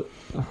to slip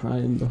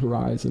behind the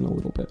horizon a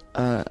little bit.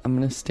 I'm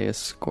going to stay a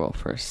squirrel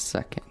for a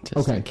second,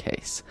 just in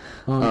case.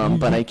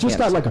 But I just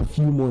got like a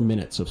few more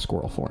minutes of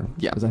squirrel form.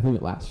 Yeah. Because I think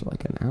it lasts for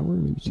like an hour,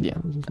 maybe 2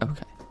 hours or something.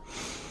 Okay.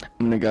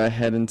 I'm going to go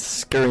ahead and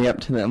scurry up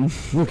to them.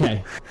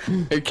 Okay.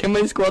 Can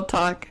my squirrel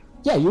talk?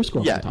 Yeah, your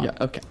squirrel can talk. Yeah,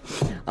 okay.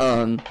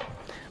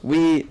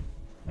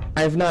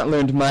 I've not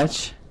learned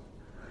much,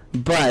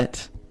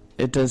 but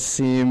it does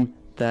seem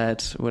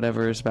that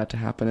whatever is about to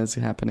happen is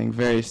happening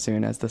very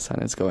soon as the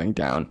sun is going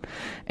down.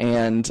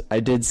 And I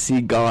did see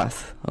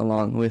Goth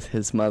along with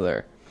his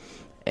mother,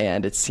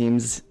 and it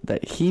seems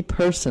that he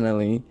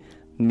personally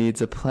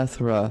needs a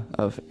plethora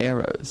of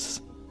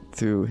arrows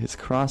through his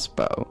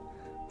crossbow.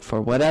 For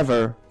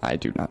whatever, I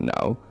do not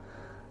know,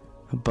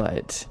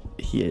 but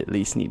he at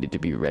least needed to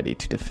be ready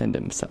to defend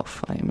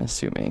himself, I am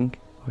assuming,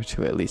 or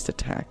to at least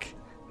attack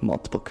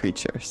multiple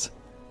creatures.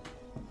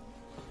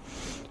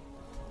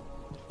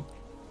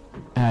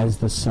 As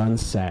the sun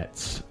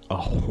sets, a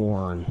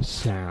horn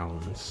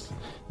sounds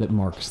that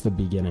marks the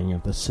beginning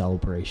of the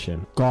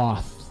celebration.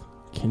 Goth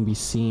can be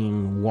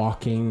seen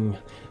walking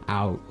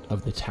out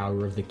of the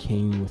Tower of the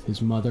King with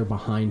his mother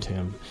behind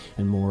him,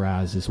 and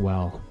Moraz as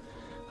well.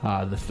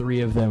 The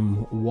three of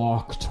them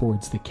walk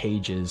towards the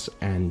cages,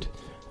 and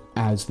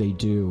as they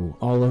do,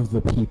 all of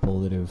the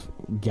people that have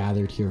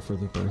gathered here for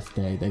the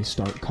birthday, they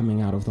start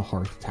coming out of the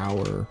Hearth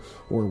Tower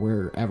or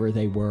wherever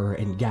they were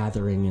and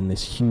gathering in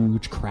this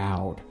huge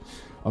crowd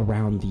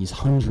around these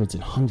hundreds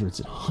and hundreds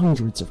and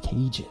hundreds of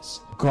cages.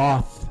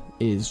 Goth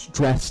is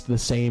dressed the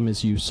same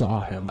as you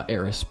saw him,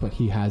 Erris, but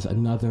he has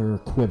another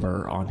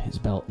quiver on his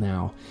belt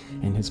now,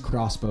 and his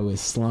crossbow is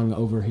slung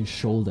over his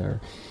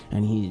shoulder,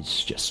 and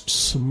he's just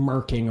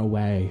smirking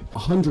away.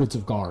 Hundreds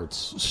of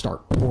guards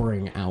start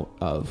pouring out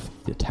of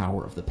the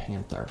Tower of the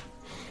Panther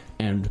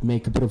and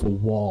make a bit of a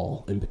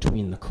wall in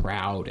between the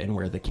crowd and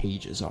where the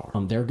cages are.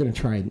 They're going to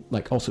try and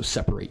also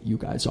separate you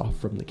guys off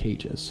from the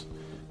cages.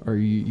 Are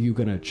you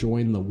going to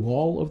join the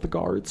wall of the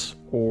guards?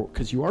 Or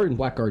because you are in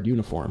Blackguard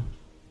uniform.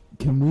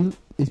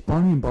 Is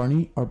Barney and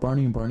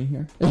Barney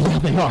here? Yeah,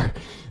 they are.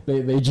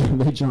 They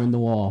joined the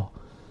wall.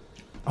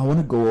 I want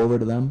to go over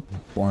to them.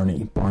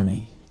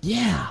 Barney.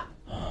 Yeah.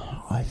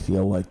 I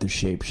feel like the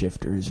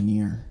shapeshifter is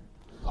near.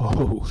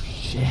 Oh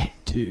shit,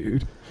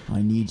 dude.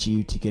 I need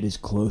you to get as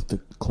close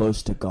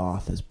to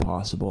Goth as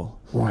possible.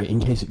 Right, in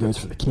case it goes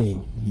for the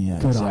king. Yeah,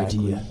 good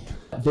exactly. idea.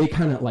 They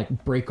kind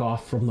of break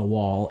off from the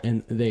wall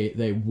and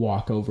they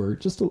walk over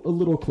just a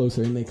little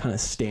closer and they kind of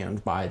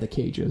stand by the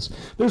cages.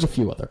 There's a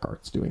few other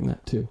guards doing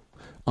that too.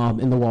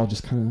 And the wall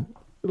just kind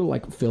of,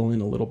 it'll fill in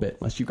a little bit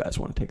unless you guys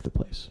want to take the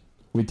place.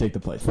 We take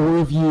the place. 4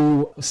 of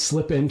you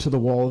slip into the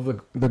wall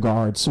of the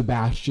guard.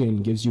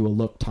 Sebastian gives you a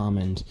look,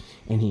 Tommund,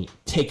 and he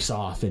takes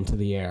off into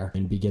the air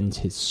and begins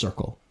his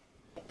circle.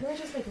 Can I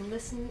just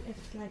listen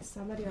if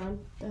somebody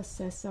around us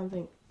says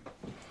something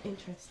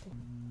interesting?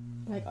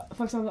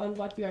 For example, on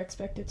what we are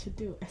expected to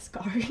do as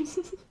guards.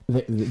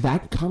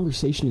 That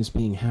conversation is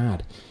being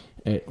had.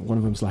 One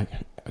of them's like,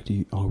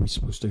 are we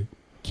supposed to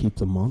keep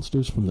the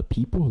monsters from the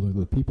people or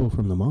the people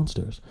from the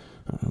monsters?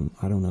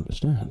 I don't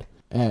understand.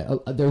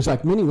 There's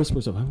many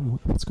whispers of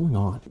what's going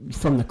on.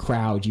 From the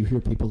crowd, you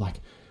hear people like,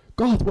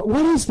 God,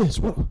 what is this?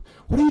 What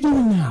are you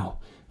doing now?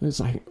 And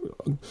it's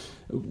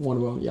one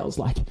of them yells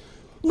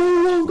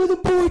no longer the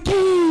boy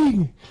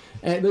king!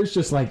 And there's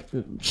just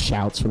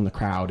shouts from the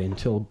crowd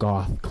until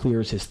Goth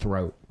clears his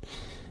throat.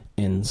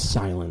 and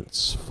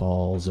silence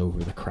falls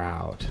over the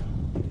crowd.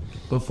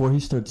 Before he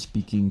starts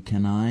speaking,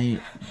 can I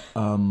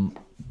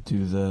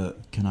do the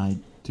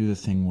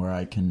thing where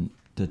I can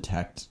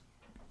detect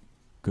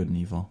good and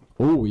evil?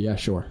 Oh, yeah,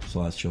 sure.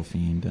 Celestial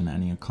fiend in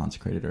any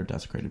consecrated or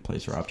desecrated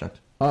place or object.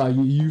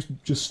 You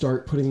just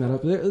start putting that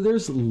up.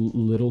 There's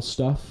little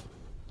stuff.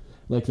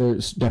 Like,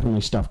 there's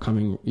definitely stuff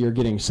coming. You're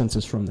getting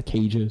senses from the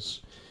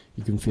cages.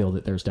 You can feel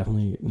that there's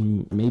definitely,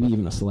 maybe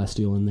even a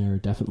celestial in there.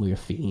 Definitely a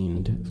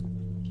fiend.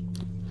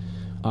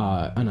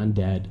 An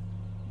undead.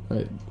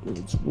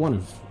 It's one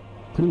of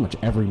pretty much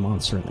every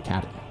monster in the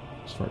category,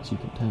 as far as you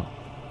can tell.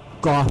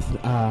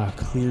 Goth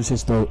clears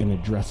his throat and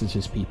addresses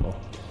his people.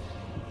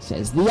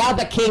 Says, the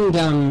other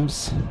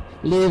kingdoms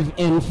live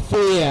in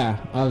fear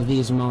of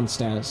these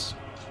monsters.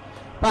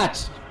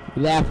 But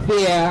their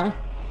fear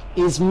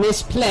is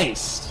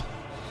misplaced.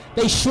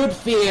 They should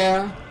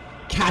fear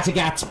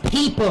Kattegat's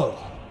people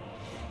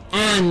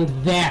and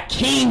their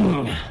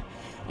king.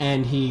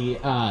 And he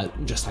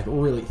just like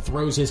really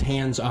throws his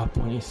hands up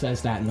when he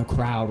says that, and the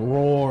crowd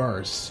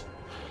roars.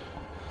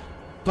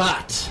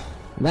 But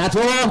that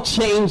all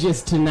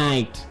changes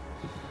tonight,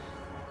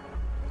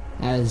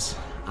 as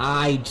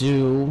I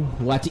do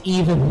what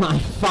even my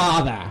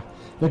father,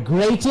 the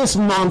greatest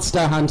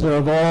monster hunter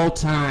of all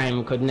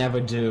time, could never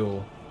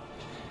do.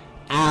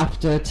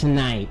 After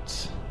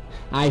tonight,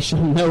 I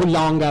shall no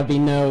longer be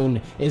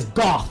known as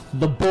Goth,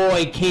 the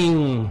boy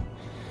king,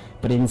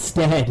 but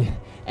instead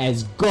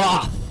as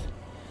Goth,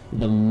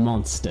 the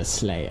monster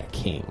slayer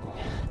king.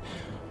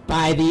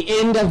 By the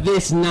end of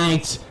this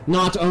night,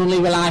 not only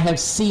will I have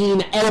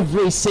seen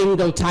every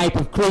single type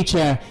of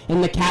creature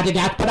in the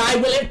Kattegat, but I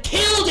will have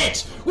killed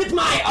it with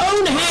my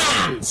own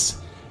hands!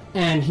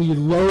 And he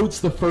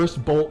loads the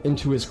first bolt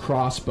into his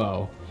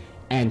crossbow,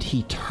 and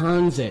he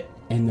turns it,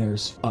 and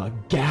there's a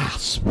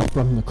gasp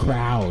from the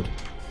crowd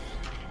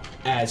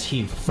as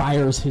he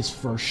fires his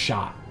first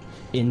shot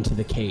into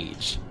the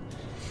cage.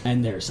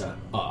 And there's a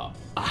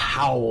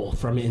howl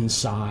from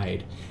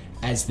inside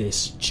as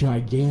this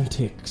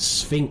gigantic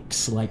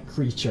sphinx-like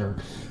creature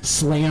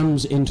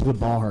slams into the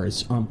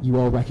bars. You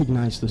all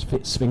recognize the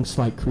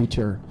sphinx-like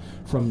creature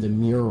from the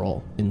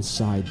mural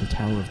inside the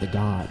Tower of the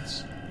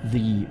Gods.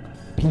 The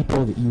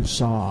people that you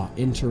saw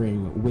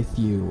entering with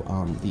you,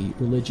 the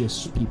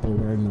religious people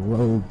wearing the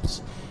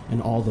robes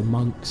and all the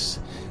monks,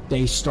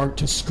 they start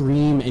to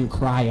scream and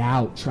cry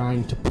out,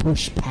 trying to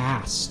push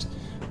past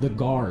the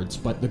guards,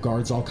 but the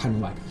guards all kind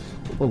of like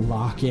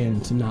lock in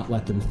to not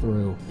let them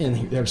through.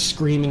 And they're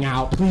screaming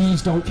out,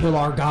 please don't kill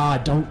our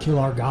god, don't kill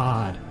our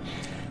god.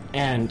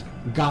 And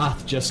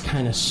Goth just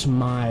kind of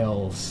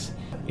smiles.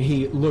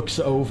 He looks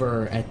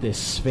over at this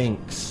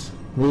sphinx.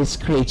 This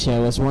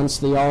creature was once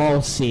the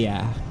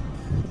All-Seer.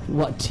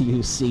 What do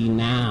you see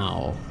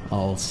now,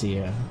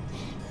 All-Seer?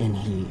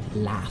 Any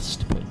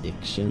last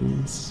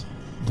predictions?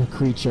 The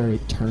creature,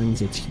 it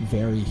turns its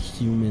very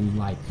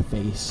human-like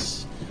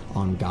face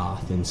on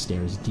Goth and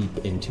stares deep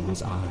into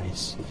his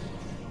eyes.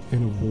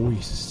 And a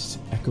voice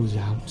echoes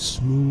out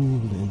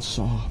smooth and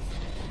soft,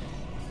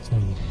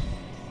 saying,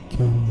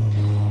 kill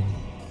my mom,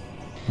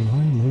 and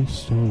I may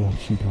still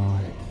watch you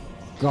die.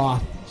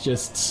 Goth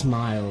just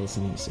smiles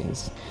and he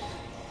says,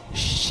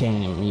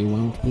 shame you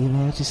won't be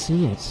there to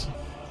see it.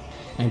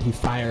 And he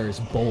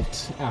fires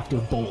bolt after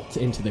bolt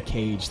into the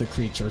cage, the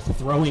creature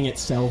throwing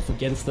itself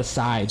against the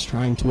sides,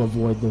 trying to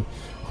avoid the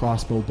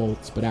crossbow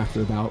bolts, but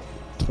after about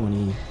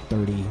 20,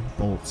 30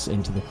 bolts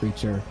into the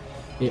creature,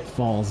 it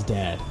falls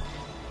dead.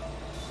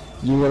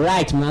 You were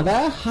right,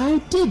 Mother.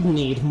 I did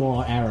need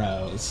more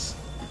arrows.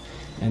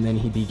 And then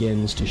he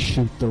begins to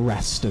shoot the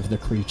rest of the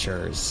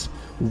creatures,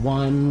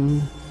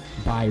 one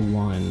by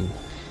one.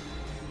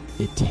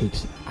 It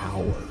takes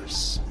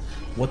hours.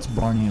 What's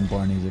Barney and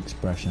Barney's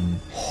expression?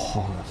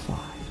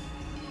 Horrified.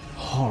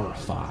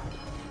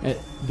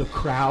 The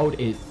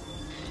crowd,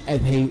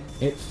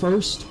 at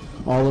first,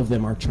 all of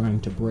them are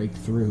trying to break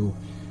through,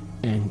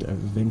 and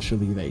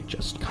eventually they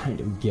just kind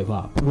of give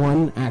up.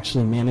 One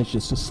actually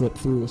manages to slip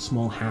through a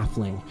small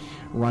halfling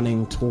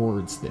running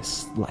towards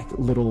this like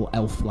little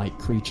elf-like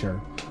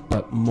creature,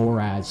 but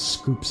Moraz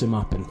scoops him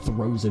up and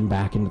throws him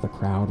back into the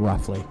crowd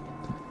roughly.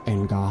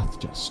 And Goth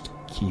just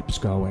keeps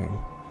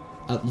going,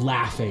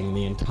 laughing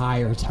the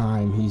entire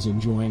time. He's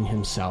enjoying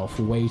himself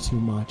way too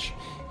much.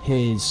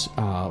 His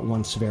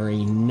once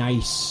very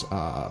nice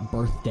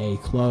birthday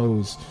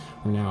clothes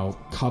are now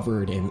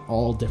covered in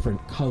all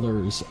different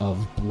colors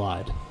of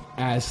blood.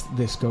 As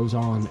this goes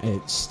on,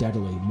 it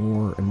steadily,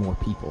 more and more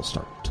people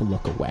start to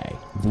look away.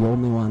 The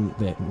only one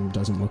that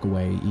doesn't look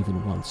away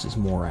even once is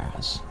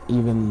Moraz.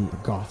 Even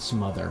Goth's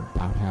mother,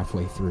 about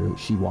halfway through,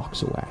 she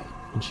walks away,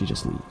 and she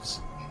just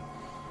leaves.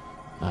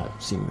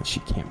 Seeing that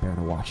she can't bear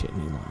to watch it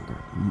any longer.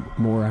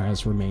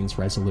 Moraz remains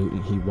resolute,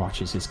 and he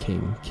watches his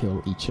king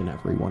kill each and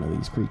every one of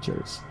these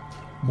creatures.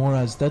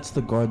 Moraz, that's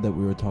the guard that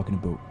we were talking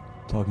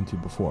to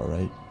before,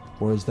 right?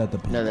 Or is that the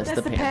panther? No, that's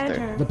the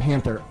panther. The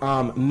panther.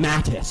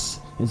 Mattis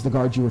is the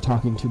guard you were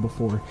talking to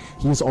before.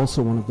 He is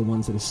also one of the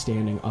ones that is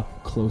standing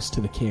up close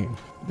to the king.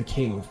 The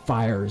king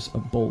fires a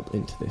bolt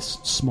into this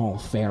small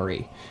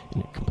fairy,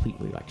 and it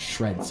completely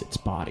shreds its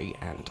body.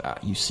 And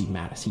you see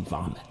Mattis. He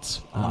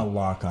vomits. I'll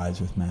lock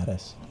eyes with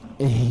Mattis.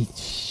 He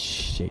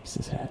shakes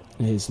his head.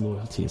 His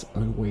loyalty is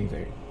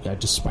unwavering,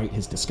 despite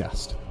his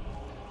disgust.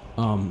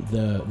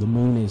 The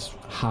moon is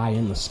high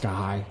in the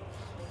sky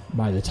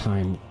by the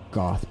time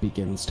Goth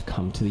begins to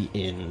come to the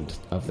end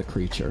of the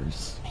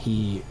creatures.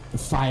 He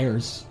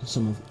fires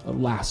some of the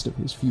last of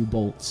his few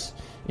bolts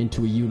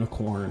into a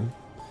unicorn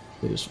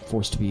that is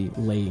forced to be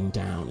laying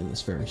down in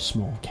this very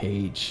small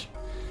cage.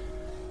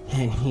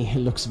 And he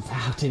looks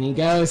about and he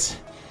goes,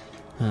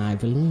 I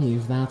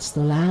believe that's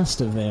the last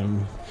of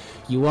them.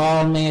 You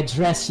all may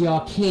address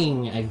your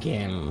king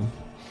again.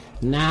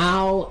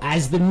 Now,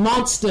 as the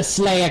Monster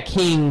Slayer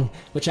King,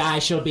 which I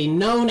shall be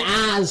known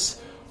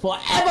as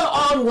forever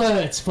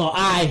onwards, for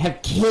I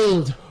have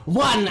killed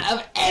one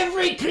of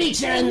every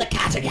creature in the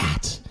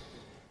Kattegat.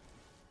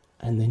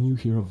 And then you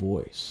hear a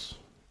voice.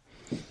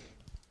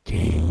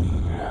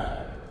 King,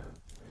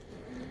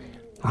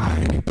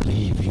 I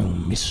believe you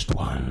missed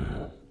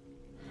one.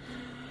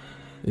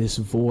 This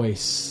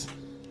voice,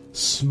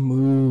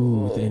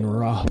 smooth and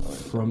rough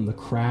from the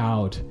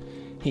crowd.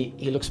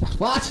 He looks back.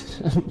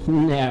 What?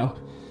 No.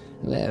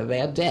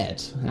 They're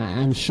dead.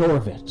 I'm sure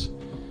of it.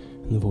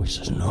 And the voice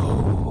says,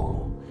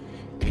 No.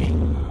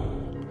 King,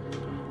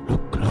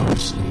 look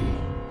closely.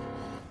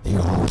 The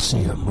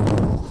All-Seer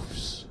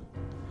moves.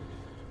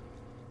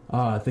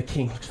 The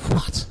king,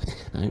 what?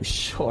 I'm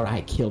sure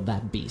I killed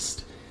that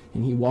beast.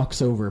 And he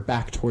walks over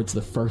back towards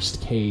the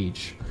first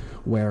cage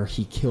where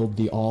he killed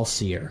the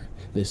All-Seer,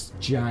 this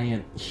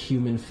giant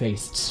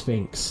human-faced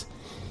sphinx.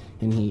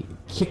 And he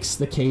kicks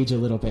the cage a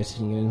little bit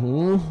and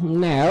goes,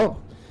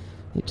 no,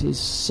 it is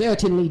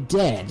certainly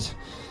dead.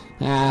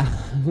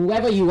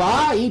 Whoever you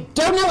are, you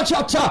don't know what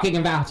you're talking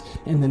about.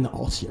 And then the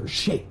All-Seer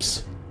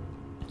shakes.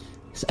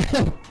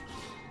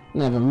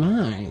 Never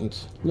mind.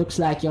 Looks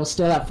like you're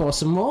still up for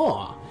some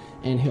more.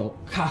 And he'll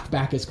cock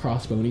back his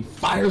crossbow and he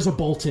fires a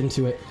bolt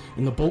into it,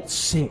 and the bolt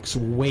sinks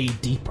way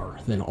deeper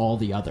than all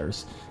the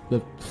others, the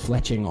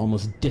fletching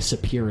almost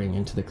disappearing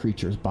into the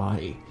creature's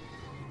body.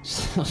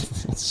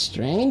 That's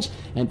strange,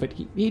 but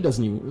he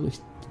doesn't even really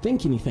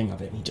think anything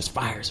of it. He just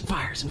fires and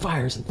fires and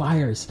fires and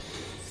fires.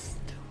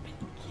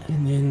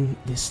 And then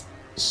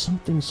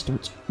something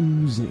starts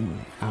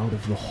oozing out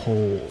of the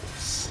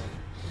holes.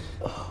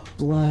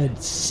 Blood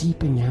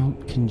seeping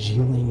out,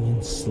 congealing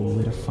and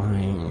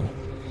solidifying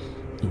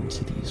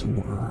into these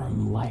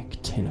worm-like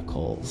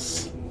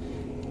tentacles.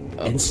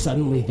 And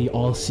suddenly the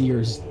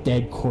All-Seer's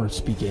dead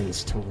corpse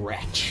begins to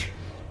retch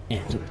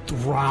and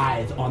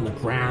writhe on the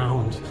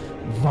ground,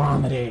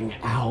 vomiting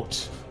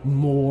out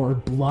more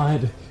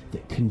blood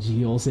that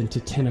congeals into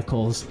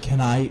tentacles.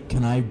 Can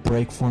I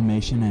break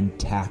formation and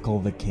tackle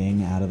the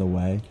king out of the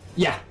way?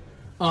 Yeah.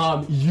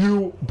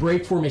 You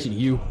break formation.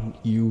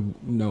 You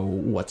know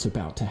what's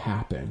about to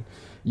happen.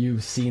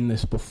 You've seen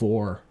this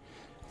before.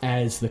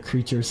 As the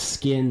creature's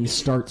skin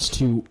starts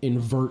to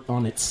invert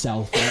on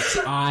itself, and its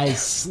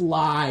eyes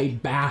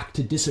slide back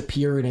to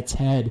disappear in its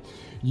head,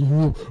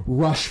 you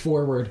rush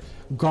forward.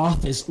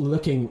 Goth is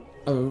looking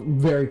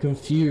very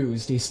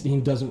confused. He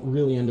doesn't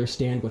really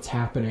understand what's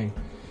happening.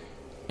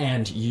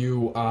 And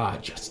you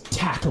just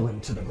tackle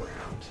him to the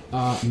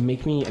ground.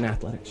 Make me an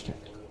athletics check.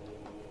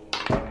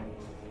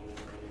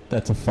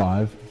 That's a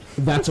 5.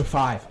 That's a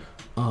 5.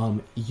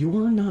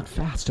 You're not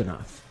fast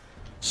enough.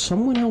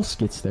 Someone else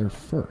gets there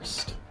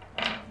first.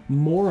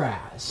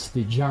 Moraz,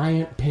 the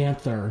giant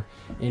panther,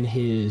 in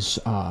his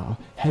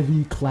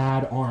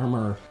heavy-clad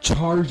armor,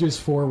 charges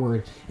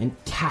forward and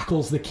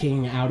tackles the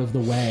king out of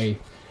the way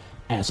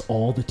as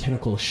all the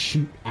tentacles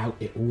shoot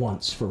out at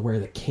once for where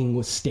the king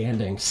was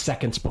standing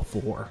seconds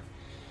before.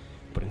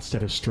 But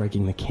instead of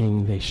striking the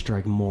king, they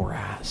strike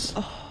Moraz.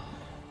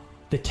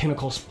 The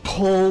tentacles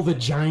pull the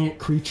giant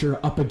creature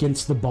up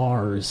against the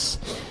bars,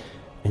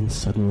 and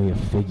suddenly a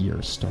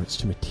figure starts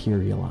to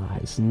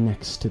materialize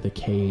next to the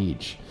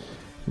cage,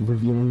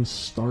 revealing,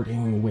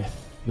 starting with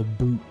the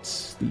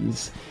boots,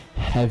 these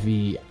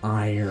heavy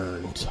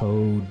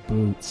iron-toed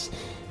boots,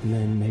 and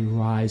then they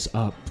rise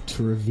up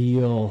to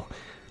reveal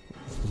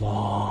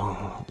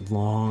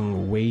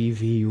long,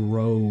 wavy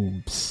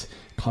robes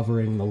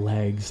covering the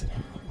legs, and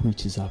it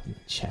reaches up and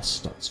the chest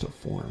starts to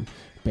form.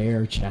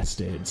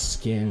 Bare-chested,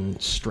 skin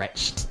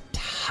stretched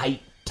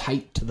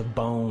tight to the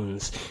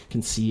bones. You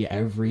can see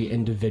every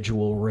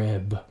individual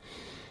rib.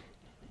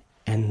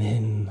 And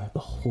then the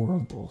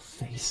horrible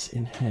face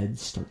and head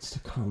starts to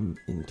come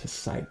into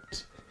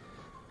sight.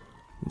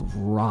 The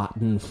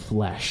rotten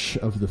flesh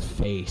of the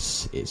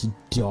face is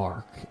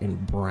dark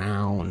and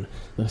brown,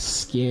 the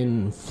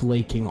skin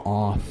flaking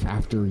off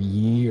after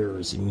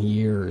years and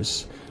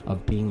years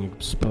of being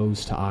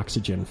exposed to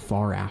oxygen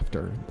far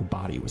after the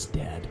body was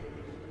dead.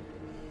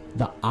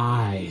 The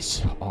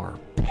eyes are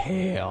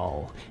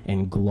pale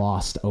and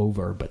glossed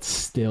over, but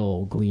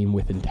still gleam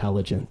with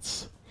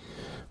intelligence.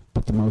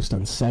 But the most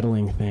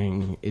unsettling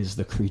thing is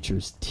the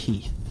creature's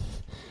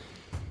teeth.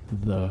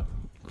 The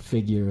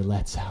figure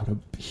lets out a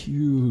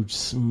huge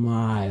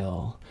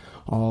smile.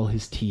 All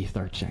his teeth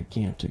are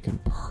gigantic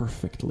and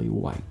perfectly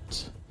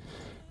white.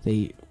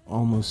 They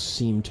almost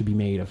seem to be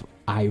made of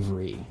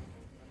ivory.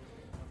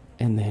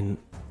 And then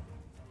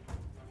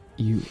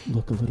you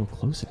look a little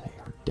closer.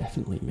 They are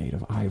definitely made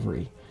of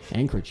ivory.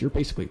 Anchorage, you're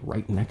basically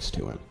right next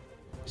to him.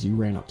 As you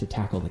ran up to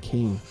tackle the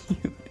king,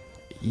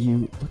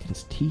 you look at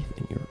his teeth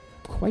and you're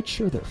quite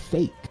sure they're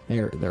fake.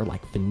 They're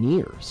like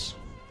veneers.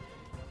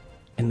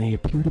 And they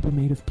appear to be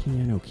made of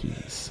piano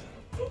keys.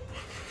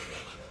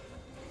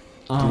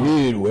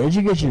 Dude, where'd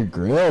you get your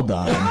grill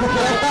done?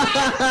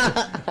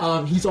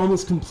 He's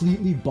almost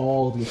completely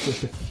bald with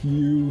just a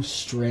few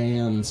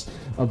strands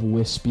of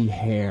wispy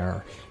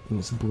hair. And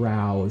his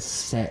brow is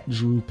set,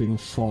 drooping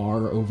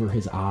far over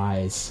his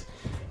eyes.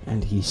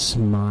 And he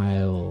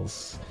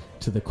smiles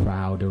to the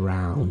crowd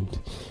around.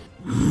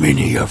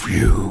 Many of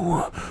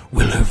you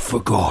will have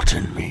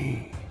forgotten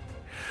me,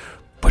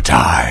 but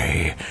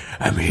I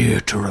am here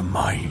to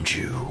remind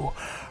you,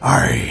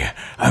 I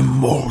am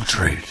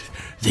Mordred,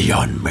 the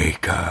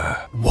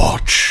Unmaker.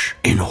 Watch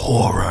in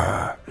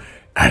horror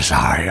as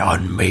I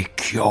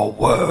unmake your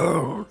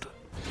world.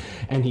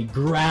 And he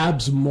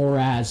grabs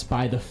Moraz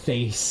by the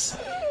face,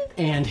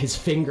 and his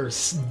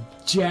fingers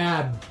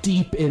jab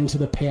deep into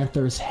the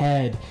panther's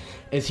head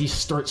as he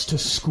starts to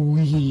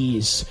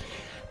squeeze,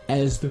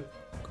 as the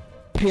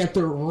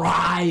panther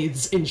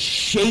writhes and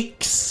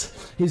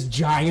shakes his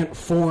giant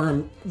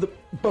form. The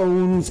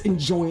bones and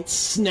joints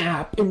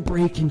snap and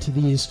break into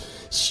these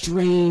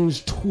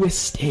strange,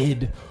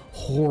 twisted,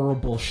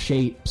 horrible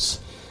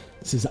shapes.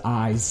 As his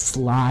eyes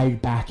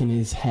slide back in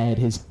his head,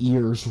 his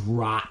ears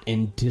rot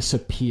and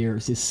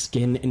disappears, his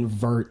skin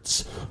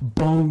inverts,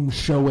 bone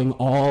showing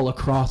all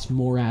across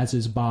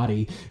Moraz's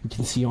body. You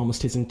can see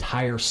almost his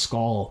entire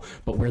skull,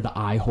 but where the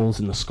eye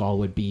holes in the skull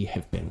would be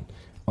have been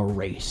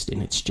erased,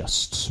 and it's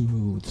just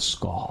smooth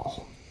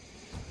skull.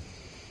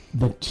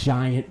 The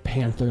giant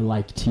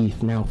panther-like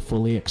teeth now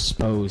fully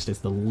exposed as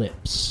the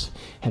lips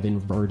have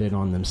inverted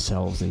on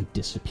themselves and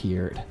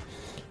disappeared.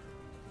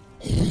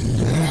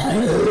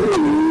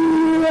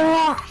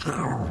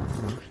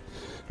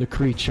 The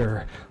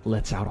creature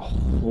lets out a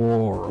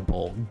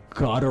horrible,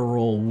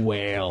 guttural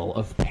wail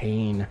of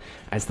pain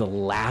as the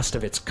last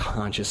of its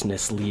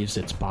consciousness leaves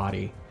its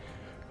body.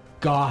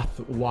 Goth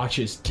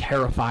watches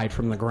terrified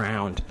from the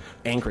ground.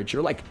 Anchorage,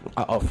 you're like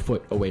a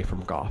foot away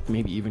from Goth,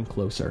 maybe even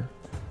closer.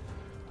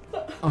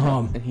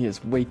 And he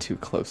is way too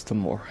close to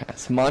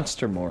Moraz.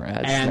 Monster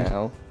Moraz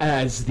now.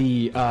 As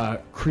the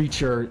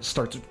creature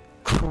starts...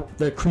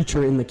 The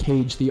creature in the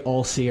cage, the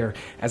All-Seer,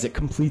 as it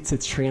completes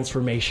its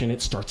transformation,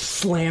 it starts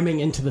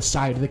slamming into the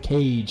side of the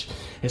cage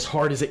as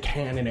hard as it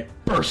can, and it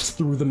bursts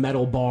through the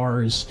metal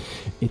bars.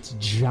 Its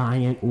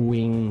giant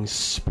wings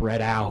spread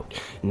out,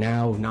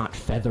 now not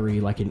feathery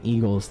like an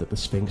eagle's that the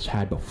Sphinx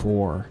had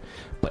before,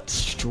 but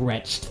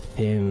stretched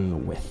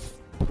thin with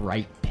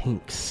bright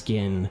pink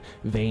skin,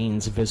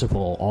 veins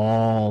visible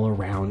all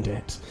around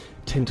it,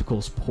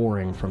 tentacles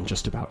pouring from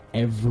just about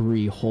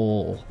every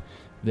hole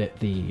that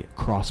the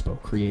crossbow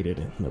created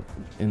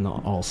in the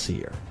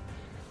All-Seer.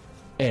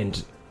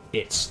 And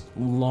its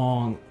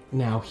long,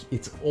 now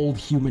its old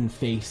human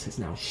face is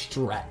now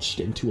stretched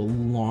into a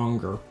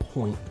longer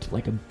point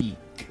like a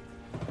beak.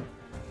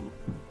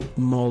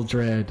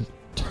 Mordred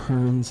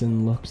turns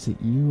and looks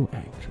at you,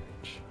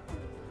 Anchorage.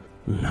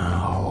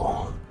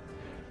 Now,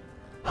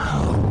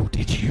 how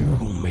did you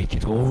make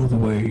it all the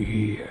way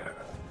here?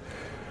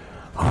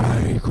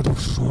 I could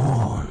have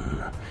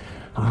sworn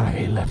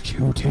I left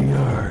you to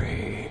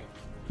Yuri.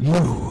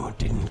 You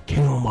didn't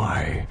kill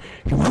my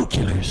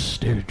homunculus,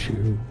 did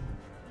you?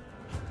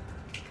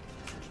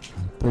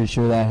 I'm pretty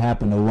sure that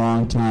happened a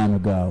long time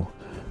ago.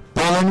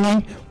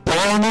 Barney!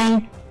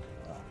 Barney!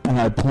 And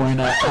I point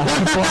at...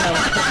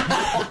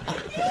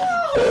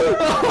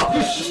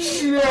 Oh,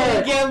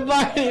 shit! Get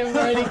Barney and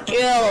Barney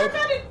killed!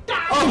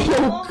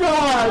 Oh,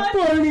 God!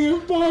 Barney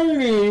and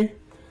Barney!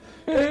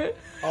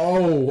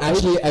 Oh,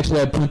 Actually,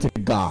 I point to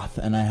Goth,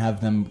 and I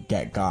have them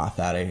get Goth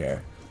out of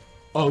here.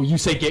 Oh, you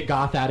say get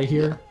Goth out of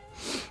here?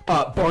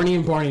 Barney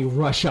and Barney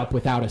rush up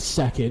without a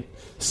second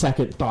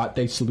thought.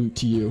 They salute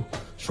to you,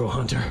 Troll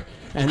Hunter,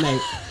 and they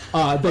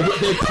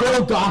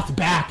pull Goth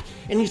back,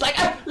 and he's like,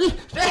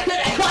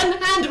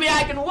 "Unhand me!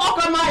 I can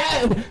walk on my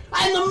own.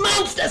 I'm the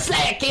Monster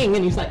Slayer King!"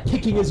 And he's like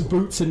kicking his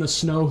boots in the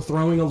snow,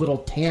 throwing a little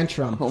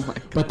tantrum. Oh my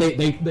God. But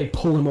they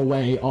pull him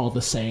away all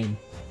the same.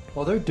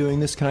 While they're doing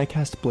this, can I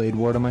cast Blade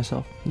Ward on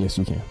myself? Yes,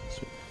 you can.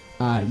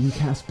 You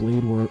cast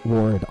Blade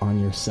Ward on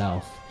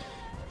yourself,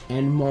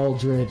 and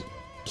Mordred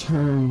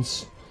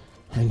turns,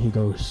 and he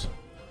goes,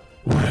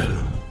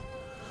 Well,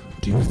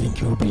 do you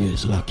think you'll be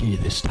as lucky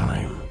this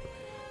time?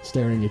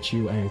 staring at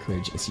you,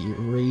 Anchorage, as he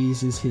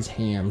raises his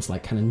hands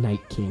like kind of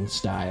Night King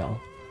style,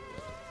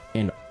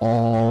 and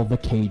all the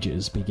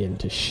cages begin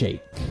to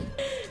shake.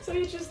 So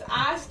you just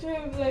asked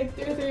him, like,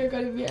 do you think you're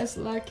gonna be as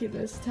lucky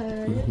this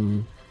time?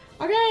 Mm-hmm.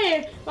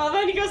 Okay, well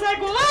then he goes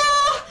like,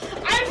 well,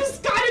 I'm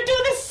just gonna do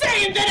the same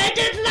same that I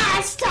did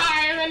last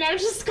time, and I'm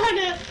just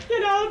gonna,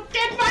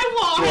 get my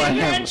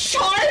warhammer and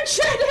charge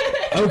at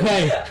it.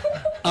 Okay.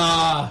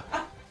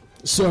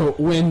 So,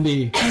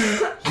 Wendy,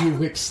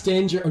 you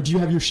extend your... do you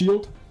have your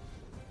shield?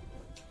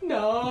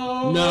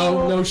 No.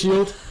 No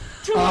shield?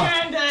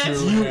 Two-handed.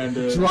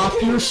 You drop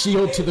your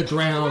shield to the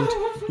ground.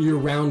 Your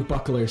round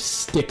buckler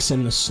sticks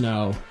in the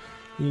snow.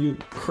 You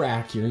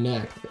crack your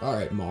neck. All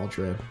right,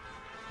 Maldred.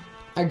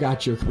 I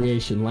got your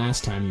creation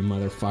last time, you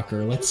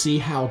motherfucker. Let's see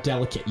how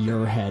delicate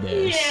your head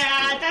is.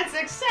 Yeah, that's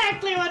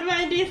exactly what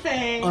Wendy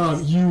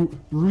thinks. You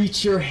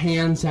reach your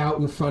hands out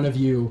in front of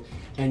you,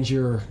 and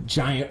your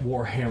giant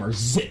warhammer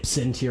zips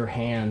into your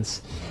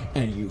hands,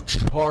 and you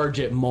charge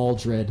at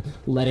Maldred,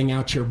 letting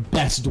out your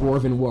best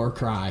dwarven war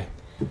cry.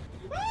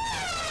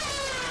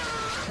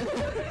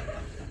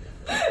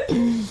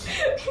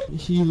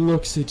 He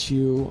looks at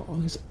you,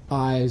 his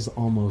eyes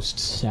almost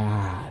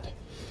sad.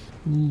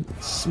 He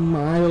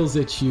smiles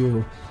at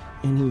you,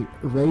 and he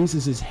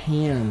raises his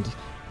hand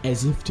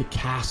as if to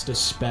cast a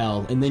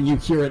spell, and then you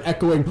hear an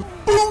echoing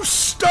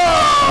 "Booster!"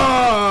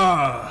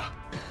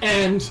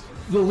 And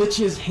the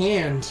Lich's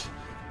hand,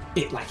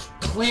 it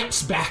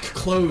clamps back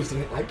closed,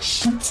 and it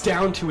shoots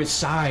down to his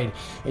side,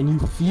 and you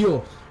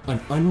feel an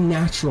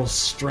unnatural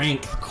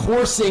strength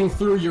coursing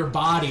through your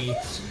body.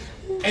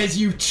 As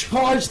you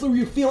charge through,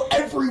 you feel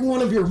every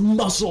one of your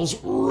muscles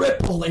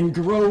ripple and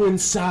grow in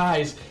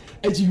size.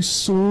 As you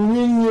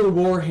swing your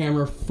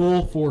warhammer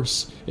full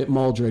force at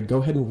Maldred, go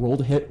ahead and roll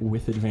to hit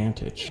with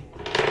advantage.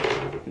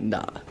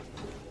 Nah.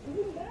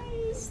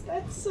 Nice.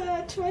 That's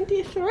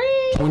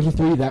 23.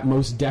 23, that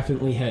most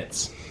definitely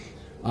hits.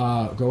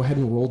 Go ahead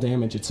and roll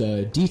damage. It's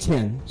a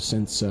D10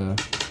 since... 9.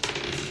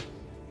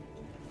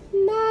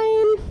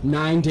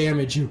 9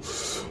 damage. You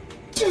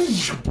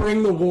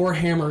bring the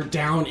warhammer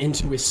down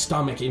into his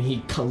stomach, and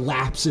he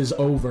collapses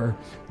over,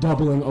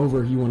 doubling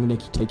over. You want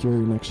to take your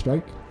next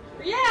strike?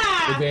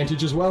 Yeah!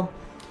 Advantage as well.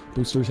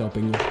 Booster's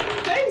helping you.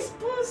 Thanks,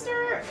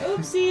 Booster!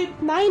 Oopsie,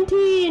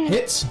 19!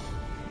 Hits.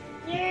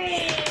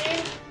 Yay!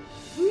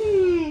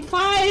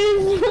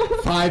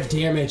 5! 5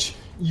 damage.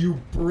 You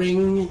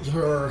bring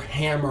your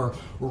hammer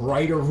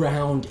right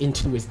around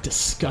into his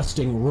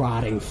disgusting,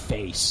 rotting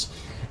face,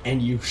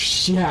 and you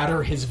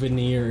shatter his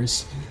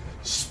veneers.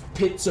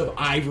 Pits of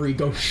ivory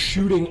go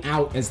shooting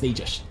out as they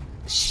just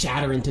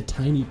shatter into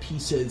tiny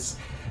pieces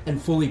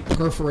and fully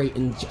perforate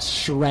and just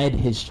shred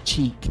his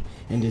cheek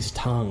and his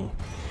tongue.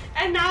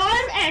 And now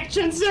I'm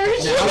action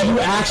surge. Now you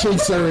action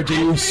surge and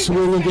you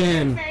swing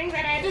again. Thing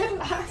that I did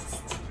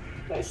last.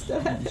 I still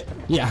have it.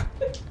 Yeah.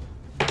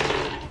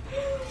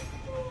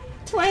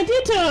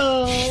 22.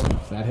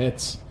 That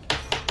hits.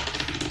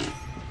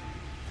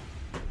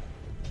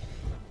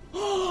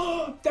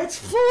 That's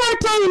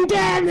 14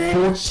 damage.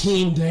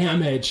 14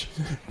 damage.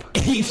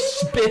 He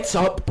spits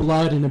up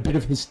blood and a bit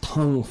of his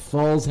tongue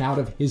falls out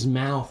of his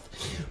mouth.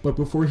 But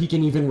before he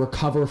can even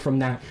recover from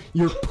that,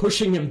 you're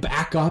pushing him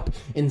back up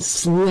and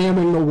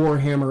slamming the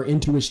warhammer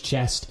into his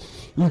chest.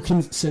 You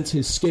can sense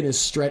his skin is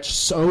stretched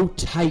so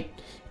tight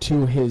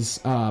to his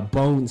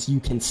bones, you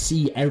can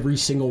see every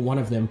single one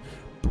of them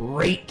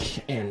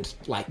break and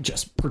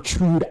just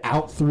protrude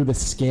out through the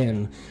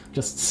skin,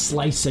 just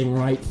slicing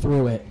right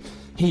through it.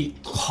 He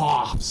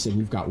coughs, and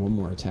you've got one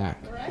more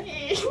attack.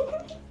 Right.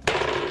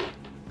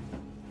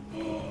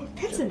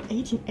 That's an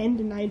 18 and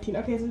a 19.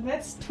 Okay, so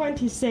that's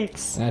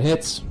 26. That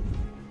hits.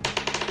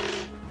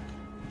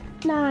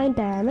 9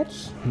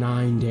 damage.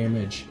 9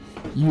 damage.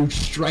 You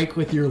strike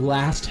with your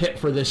last hit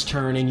for this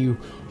turn, and you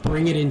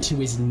bring it into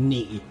his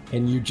knee,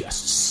 and you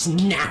just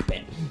snap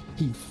it.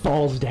 He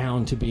falls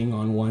down to being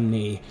on one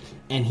knee,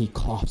 and he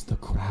coughs. The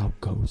crowd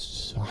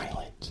goes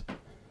silent.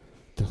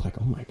 They're like,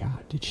 oh my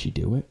god, did she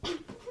do it?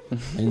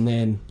 And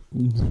then...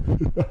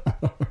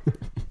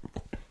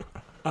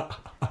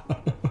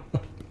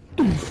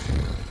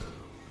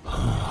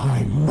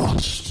 I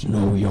must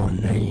know your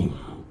name.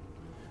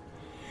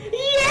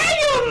 Yeah,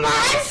 you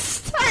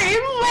must!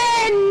 I'm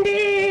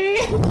Wendy!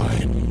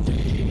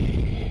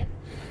 Wendy.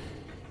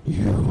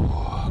 You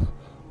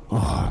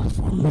are a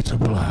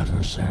formidable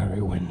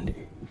adversary,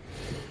 Wendy.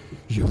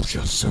 You've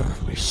just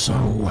served me so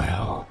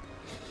well.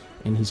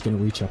 And he's going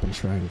to reach up and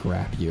try and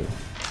grab you.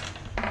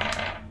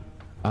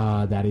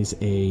 That is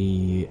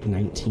a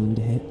 19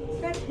 to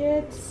hit. That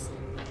hits.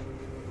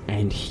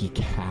 And he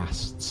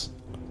casts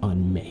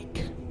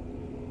Unmake.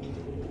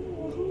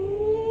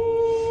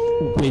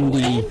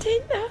 Wendy,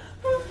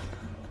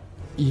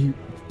 you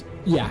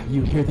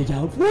hear the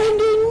yell,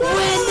 Wendy, no!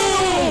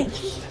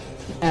 Wendy!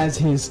 As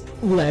his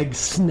leg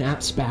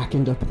snaps back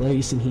into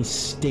place and he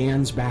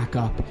stands back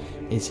up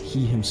as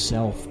he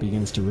himself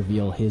begins to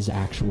reveal his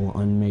actual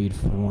unmade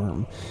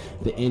form.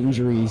 The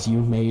injuries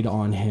you made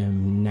on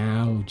him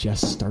now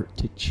just start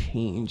to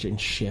change and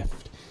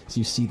shift. As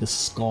you see the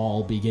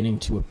skull beginning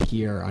to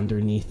appear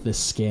underneath the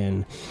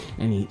skin,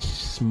 and he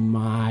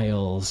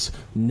smiles,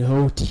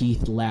 no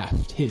teeth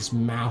left, his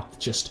mouth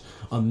just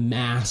a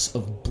mass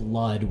of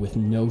blood with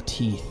no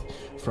teeth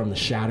from the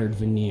shattered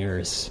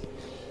veneers.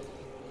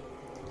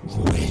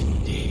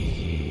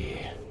 Wendy,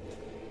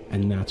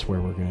 And that's where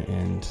we're going to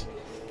end,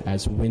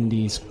 as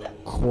Wendy's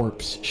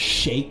corpse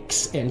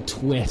shakes and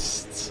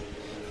twists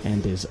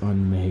and is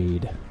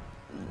unmade.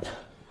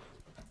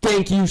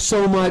 Thank you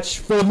so much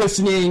for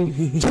listening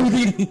to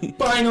the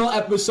final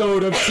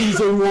episode of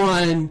Season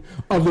 1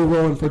 of the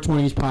Rolling for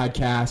 20s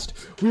podcast.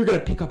 We're going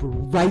to pick up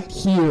right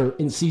here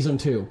in Season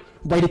 2,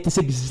 right at this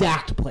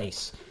exact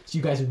place. So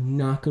you guys are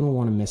not going to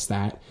want to miss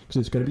that,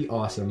 because it's going to be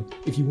awesome.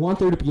 If you want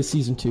there to be a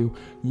Season 2,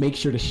 make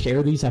sure to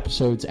share these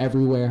episodes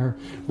everywhere.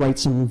 Write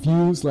some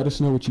reviews. Let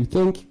us know what you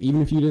think.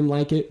 Even if you didn't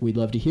like it, we'd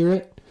love to hear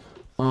it.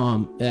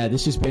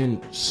 This has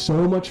been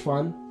so much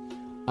fun.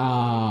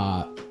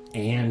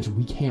 And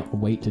we can't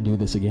wait to do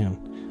this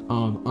again.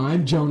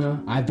 I'm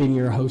Jonah. I've been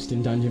your host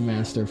and dungeon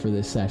master for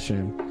this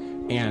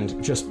session.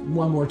 And just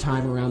one more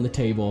time around the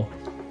table.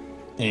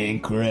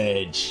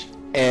 Anchorage.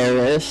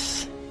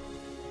 Erris.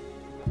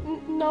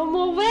 No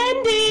more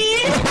Wendy!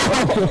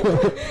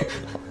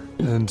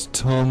 And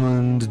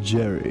Tommund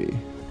Jerry.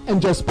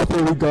 And just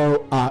before we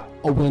go,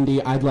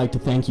 Wendy, I'd like to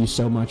thank you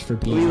so much for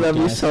being We love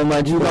you so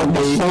much. We love you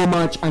Wendy. so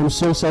much. I'm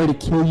so sorry to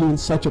kill you in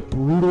such a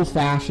brutal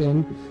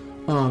fashion.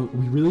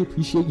 We really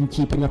appreciate you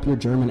keeping up your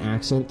German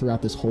accent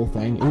throughout this whole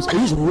thing. It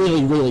was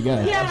really, really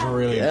good.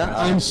 Yeah.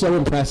 I'm so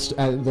impressed.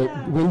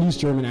 Wendy's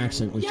German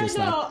accent was just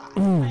so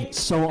on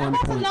That's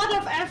a point. lot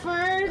of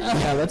effort.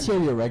 Yeah, let's hear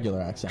your regular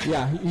accent.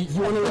 Yeah, you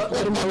want to let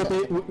them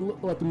know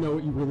let them know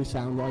what you really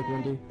sound like,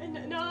 Wendy?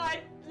 No,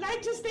 I'd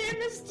like to stay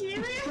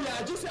mysterious.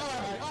 Yeah, just all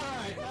right.